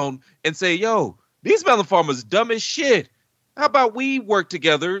around and say, yo, these melon farmers dumb as shit. How about we work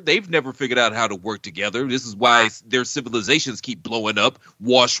together? They've never figured out how to work together. This is why their civilizations keep blowing up.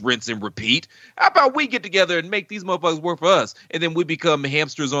 Wash, rinse, and repeat. How about we get together and make these motherfuckers work for us? And then we become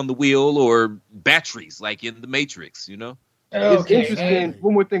hamsters on the wheel or batteries like in the Matrix, you know? It's interesting.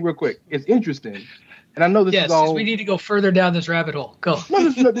 One more thing real quick. It's interesting. And I know this is all... we need to go further down this rabbit hole. Go.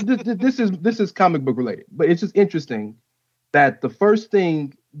 This is comic book related. But it's just interesting that the first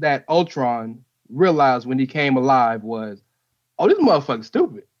thing that Ultron realized when he came alive was, oh, this motherfucker's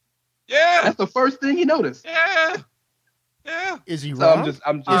stupid. Yeah. That's the first thing he noticed. Yeah. Yeah. Is he wrong? Is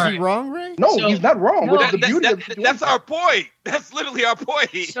he wrong, Ray? No, he's not wrong. No, that's our point. That's literally our point.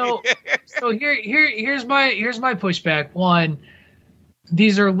 So here's my pushback. One,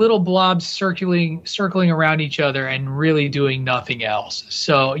 these are little blobs circling around each other and really doing nothing else.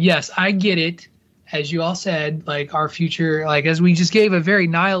 So yes, I get it. As you all said, like our future, like as we just gave a very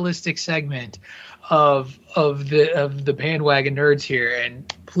nihilistic segment of the bandwagon nerds here,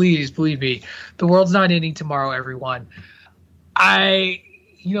 and please believe me, the world's not ending tomorrow, everyone. I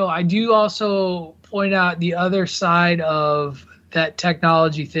do also point out the other side of that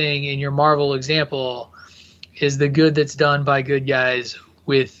technology thing in your Marvel example is the good that's done by good guys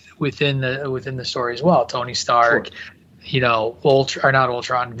within the story as well. Tony Stark,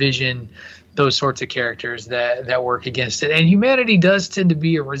 Ultron, Vision, those sorts of characters that work against it. And humanity does tend to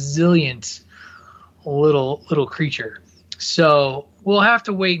be a resilient little creature. So we'll have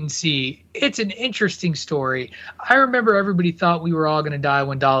to wait and see. It's an interesting story. I remember everybody thought we were all going to die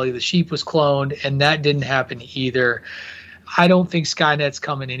when Dolly the sheep was cloned, and that didn't happen either. I don't think Skynet's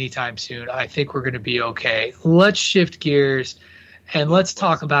coming anytime soon. I think we're going to be okay. Let's shift gears and let's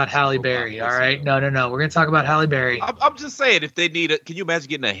talk about Halle Berry. All right. No. We're going to talk about Halle Berry. I'm just saying, if they need can you imagine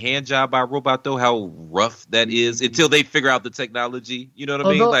getting a hand job by a robot though? How rough that is until they figure out the technology. You know what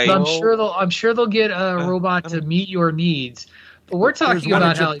I mean? Like, I'm sure they'll get a robot to meet your needs. But we're talking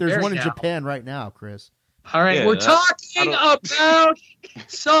about Halle Berry. There's one in now. Japan right now, Chris. All right. We're talking about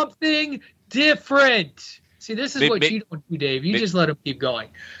something different. See, this is what you don't do, Dave. You just let him keep going.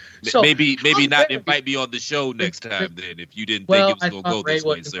 So maybe not invite me on the show next time then if you didn't think it was going to go this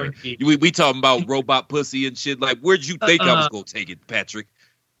way, sir. We talking about robot pussy and shit. Like, where'd you think I was going to take it, Patrick?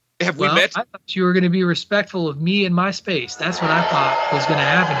 Have we met? I thought you were going to be respectful of me and my space. That's what I thought was going to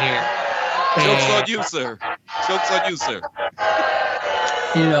happen here. Joke's on you, sir. Joke's on you, sir.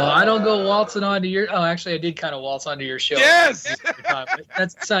 I don't go waltzing onto your... Oh, actually, I did kind of waltz onto your show. Yes!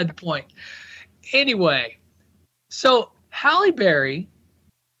 That's beside the point. Anyway, so Halle Berry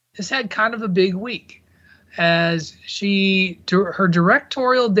has had kind of a big week as her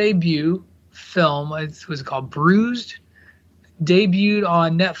directorial debut film, what was it called? Bruised, debuted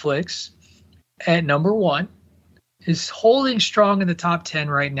on Netflix at number 1, is holding strong in the top 10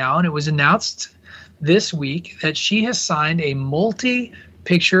 right now. And it was announced this week that she has signed a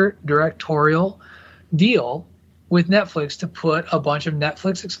multi-picture directorial deal with Netflix to put a bunch of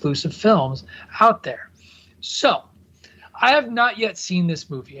Netflix exclusive films out there. So I have not yet seen this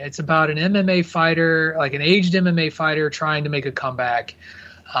movie. It's about an MMA fighter, like an aged MMA fighter trying to make a comeback.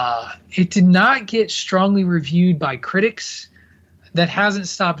 It did not get strongly reviewed by critics. That hasn't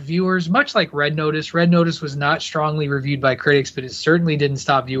stopped viewers, much like Red Notice. Red Notice was not strongly reviewed by critics, but it certainly didn't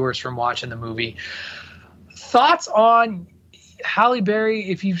stop viewers from watching the movie. Thoughts on Halle Berry?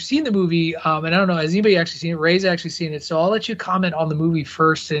 If you've seen the movie, and I don't know, has anybody actually seen it? Ray's actually seen it, so I'll let you comment on the movie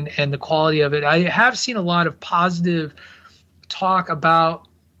first and the quality of it. I have seen a lot of positive talk about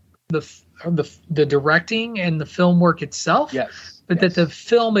the directing and the film work itself, that the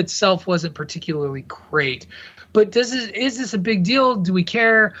film itself wasn't particularly great. But is this a big deal? Do we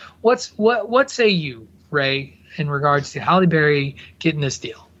care? What say you, Ray, in regards to Halle Berry getting this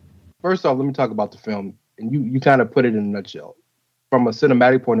deal? First off, let me talk about the film, and you kind of put it in a nutshell. From a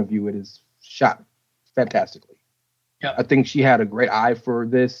cinematic point of view, it is shot fantastically. Yeah, I think she had a great eye for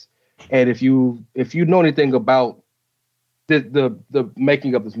this, and if you know anything about the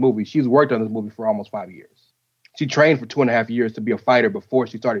making of this movie, she's worked on this movie for almost 5 years. She trained for 2.5 years to be a fighter before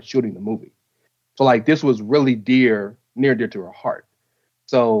she started shooting the movie. So like this was really near dear to her heart.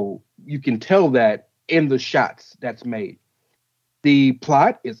 So you can tell that in the shots that's made. The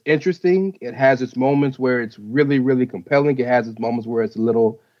plot is interesting. It has its moments where it's really, really compelling. It has its moments where it's a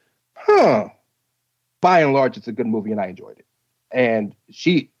little, By and large, it's a good movie and I enjoyed it. And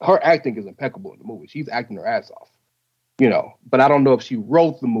her acting is impeccable in the movie. She's acting her ass off, but I don't know if she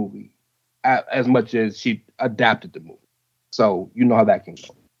wrote the movie as much as she adapted the movie. So you know how that can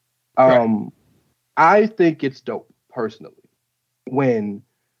go. Right. I think it's dope, personally, when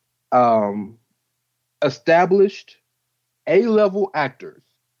established A-level actors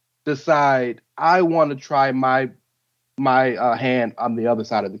decide, I want to try my hand on the other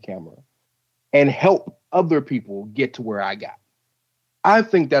side of the camera and help other people get to where I got. I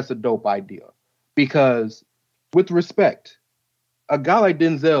think that's a dope idea because, with respect, a guy like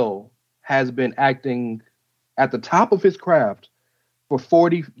Denzel has been acting at the top of his craft for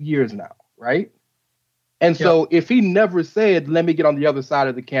 40 years now, right? And so if he never said, let me get on the other side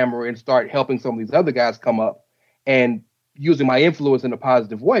of the camera and start helping some of these other guys come up and using my influence in a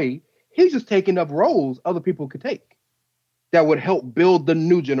positive way, he's just taking up roles other people could take that would help build the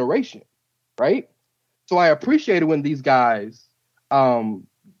new generation, right? So I appreciate it when these guys, Ben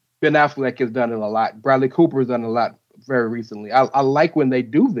Affleck has done it a lot. Bradley Cooper has done it a lot very recently. I like when they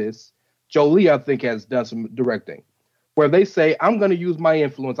do this. Jolie, I think, has done some directing where they say, I'm going to use my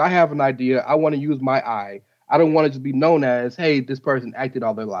influence. I have an idea. I want to use my eye. I don't want it to be known as, hey, this person acted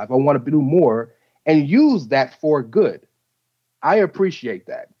all their life. I want to do more and use that for good. I appreciate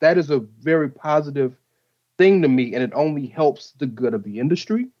that. That is a very positive thing to me, and it only helps the good of the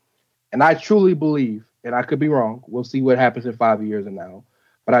industry. And I truly believe, and I could be wrong, we'll see what happens in 5 years from now,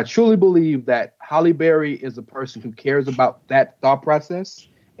 but I truly believe that Halle Berry is a person who cares about that thought process,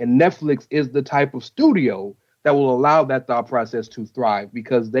 and Netflix is the type of studio that will allow that thought process to thrive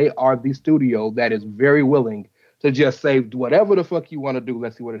because they are the studio that is very willing to just say, whatever the fuck you want to do,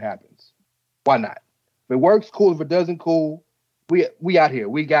 let's see what it happens. Why not? If it works, cool. If it doesn't, cool. We out here.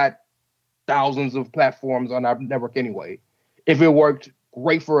 We got thousands of platforms on our network anyway. If it worked,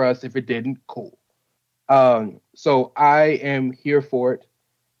 great for us. If it didn't, cool. So I am here for it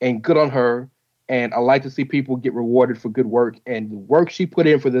and good on her. And I like to see people get rewarded for good work. And the work she put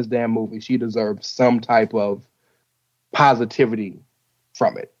in for this damn movie, she deserves some type of positivity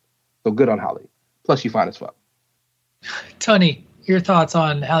from it. So good on Halle. Plus, she fine as fuck. Tony, your thoughts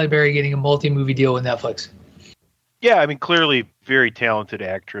on Halle Berry getting a multi-movie deal with Netflix? Yeah, I mean, clearly very talented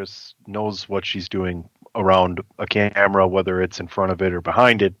actress, knows what she's doing around a camera, whether it's in front of it or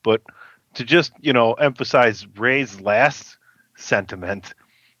behind it. But to just, emphasize Ray's last sentiment,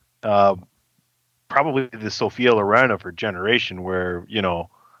 probably the Sophia Loren of her generation, where,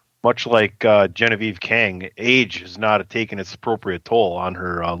 much like Genevieve Kang, age has not taken its appropriate toll on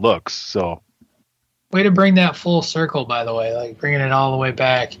her looks. So, way to bring that full circle, by the way, like bringing it all the way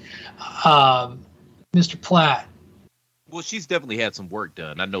back. Mr. Platt. Well, she's definitely had some work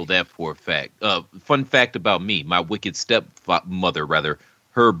done. I know that for a fact. Fun fact about me, my wicked stepmother, rather,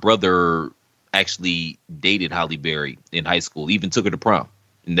 her brother actually dated Halle Berry in high school, even took her to prom.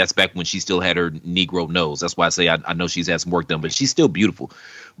 And that's back when she still had her Negro nose. That's why I say I know she's had some work done, but she's still beautiful.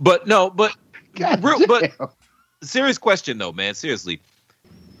 But serious question though, man, seriously.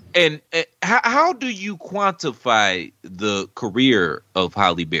 And how do you quantify the career of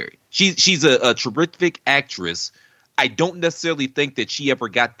Halle Berry? She's a terrific actress. I don't necessarily think that she ever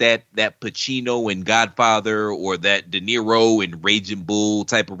got that Pacino in Godfather or that De Niro in Raging Bull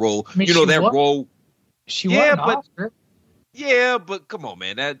type of role. I mean, role. She won an Oscar. Yeah, but come on,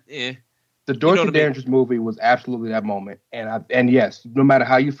 man. The Dorothy Dandridge movie was absolutely that moment, and yes, no matter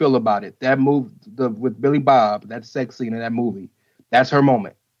how you feel about it, that move with Billy Bob, that sex scene in that movie, that's her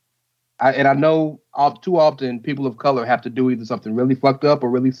moment. I know too often people of color have to do either something really fucked up or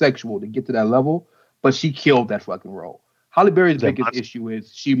really sexual to get to that level, but she killed that fucking role. Halle Berry's biggest issue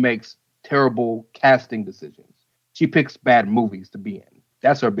is she makes terrible casting decisions. She picks bad movies to be in.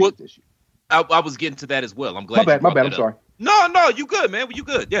 That's her biggest issue. I was getting to that as well. I'm glad. My bad. I'm sorry. No, you good, man. You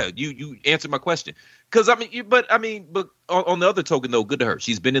good. Yeah, you answered my question. Because but on the other token, though, good to her.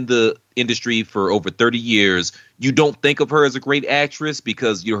 She's been in the industry for over 30 years. You don't think of her as a great actress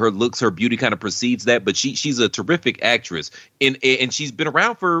because her looks, her beauty kind of precedes that. But she's a terrific actress, and she's been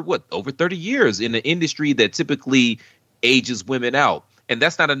around for over 30 years in an industry that typically ages women out. And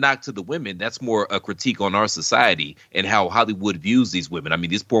that's not a knock to the women. That's more a critique on our society and how Hollywood views these women. I mean,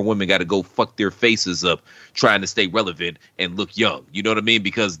 these poor women got to go fuck their faces up trying to stay relevant and look young. You know what I mean?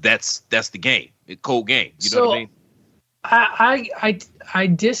 Because that's the game. It's cold game. You know what I mean? I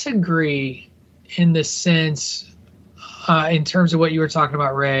disagree in the sense, in terms of what you were talking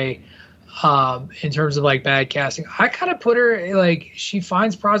about, Ray, in terms of like bad casting. I kind of put her like, she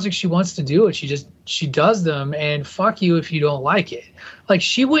finds projects she wants to do and she does them, and fuck you if you don't like it. Like,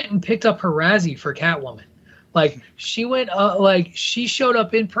 she went and picked up her Razzie for Catwoman. Like, she went she showed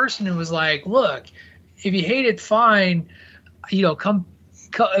up in person and was like, look, if you hate it, fine, come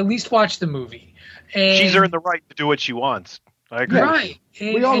at least watch the movie. And she's earned the right to do what she wants. I agree. Right.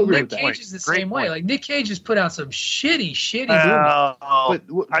 And, we all agree Nick with that. Cage is the Great same way. point. Like, Nick Cage has put out some shitty movies.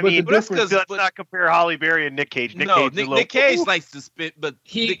 I mean, let's not compare Halle Berry and Nick Cage. Nick Cage likes to spin, but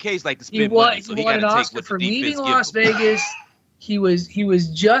Nick Cage likes to spin money, so he won got an to take Oscar what for the defense Leaving gives Las him. Vegas. He is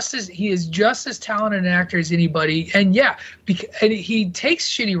just as talented an actor as anybody, and and he takes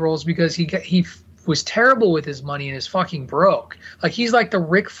shitty roles because he was terrible with his money and is fucking broke. Like, he's like the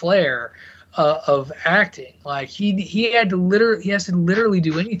Ric Flair of acting. Like, he has to literally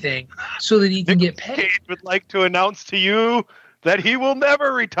do anything so that he can get paid. Cage would like to announce to you that he will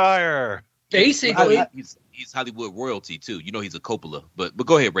never retire. Basically, he's Hollywood royalty too. He's a Coppola. But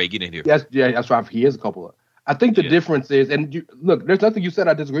go ahead, Ray, get in here. That's right. He is a Coppola. I think the difference is, and look, there's nothing you said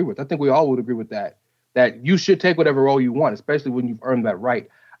I disagree with. I think we all would agree with that you should take whatever role you want, especially when you've earned that right.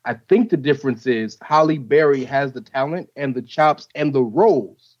 I think the difference is Halle Berry has the talent and the chops and the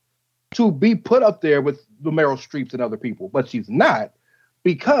roles to be put up there with the Meryl Streeps and other people, but she's not,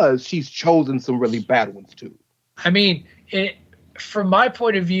 because she's chosen some really bad ones too. I mean, from my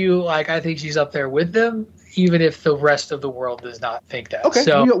point of view, like, I think she's up there with them, even if the rest of the world does not think that. Okay,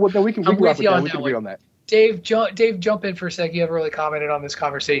 so we can agree on that. Dave, jump in for a second. You haven't really commented on this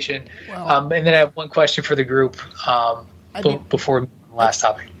conversation. And then I have one question for the group before the last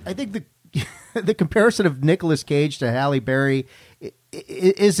topic. I think the comparison of Nicolas Cage to Halle Berry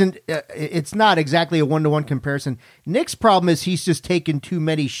isn't it's not exactly a one-to-one comparison. Nick's problem is he's just taken too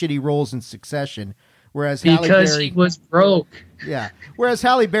many shitty roles in succession, whereas Halle Berry, he was broke. Yeah. Whereas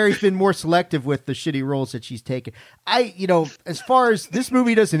Halle Berry's been more selective with the shitty roles that she's taken. As far as this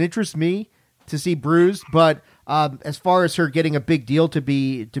movie doesn't interest me to see Bruised, but as far as her getting a big deal to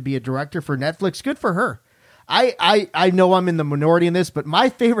be a director for Netflix, good for her. I know I'm in the minority in this, but my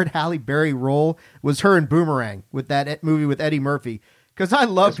favorite Halle Berry role was her in Boomerang, with that movie with Eddie Murphy. Because I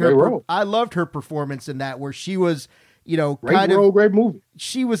loved That's a great her. role. I loved her performance in that, where she was, Great kind role, of. great movie.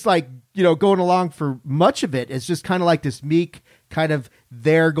 She was like, going along for much of it. It's just kind of like this meek, kind of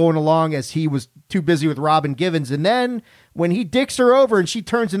there going along as he was too busy with Robin Givens. And then when he dicks her over and she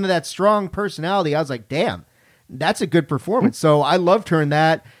turns into that strong personality, I was like, damn, that's a good performance. So I loved her in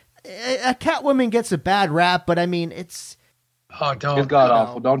that. A Catwoman gets a bad rap, but I mean, it's. Oh, don't. It's god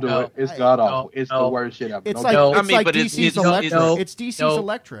awful. Don't do no, it. It's god awful. no, It's no. the worst shit ever. It's Don't like do it. it's like but DC's Elektra. It's DC's no.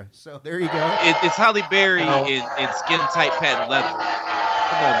 Elektra. So there you go. It's Halle Berry in skin tight patent leather.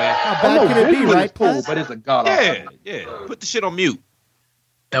 Come on, man. How I bad know can it be, visually right? it's cool, Pat? but it's a god awful. Yeah. Put the shit on mute.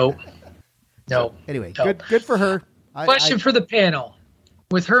 No. No. Anyway, No. good for her. Question for the panel.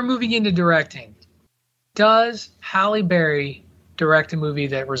 With her moving into directing, does Halle Berry direct a movie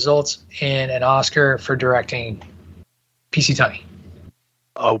that results in an Oscar for directing PC Tunney?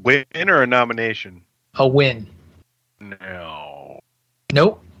 A win or a nomination? A win. No.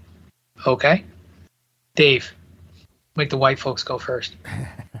 Nope. Okay. Dave, make the white folks go first.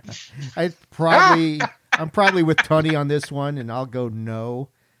 I'm probably with Tony on this one, and I'll go no.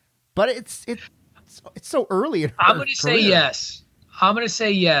 But it's so early in her I'm going to say career. yes. I'm going to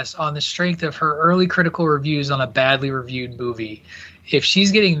say yes on the strength of her early critical reviews on a badly reviewed movie. If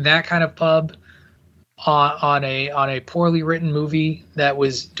she's getting that kind of pub on a poorly written movie that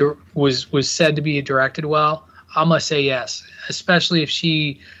was said to be directed well, I'm going to say yes, especially if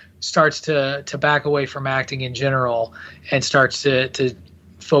she starts to back away from acting in general and starts to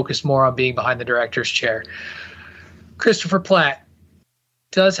focus more on being behind the director's chair. Christopher Platt,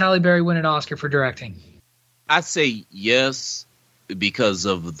 does Halle Berry win an Oscar for directing? I say yes because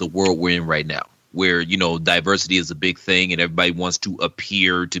of the world we're in right now, where, diversity is a big thing and everybody wants to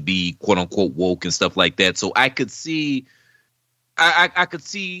appear to be quote unquote woke and stuff like that. So I could see I could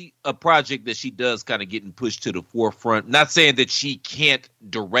see a project that she does kind of getting pushed to the forefront. Not saying that she can't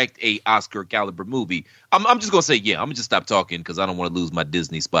direct a Oscar caliber movie. I'm just gonna say yeah. I'm gonna just stop talking because I don't want to lose my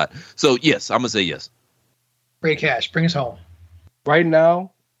Disney spot. So yes, I'm gonna say yes. Ray Cash, bring us home. Right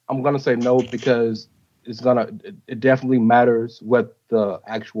now, I'm gonna say no because it definitely matters what the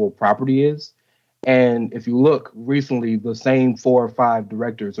actual property is. And if you look recently, the same 4 or 5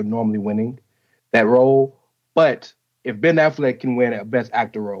 directors are normally winning that role. But if Ben Affleck can win a Best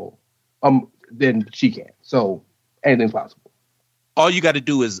Actor role, then she can. So anything's possible. All you got to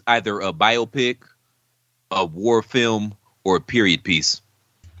do is either a biopic, a war film, or a period piece.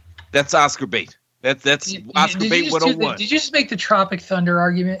 That's Oscar bait. That's Oscar bait 101. Did you just make the Tropic Thunder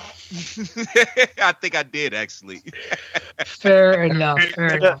argument? I think I did, actually. Fair enough.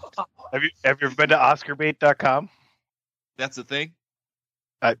 Fair enough. Have you ever been to OscarBait.com? That's the thing.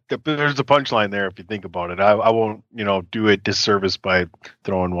 There's a punchline there if you think about it. I won't, do a disservice by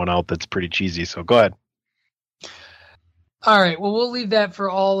throwing one out that's pretty cheesy. So go ahead. All right. Well, we'll leave that for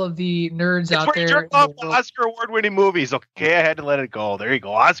all of the nerds It's out where you there. jerk off to Oscar award-winning movies. Okay, I had to let it go. There you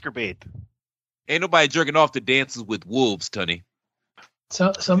go. Oscar bait. Ain't nobody jerking off to Dances with Wolves, Tony.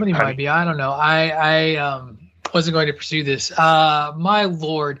 So somebody might be. I don't know. I wasn't going to pursue this. My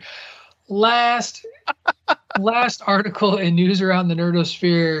Lord. Last article in News Around the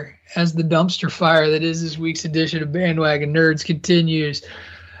Nerdosphere as the dumpster fire that is this week's edition of Bandwagon Nerds continues.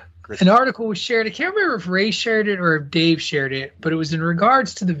 An article was shared. I can't remember if Ray shared it or if Dave shared it, but it was in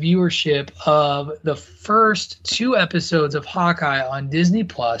regards to the viewership of the first 2 episodes of Hawkeye on Disney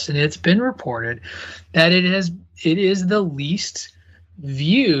Plus, and it's been reported that it is the least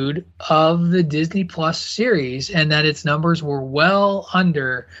viewed of the Disney Plus series, and that its numbers were well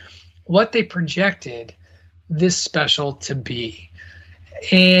under what they projected this special to be.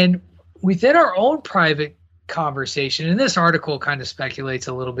 And within our own private conversation, and this article kind of speculates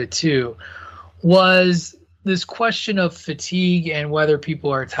a little bit too, was this question of fatigue and whether people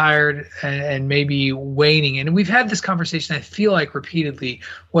are tired and maybe waning. And we've had this conversation, I feel like, repeatedly,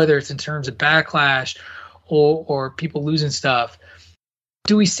 whether it's in terms of backlash or people losing stuff.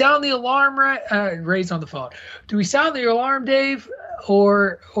 Do we sound the alarm, Ray's on the phone? Do we sound the alarm, Dave?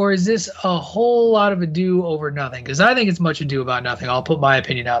 Or is this a whole lot of ado over nothing? Because I think it's much ado about nothing. I'll put my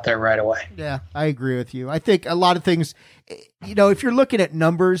opinion out there right away. Yeah, I agree with you. I think a lot of things, if you're looking at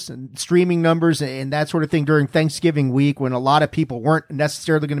numbers and streaming numbers and that sort of thing during Thanksgiving week, when a lot of people weren't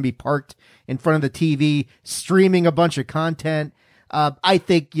necessarily going to be parked in front of the TV streaming a bunch of content, I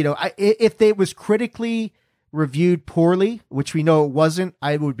think, if it was critically reviewed poorly, which we know it wasn't,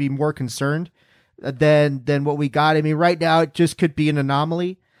 I would be more concerned than what we got. I mean, right now it just could be an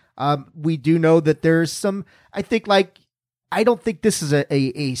anomaly. We do know that there's some, I don't think this is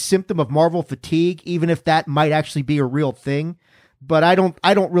a symptom of Marvel fatigue, even if that might actually be a real thing. But I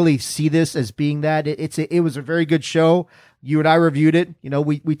don't really see this as being that. It was a very good show. You and I reviewed it. You know,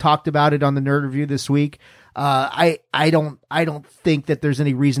 we talked about it on the Nerd Review this week. I don't think that there's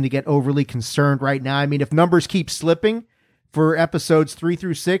any reason to get overly concerned right now. I mean, if numbers keep slipping for episodes 3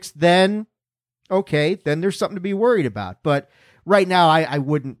 through 6, then okay, then there's something to be worried about. But right now, I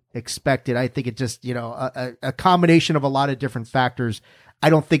wouldn't expect it. I think it just, you know, a combination of a lot of different factors. I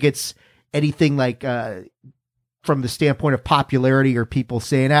don't think it's anything like from the standpoint of popularity or people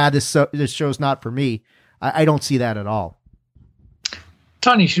saying, this show's not for me. I don't see that at all.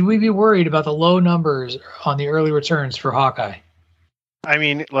 Tony, should we be worried about the low numbers on the early returns for Hawkeye? I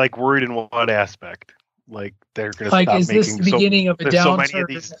mean, like, worried in what aspect? Like, they're going to like, stop is this the beginning of a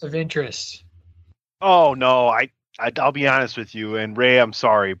downturn of interest? Oh no, I'll be honest with you, and Ray, I'm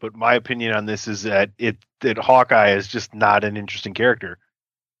sorry, but my opinion on this is that Hawkeye is just not an interesting character.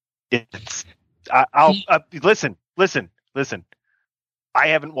 Listen. I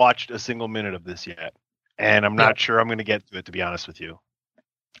haven't watched a single minute of this yet, and I'm not sure I'm going to get to it, to be honest with you.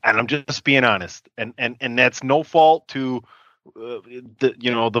 And I'm just being honest, and that's no fault to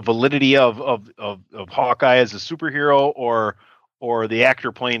the validity of Hawkeye as a superhero or the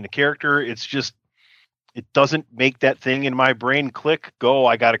actor playing the character. It's just, it doesn't make that thing in my brain click.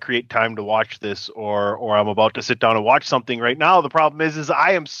 I got to create time to watch this, or I'm about to sit down and watch something right now. The problem is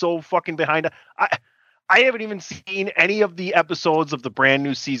I am so fucking behind. I haven't even seen any of the episodes of the brand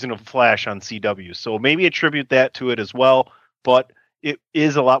new season of Flash on CW, so maybe attribute that to it as well. But it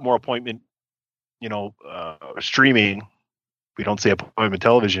is a lot more appointment, streaming. We don't say appointment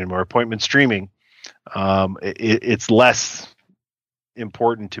television anymore. Appointment streaming. It's less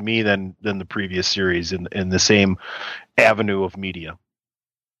important to me than the previous series in the same avenue of media.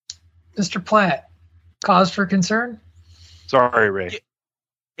 Mr. Platt, cause for concern? Sorry, Ray.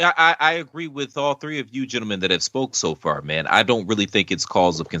 Yeah, I agree with all three of you gentlemen that have spoke so far, man. I don't really think it's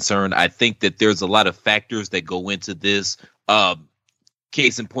cause of concern. I think that there's a lot of factors that go into this.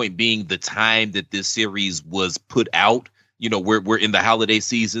 Case in point being the time that this series was put out. We're in the holiday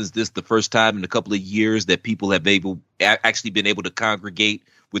seasons. This is the first time in a couple of years that people have actually been able to congregate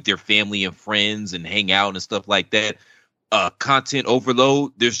with their family and friends and hang out and stuff like that. Content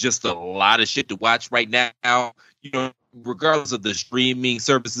overload. There's just a lot of shit to watch right now. Regardless of the streaming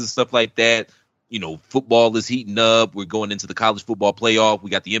services and stuff like that, football is heating up. We're going into the college football playoff. We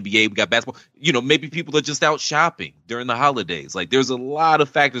got the NBA. We got basketball. Maybe people are just out shopping during the holidays. Like, there's a lot of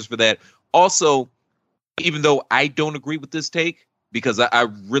factors for that. Also, even though I don't agree with this take, because I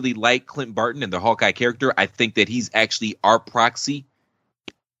really like Clint Barton and the Hawkeye character, I think that he's actually our proxy.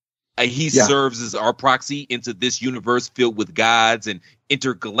 He serves as our proxy into this universe filled with gods and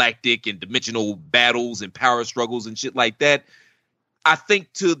intergalactic and dimensional battles and power struggles and shit like that. I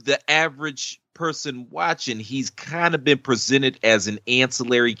think to the average person watching, he's kind of been presented as an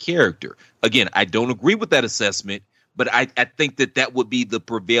ancillary character. Again, I don't agree with that assessment, but I think that would be the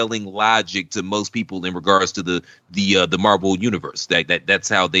prevailing logic to most people in regards to the Marvel universe. That's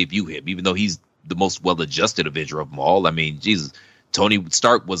how they view him, even though he's the most well-adjusted Avenger of them all. I mean, Jesus. Tony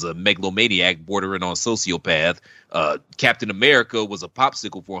Stark was a megalomaniac bordering on sociopath. Captain America was a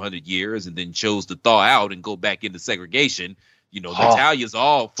popsicle for 100 years and then chose to thaw out and go back into segregation. Natalia's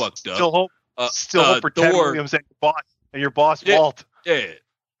all fucked up. Still hope for Ted Williams and your boss Walt.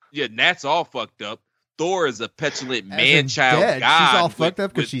 Yeah, Nat's all fucked up. Thor is a petulant man-child god. She's all fucked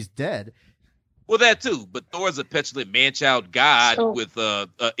up because she's dead. Well, that too, but Thor's a petulant man-child god with a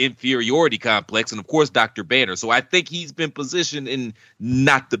inferiority complex, and of course, Dr. Banner. So I think he's been positioned in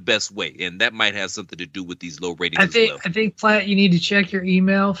not the best way, and that might have something to do with these low ratings. I think Platt, you need to check your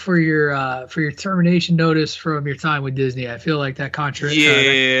email for your termination notice from your time with Disney. I feel like that contract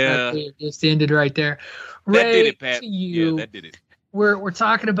that just ended right there. Ray, that did it, Pat. Yeah, that did it. We're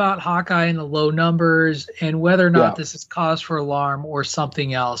talking about Hawkeye and the low numbers and whether or not this is cause for alarm or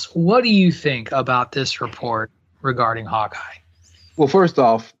something else. What do you think about this report regarding Hawkeye? Well, first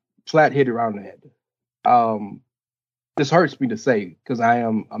off, Platt hit it around the head. This hurts me to say because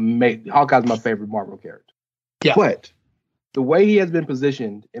Hawkeye's my favorite Marvel character. Yeah. But the way he has been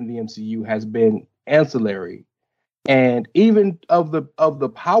positioned in the MCU has been ancillary, and even of the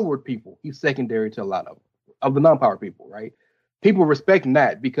powered people, he's secondary to a lot of the non-powered people, right? People respect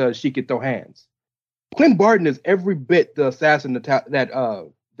Nat because she could throw hands. Clint Barton is every bit the assassin that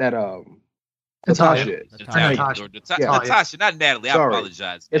Natasha is. Natasha, not Natalie. I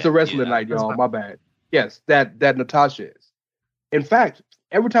apologize. It's a wrestling night, y'all. My bad. Yes, that Natasha is. In fact,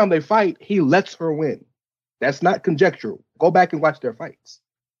 every time they fight, he lets her win. That's not conjectural. Go back and watch their fights.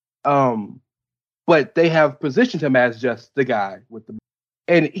 But they have positioned him as just the guy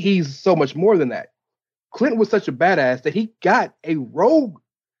and he's so much more than that. Clint was such a badass that he got a rogue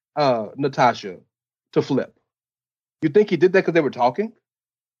Natasha to flip. You think he did that because they were talking? You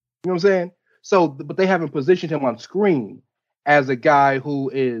know what I'm saying? So, but they haven't positioned him on screen as a guy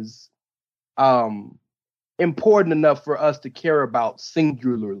who is important enough for us to care about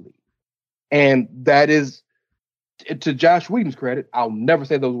singularly. And that is, to Josh Whedon's credit, I'll never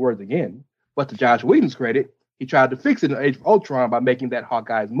say those words again, but to Josh Whedon's credit, he tried to fix it in Age of Ultron by making that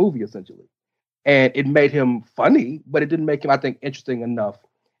Hawkeye's movie, essentially. And it made him funny, but it didn't make him, I think, interesting enough.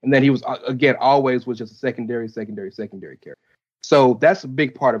 And then he was, again, always was just a secondary character. So that's a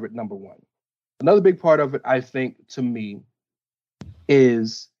big part of it, number one. Another big part of it, I think, to me,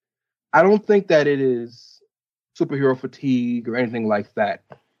 is I don't think that it is superhero fatigue or anything like that.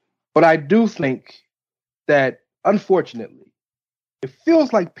 But I do think that, unfortunately, it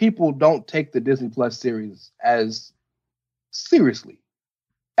feels like people don't take the Disney Plus series as seriously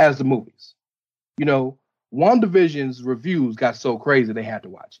as the movies. You know, WandaVision's reviews got so crazy they had to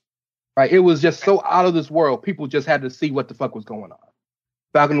watch it. Right? It was just so out of this world. People just had to see what the fuck was going on.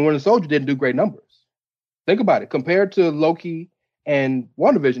 Falcon and Winter Soldier didn't do great numbers. Think about it. Compared to Loki and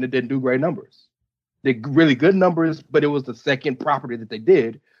WandaVision, it didn't do great numbers. They did really good numbers, but it was the second property that they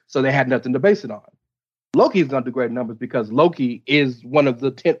did, so they had nothing to base it on. Loki's going to do great numbers because Loki is one of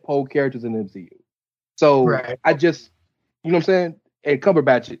the tentpole characters in the MCU. So I just, you know what I'm saying? And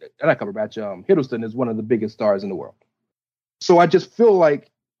Hiddleston is one of the biggest stars in the world. So I just feel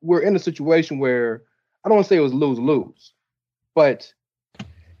like we're in a situation where, I don't want to say it was lose-lose, but,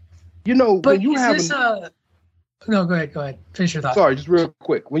 you know, when you have... No, go ahead. Finish your thought. Sorry, just real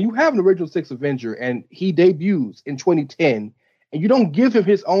quick. When you have an original Six Avenger and he debuts in 2010, and you don't give him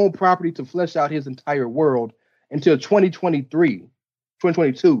his own property to flesh out his entire world until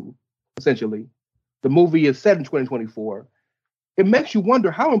 2022, essentially, the movie is set in 2024, it makes you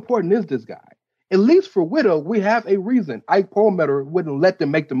wonder, how important is this guy? At least for Widow, we have a reason. Ike Perlmutter wouldn't let them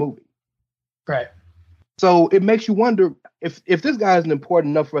make the movie. Right. So it makes you wonder, if this guy isn't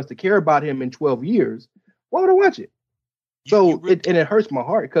important enough for us to care about him in 12 years, why would I watch it? It hurts my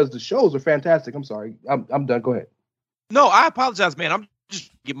heart because the shows are fantastic. I'm sorry. I'm done. Go ahead. No, I apologize, man. I'm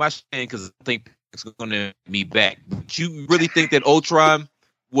just get my shit in because I think it's going to me back. But you really think that Ultron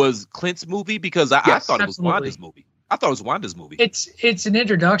was Clint's movie? Because I thought it was Wanda's movie. I thought it was Wanda's movie. It's an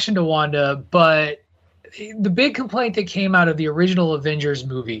introduction to Wanda, but the big complaint that came out of the original Avengers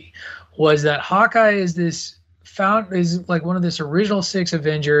movie was that Hawkeye is like one of this original 6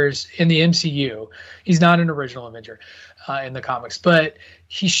 Avengers in the MCU. He's not an original Avenger in the comics, but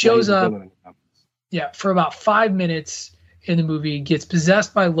he shows up for about 5 minutes in the movie, gets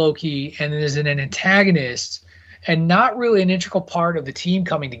possessed by Loki, and is an antagonist and not really an integral part of the team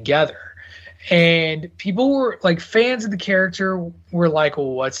coming together. And people were like, fans of the character were like,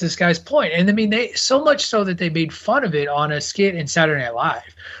 well, what's this guy's point? And I mean, they so much so that they made fun of it on a skit in Saturday Night Live.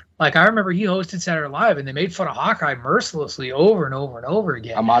 Like, I remember he hosted Saturday Night Live, and they made fun of Hawkeye mercilessly over and over and over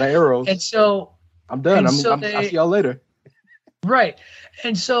again. I'm out of arrows. And so I'm done. I'll see y'all later. Right.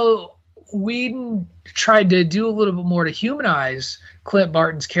 And so Whedon tried to do a little bit more to humanize Clint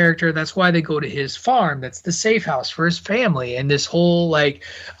Barton's character. That's why they go to his farm. That's the safe house for his family. And this whole like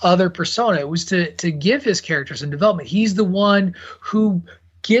other persona, it was to give his character some development. He's the one who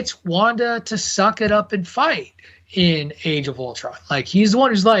gets Wanda to suck it up and fight in Age of Ultron. Like, he's the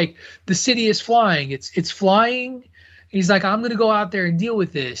one who's like, the city is flying. It's flying. He's like, I'm going to go out there and deal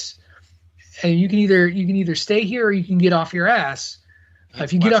with this. And you can either stay here or you can get off your ass.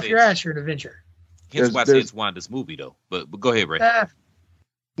 If you get off your ass, you're an Avenger. Hence why I say it's Wanda's movie, though. But go ahead, Ray.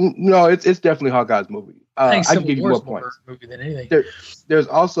 No, it's definitely Hawkeye's movie. I can give you more points. Movie than anything. There's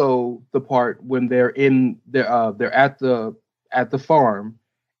also the part when they're at the farm,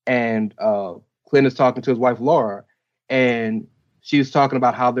 and Clint is talking to his wife Laura, and she's talking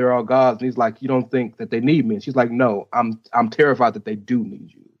about how they're all gods, and he's like, "You don't think that they need me?" And she's like, "No, I'm terrified that they do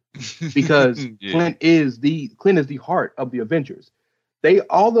need you, because Clint is the heart of the Avengers.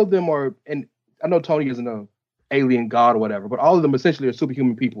 All of them are, and I know Tony isn't an alien god or whatever, but all of them essentially are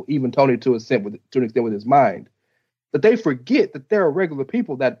superhuman people, even Tony to an extent with his mind, that they forget that there are regular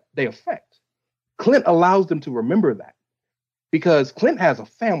people that they affect. Clint allows them to remember that, because Clint has a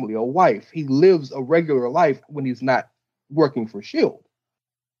family, a wife. He lives a regular life when he's not working for S.H.I.E.L.D.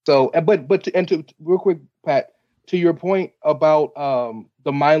 So, to real quick, Pat, to your point about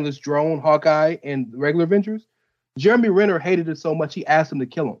the mindless drone Hawkeye and the regular Avengers, Jeremy Renner hated it so much he asked him to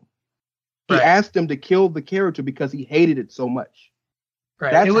kill him. He asked him to kill the character because he hated it so much.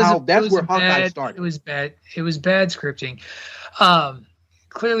 Right. That's where Hawkeye started. It was bad. It was bad scripting.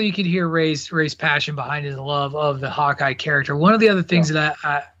 Clearly, you could hear Ray's passion behind his love of the Hawkeye character. One of the other things that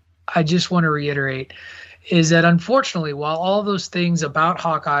I just want to reiterate is that unfortunately, while all those things about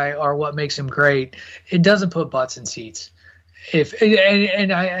Hawkeye are what makes him great, it doesn't put butts in seats. I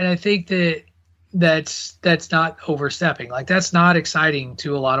think that's not overstepping. Like, that's not exciting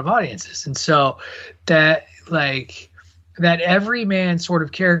to a lot of audiences. And so that everyman sort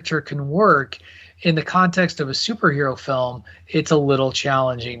of character can work in the context of a superhero film, it's a little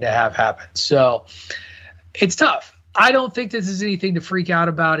challenging to have happen. So it's tough. I don't think this is anything to freak out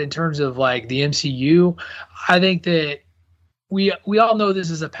about in terms of like the MCU. I think that we all know this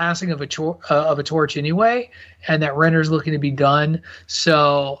is a passing of a torch anyway, and that Renner's looking to be done.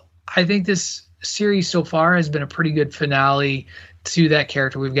 So I think this series so far has been a pretty good finale to that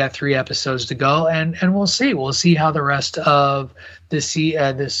character. We've got 3 episodes to go, and we'll see. We'll see how the rest of this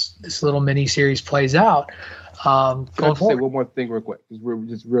little mini series plays out. Going forward. Say one more thing real quick,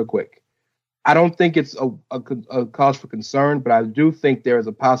 just real quick. I don't think it's a cause for concern, but I do think there is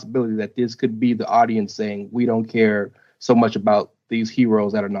a possibility that this could be the audience saying we don't care so much about these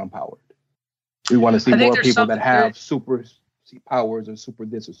heroes that are non-powered. We want to see more people that have super powers or super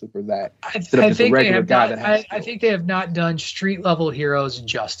this or super that. I think they have not done street level heroes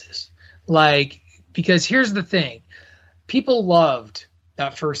justice. Like, because here's the thing. People loved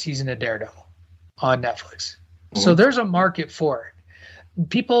that first season of Daredevil on Netflix. Mm-hmm. So there's a market for it.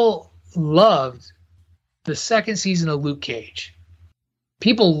 People loved the second season of Luke Cage.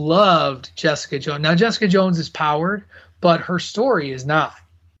 People loved Jessica Jones. Now, Jessica Jones is powered, but her story is not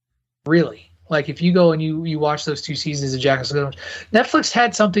really. Like, if you go and you watch those 2 seasons of Jessica Jones, Netflix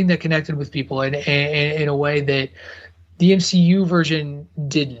had something that connected with people in a way that the MCU version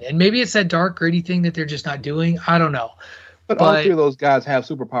didn't. And maybe it's that dark, gritty thing that they're just not doing. I don't know. But all 3 of those guys have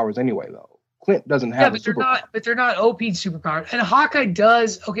superpowers anyway, though. Clint doesn't have but they're not OP superpowers. And Hawkeye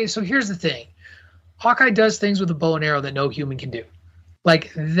does. Okay, so here's the thing. Hawkeye does things with a bow and arrow that no human can do.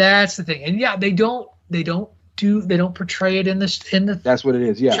 Like, that's the thing. And yeah, they don't portray it in the That's what it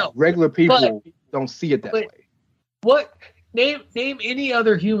is. Yeah. Show. Regular people don't see it that way. What name any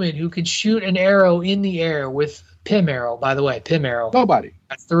other human who could shoot an arrow in the air with Pym arrow, by the way. Pym arrow. Nobody.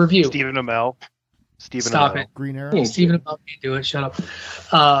 That's the review. Stephen Amell. Stop it. Green Arrow. Yeah, Stephen Amell can't do it. Shut up.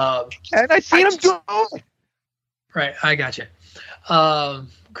 And I seen him do it. Right, I got you.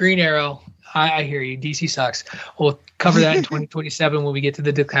 Green Arrow. I hear you. DC sucks. We'll cover that in 2027 when we get to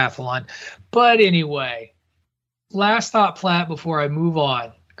the decathlon. But anyway, last thought, Platt, before I move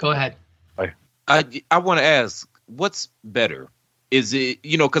on. Go ahead. I want to ask, what's better? Is it,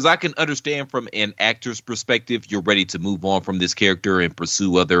 because I can understand from an actor's perspective, you're ready to move on from this character and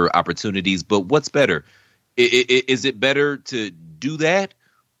pursue other opportunities. But what's better? Is it better to do that?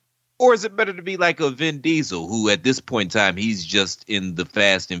 Or is it better to be like a Vin Diesel, who at this point in time, he's just in the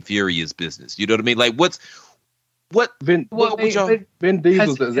Fast and Furious business? You know what I mean? Like, Vin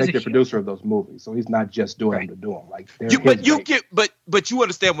Diesel's the executive producer of those movies, so he's not just doing them to do them. Like, but you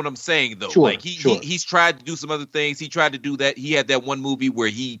understand what I'm saying, though. Sure, like he's tried to do some other things. He tried to do that. He had that one movie where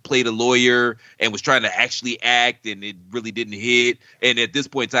he played a lawyer and was trying to actually act, and it really didn't hit. And at this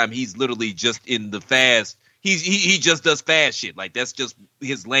point in time, he's literally just in the Fast. He just does fast shit. Like, that's just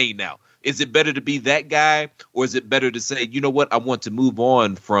his lane now. Is it better to be that guy, or is it better to say, you know what, I want to move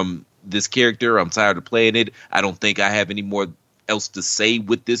on from this character. I'm tired of playing it. I don't think I have any more else to say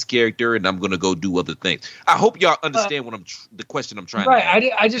with this character, and I'm going to go do other things. I hope y'all understand what the question I'm trying to ask.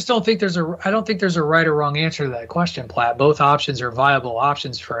 I just don't think there's a right or wrong answer to that question, Platt. Both options are viable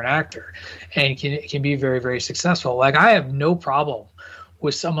options for an actor, and can be very, very successful. Like, I have no problem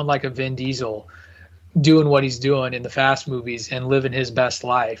with someone like a Vin Diesel doing what he's doing in the Fast movies and living his best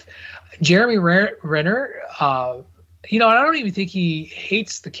life. Jeremy Renner, I don't even think he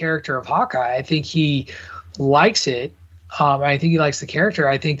hates the character of Hawkeye. I think he likes it. I think he likes the character.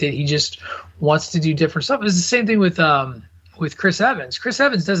 I think that he just wants to do different stuff. It's the same thing with Chris Evans. Chris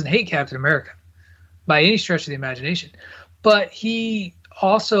Evans doesn't hate Captain America by any stretch of the imagination, but he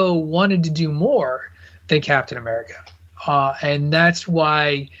also wanted to do more than Captain America. And that's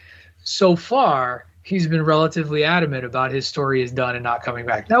why so far he's been relatively adamant about his story is done and not coming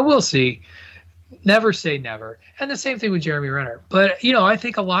back. Now, we'll see. Never say never. And the same thing with Jeremy Renner. But, I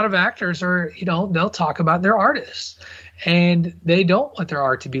think a lot of actors are, they'll talk about their artists, and they don't want their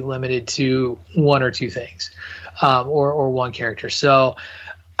art to be limited to one or two things, or one character. So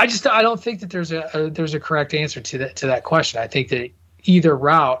I don't think that there's a correct answer to that question. I think that either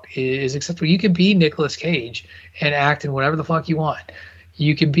route is acceptable. You can be Nicolas Cage and act in whatever the fuck you want.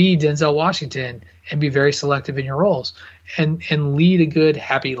 You can be Denzel Washington and be very selective in your roles and lead a good,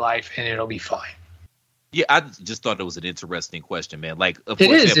 happy life, and it'll be fine. Yeah, I just thought it was an interesting question, man. Like, for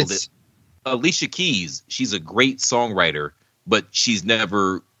example, Alicia Keys, she's a great songwriter, but she's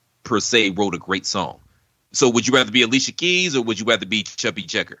never per se wrote a great song. So would you rather be Alicia Keys or would you rather be Chubby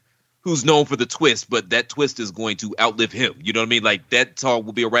Checker, who's known for the twist, but that twist is going to outlive him? You know what I mean? Like, that talk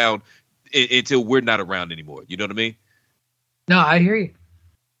will be around until we're not around anymore. You know what I mean? No, I hear you.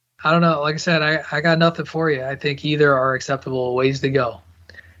 I don't know. Like I said, I got nothing for you. I think either are acceptable ways to go.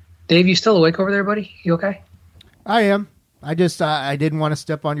 Dave, you still awake over there, buddy? You okay? I am. I just I didn't want to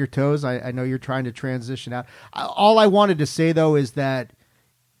step on your toes. I know you're trying to transition out. All I wanted to say, though, is that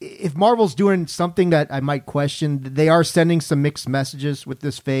if Marvel's doing something that I might question, they are sending some mixed messages with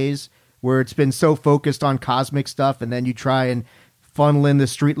this phase where it's been so focused on cosmic stuff, and then you try and funnel in the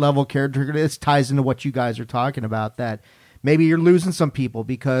street level character. This ties into what you guys are talking about, that maybe you're losing some people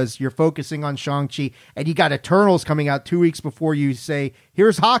because you're focusing on Shang-Chi, and you got Eternals coming out 2 weeks before you say,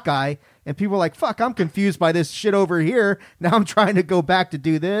 here's Hawkeye, and people are like, fuck, I'm confused by this shit over here. Now I'm trying to go back to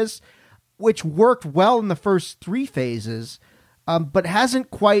do this, which worked well in the first 3 phases, but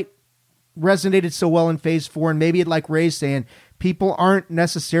hasn't quite resonated so well in phase 4. And maybe, like Ray's saying, people aren't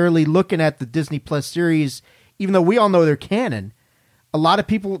necessarily looking at the Disney Plus series, even though we all know they're canon. A lot of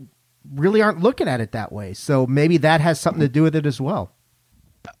people really aren't looking at it that way. So maybe that has something to do with it as well.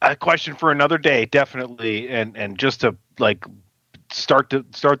 A question for another day, definitely. And just to like start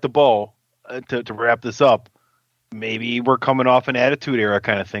the ball to wrap this up, maybe we're coming off an Attitude Era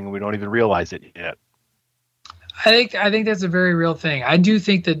kind of thing and we don't even realize it yet. I think that's a very real thing. I do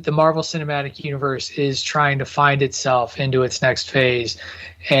think that the Marvel Cinematic Universe is trying to find itself into its next phase,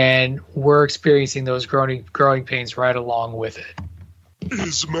 and we're experiencing those growing pains right along with it.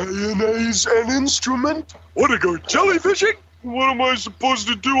 Is mayonnaise an instrument? Want to go jellyfishing? What am I supposed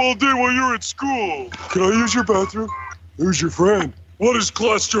to do all day while you're at school? Can I use your bathroom? Who's your friend? What does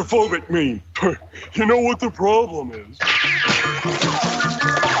claustrophobic mean? You know what the problem is.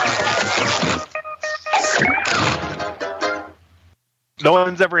 No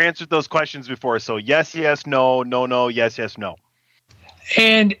one's ever answered those questions before, so yes, no, no, yes, no.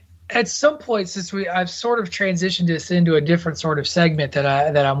 And at some point, since I've sort of transitioned this into a different sort of segment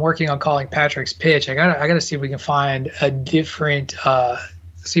that I'm working on calling Patrick's Pitch. I gotta see if we can find a different,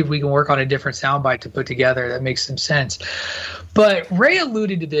 see if we can work on a different soundbite to put together that makes some sense. But Ray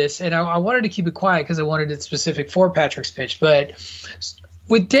alluded to this, and I wanted to keep it quiet because I wanted it specific for Patrick's Pitch. But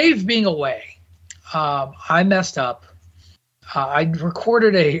with Dave being away, I messed up. I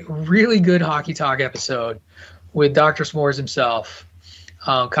recorded a really good Hockey Talk episode with Dr. S'mores himself,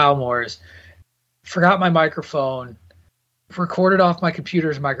 Kyle Moores. Forgot my microphone, recorded off my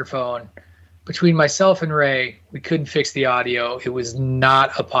computer's microphone. Between myself and Ray, we couldn't fix the audio. It was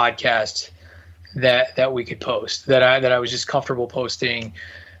not a podcast that we could post, that I was just comfortable posting.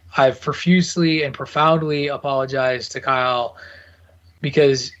 I've profusely and profoundly apologized to Kyle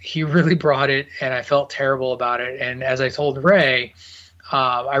because he really brought it, and I felt terrible about it. And as I told Ray,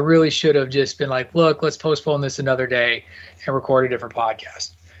 I really should have just been like, look, let's postpone this another day and record a different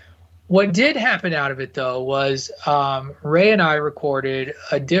podcast. What did happen out of it, though, was Ray and I recorded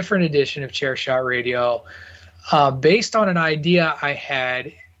a different edition of Chair Shot Radio based on an idea I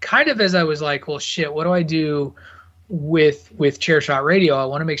had, kind of as I was like, well, shit, what do I do with Chair Shot Radio? I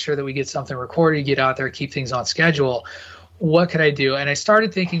want to make sure that we get something recorded, get out there, keep things on schedule. What could I do? And I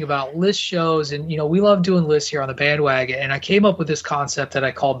started thinking about list shows, and we love doing lists here on the bandwagon. And I came up with this concept that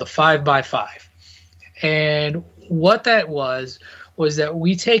I called the 5x5. And what that was that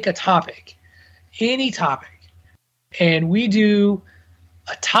we take a topic, any topic, and we do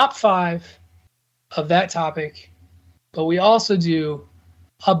a top 5 of that topic, but we also do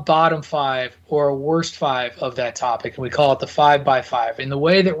a bottom 5 or a worst 5 of that topic, and we call it the 5x5. And the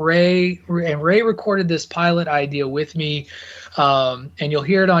way that Ray recorded this pilot idea with me, and you'll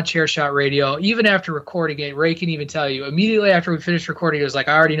hear it on Chair Shot Radio. Even after recording it, Ray can even tell you immediately after we finished recording, it was like,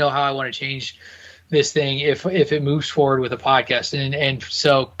 I already know how I want to change this thing if it moves forward with a podcast. And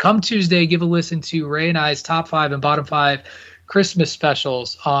so come Tuesday, give a listen to Ray and I's top 5 and bottom 5 Christmas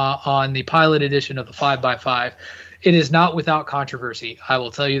specials on the pilot edition of the 5x5. It is not without controversy. I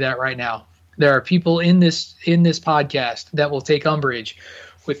will tell you that right now. There are people in this podcast that will take umbrage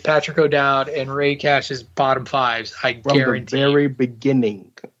with Patrick O'Dowd and Ray Cash's bottom 5s. I guarantee. From the very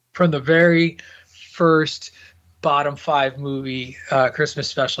beginning. From the very first bottom 5 movie Christmas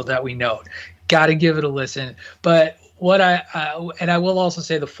special that we know. Got to give it a listen. But what I will also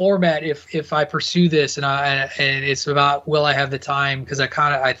say the format, if I pursue this and it's about will I have the time, because I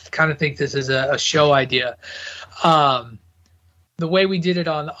kind of think this is a show idea. The way we did it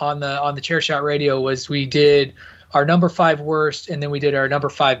on the Chair Shot Radio was we did our number 5 worst, and then we did our number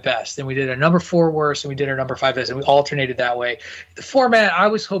 5 best. Then we did our number 4 worst, and we did our number 5 best, and we alternated that way. The format, I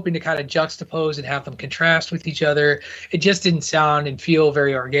was hoping to kind of juxtapose and have them contrast with each other. It just didn't sound and feel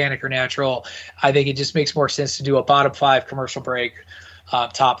very organic or natural. I think it just makes more sense to do a bottom 5 commercial break,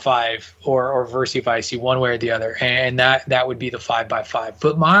 top 5, or Versi Vicey, one way or the other, and that would be the 5x5.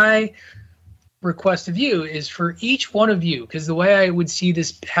 But my request of you is for each one of you, because the way I would see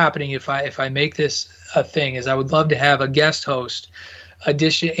this happening if I make this a thing is I would love to have a guest host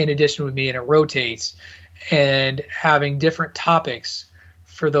in addition with me, and it rotates, and having different topics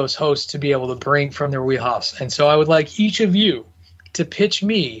for those hosts to be able to bring from their wheelhouse. And so I would like each of you to pitch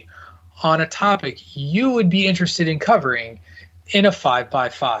me on a topic you would be interested in covering in a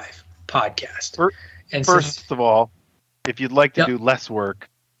 5x5 podcast. And first of all, if you'd like to do less work,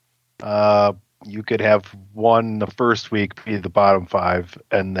 you could have one the first week be the bottom 5,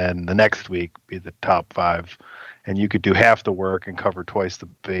 and then the next week be the top 5. And you could do half the work and cover twice the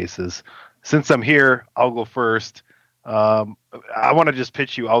bases. Since I'm here, I'll go first. I want to just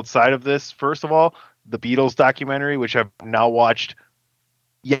pitch you outside of this. First of all, the Beatles documentary, which I've now watched,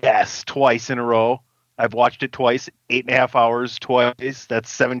 twice in a row. I've watched it twice, 8.5 hours twice.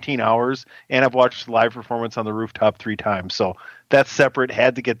 That's 17 hours. And I've watched the live performance on the rooftop 3 times. So that's separate.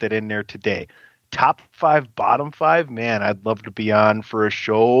 Had to get that in there today. Top 5, bottom 5, man, I'd love to be on for a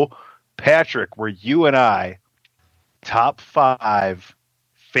show, Patrick, where you and I, top 5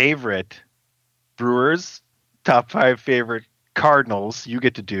 favorite Brewers, top 5 favorite Cardinals, you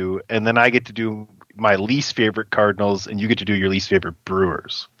get to do, and then I get to do my least favorite Cardinals, and you get to do your least favorite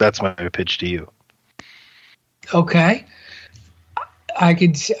Brewers. That's my pitch to you. Okay. I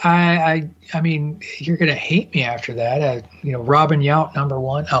mean, you're going to hate me after that. Robin Yount, number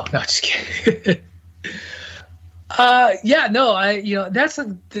 1. Oh, no, just kidding. That's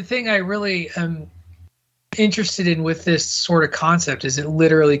the thing I really am interested in with this sort of concept is it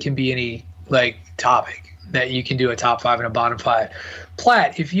literally can be any topic that you can do a top 5 and a bottom 5.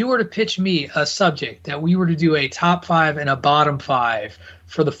 Platt, if you were to pitch me a subject that we were to do a top 5 and a bottom 5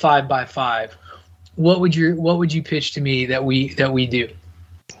 for the 5x5, what would you pitch to me that we do?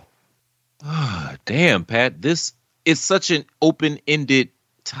 Ah, damn, Pat. This is such an open-ended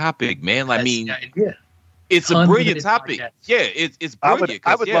topic, man. It's a brilliant topic. Podcast. Yeah, it's brilliant.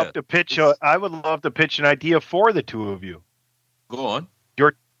 I would love to pitch. I would love to pitch an idea for the two of you. Go on.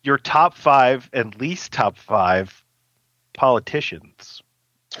 Your top 5 and least top 5 politicians.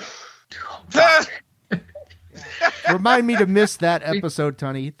 Remind me to miss that episode,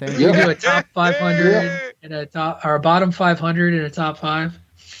 Tony. Thank you. You do a top 500 and a bottom 500 and a top 5.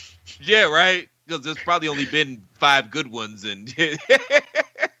 Yeah, right. Because there's probably only been 5 good ones, and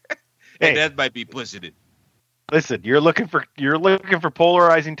that might be pushing it. Listen, you're looking for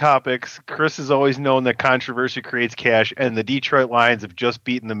polarizing topics. Chris has always known that controversy creates cash, and the Detroit Lions have just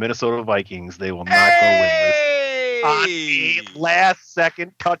beaten the Minnesota Vikings. They will not go winless on a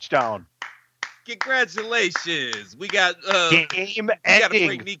last-second touchdown. Congratulations! We got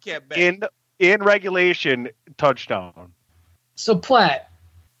game-ending in regulation touchdown. So, Platt,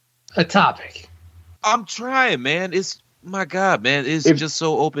 a topic. I'm trying, man. It's my God, man. It's just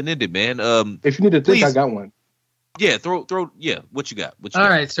so open-ended, man. If you need to think, I got one. Yeah, throw. Yeah, what you got? All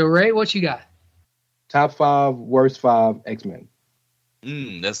right, so Ray, what you got? Top 5, worst 5 X-Men.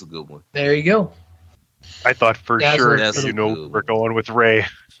 That's a good one. There you go. I thought for sure we're going with Ray.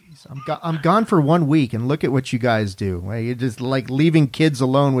 Jeez, I'm gone for 1 week, and look at what you guys do. You're just leaving kids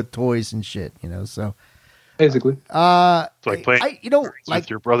alone with toys and shit, So basically, it's like playing with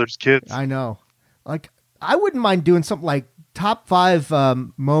your brother's kids. I know. I wouldn't mind doing something like top 5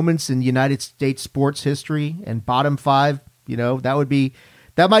 moments in United States sports history and bottom 5.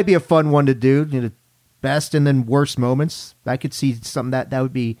 That might be a fun one to do. Best and then worst moments. I could see something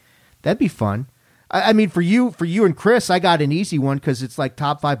that'd be fun. I mean, for you and Chris, I got an easy one because it's like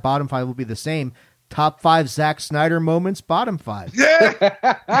top 5, bottom 5 will be the same. Top 5 Zack Snyder moments, bottom 5.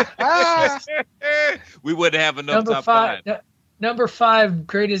 We wouldn't have enough top 5. Number 5,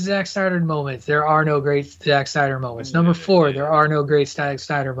 greatest Zack Snyder moments. There are no great Zack Snyder moments. Number 4, there are no great Zack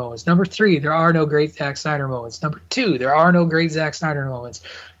Snyder moments. Number 3, there are no great Zack Snyder moments. Number 2, there are no great Zack Snyder moments.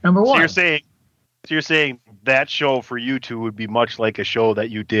 Number 1. So you're saying that show for you two would be much like a show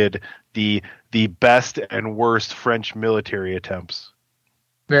that you did the best and worst French military attempts.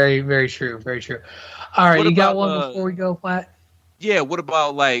 Very, very true. Very true. All right, you got one before we go, Platt? Yeah, what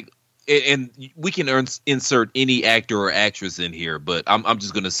about and we can insert any actor or actress in here, but I'm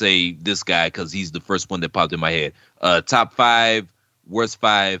just going to say this guy because he's the first one that popped in my head. Top 5, worst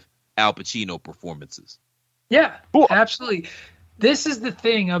 5 Al Pacino performances. Yeah, absolutely. this is the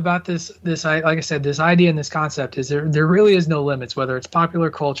thing about this like I said, this idea and this concept is there really is no limits, whether it's popular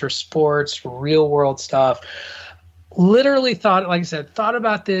culture, sports, real world stuff. Literally thought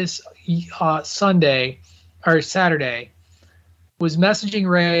about this Sunday or Saturday, was messaging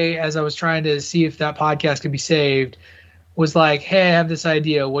Ray as I was trying to see if that podcast could be saved, was like, hey, I have this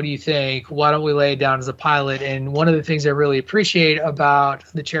idea. What do you think? Why don't we lay it down as a pilot? And one of the things I really appreciate about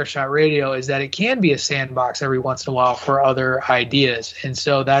the Chairshot Radio is that it can be a sandbox every once in a while for other ideas. And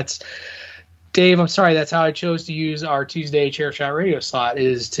so that's, Dave, I'm sorry, that's how I chose to use our Tuesday Chairshot Radio slot,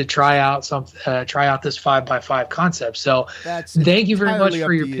 is to try out this 5x5 concept. So thank you very much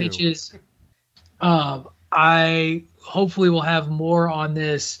for your pitches. I hopefully will have more on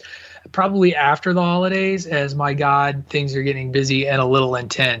this probably after the holidays, as my God, things are getting busy and a little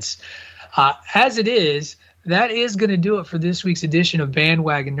intense. As it is, that is going to do it for this week's edition of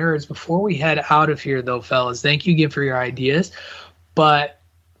Bandwagon Nerds. Before we head out of here, though, fellas, thank you again for your ideas. But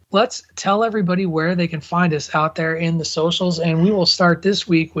let's tell everybody where they can find us out there in the socials, and we will start this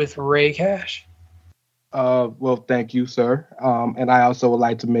week with Ray Cash. Well, thank you, sir. And I also would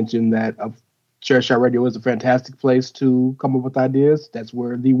like to mention that Chairshot Radio is a fantastic place to come up with ideas. That's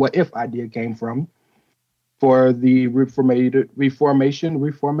where the What If idea came from. For the reformatted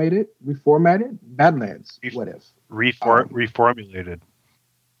Badlands. What If? Reformulated.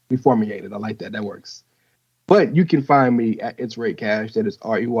 Reformulated. I like that. That works. But you can find me at It's Ray Cash. That is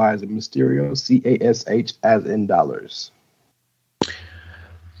REY as in Mysterio, CASH as in dollars.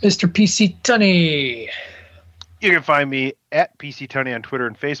 Mr. PC Tunney. You can find me at PC Tony on Twitter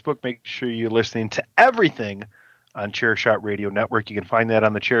and Facebook. Make sure you're listening to everything on Chairshot Radio Network. You can find that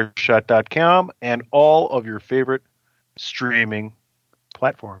on thechairshot.com and all of your favorite streaming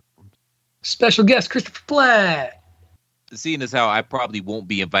platforms. Special guest, Christopher Platt. Seeing as how I probably won't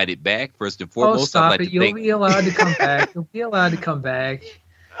be invited back, first and foremost, Oh, stop it. You'll be allowed to come back. You'll be allowed to come back.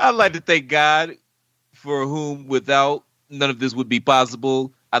 I'd like to thank God, for whom without none of this would be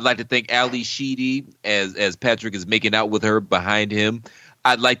possible. I'd like to thank Ali Sheedy as Patrick is making out with her behind him.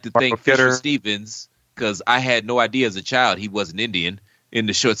 I'd like to thank Fisher Stevens, because I had no idea as a child he was an Indian in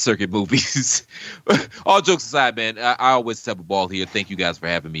the Short Circuit movies. All jokes aside, man, I always have a ball here. Thank you guys for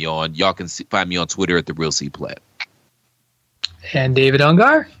having me on. Y'all can find me on Twitter at @TheRealCPlatt. And David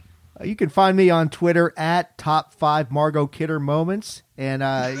Ungar? You can find me on Twitter at Top5 Margot Kidder Moments. And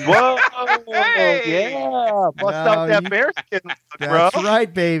whoa, yeah, bust out that bearskin, bro. That's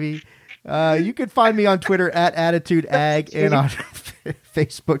right, baby. You can find me on Twitter at AttitudeAg and on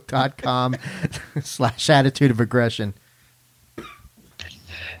Facebook.com/Attitude of Aggression.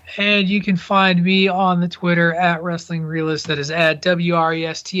 And you can find me on the Twitter at Wrestling Realist. That is at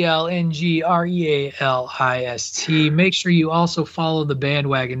WRESTLNGREALIST. Make sure you also follow the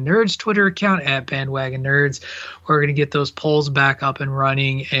Bandwagon Nerds Twitter account at Bandwagon Nerds. We're going to get those polls back up and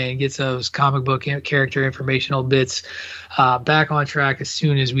running and get those comic book character informational bits back on track as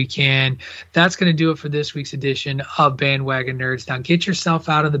soon as we can. That's going to do it for this week's edition of Bandwagon Nerds. Now get yourself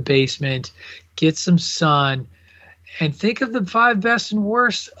out of the basement, get some sun, and think of the 5 best and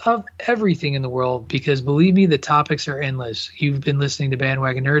worst of everything in the world, because believe me, the topics are endless. You've been listening to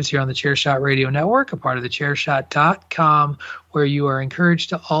Bandwagon Nerds here on the Chairshot Radio Network, a part of the Chairshot.com, where you are encouraged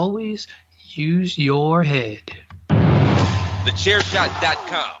to always use your head.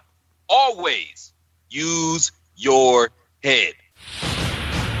 TheChairShot.com. Always use your head.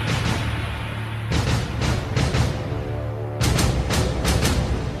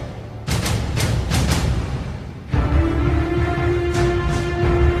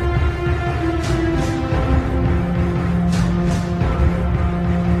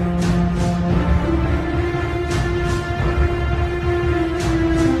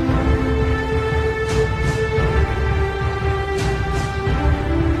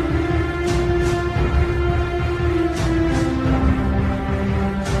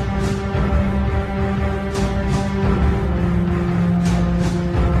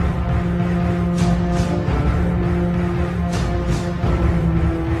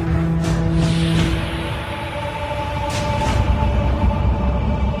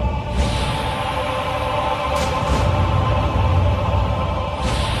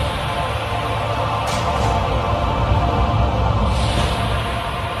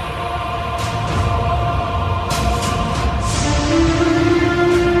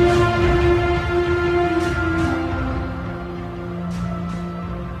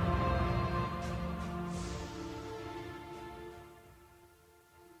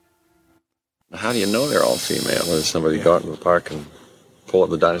 How do you know they're all female? Does somebody go out in the park and pull up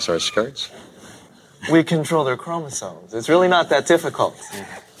the dinosaur skirts? We control their chromosomes. It's really not that difficult.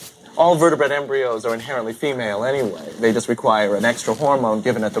 All vertebrate embryos are inherently female anyway. They just require an extra hormone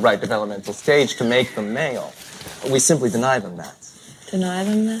given at the right developmental stage to make them male. We simply deny them that. Deny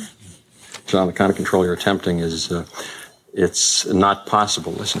them that? John, the kind of control you're attempting is, it's not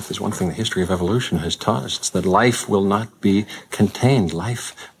possible. Listen, if there's one thing the history of evolution has taught us, it's that life will not be contained.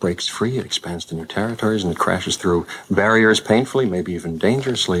 Life breaks free, it expands to new territories, and it crashes through barriers painfully, maybe even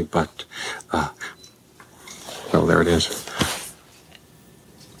dangerously, but, well, there it is.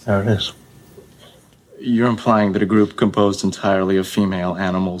 There it is. You're implying that a group composed entirely of female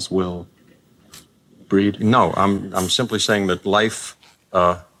animals will breed? No, I'm simply saying that life,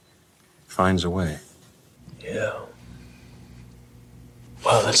 finds a way. Yeah.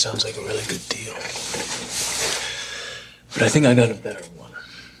 Wow, that sounds like a really good deal. But I think I got a better one.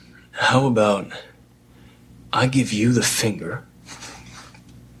 How about I give you the finger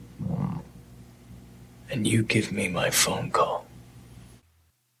and you give me my phone call?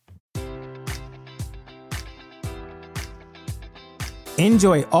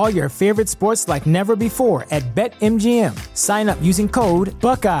 Enjoy all your favorite sports like never before at BetMGM. Sign up using code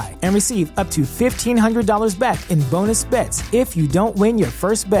Buckeye and receive up to $1,500 back in bonus bets if you don't win your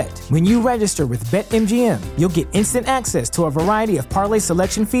first bet. When you register with BetMGM, you'll get instant access to a variety of parlay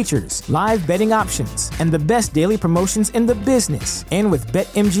selection features, live betting options, and the best daily promotions in the business. And with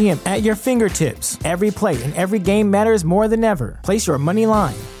BetMGM at your fingertips, every play and every game matters more than ever. Place your money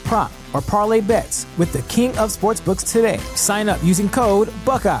line, prop, or parlay bets with the king of sportsbooks today. Sign up using code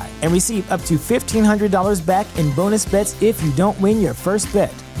Buckeye and receive up to $1,500 back in bonus bets if you don't win your first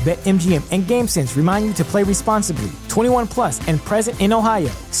bet. BetMGM and GameSense remind you to play responsibly. 21 plus and present in Ohio,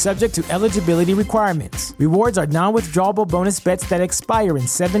 subject to eligibility requirements. Rewards are non-withdrawable bonus bets that expire in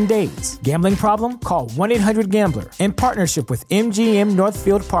 7 days. Gambling problem? Call 1-800-GAMBLER in partnership with MGM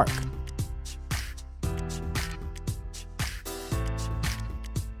Northfield Park.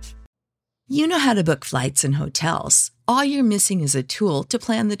 You know how to book flights and hotels. All you're missing is a tool to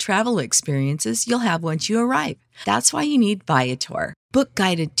plan the travel experiences you'll have once you arrive. That's why you need Viator. Book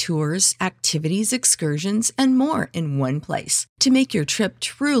guided tours, activities, excursions, and more in one place to make your trip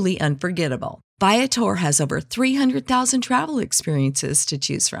truly unforgettable. Viator has over 300,000 travel experiences to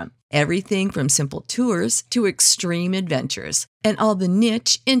choose from. Everything from simple tours to extreme adventures and all the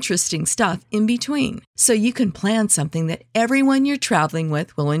niche, interesting stuff in between. So you can plan something that everyone you're traveling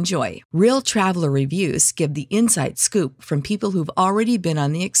with will enjoy. Real traveler reviews give the inside scoop from people who've already been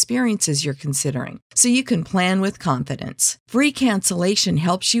on the experiences you're considering. So you can plan with confidence. Free cancellation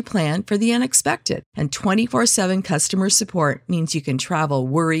helps you plan for the unexpected. And 24/7 customer support means you can travel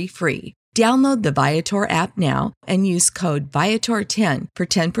worry-free. Download the Viator app now and use code Viator10 for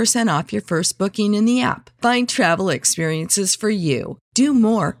 10% off your first booking in the app. Find travel experiences for you. Do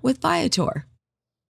more with Viator.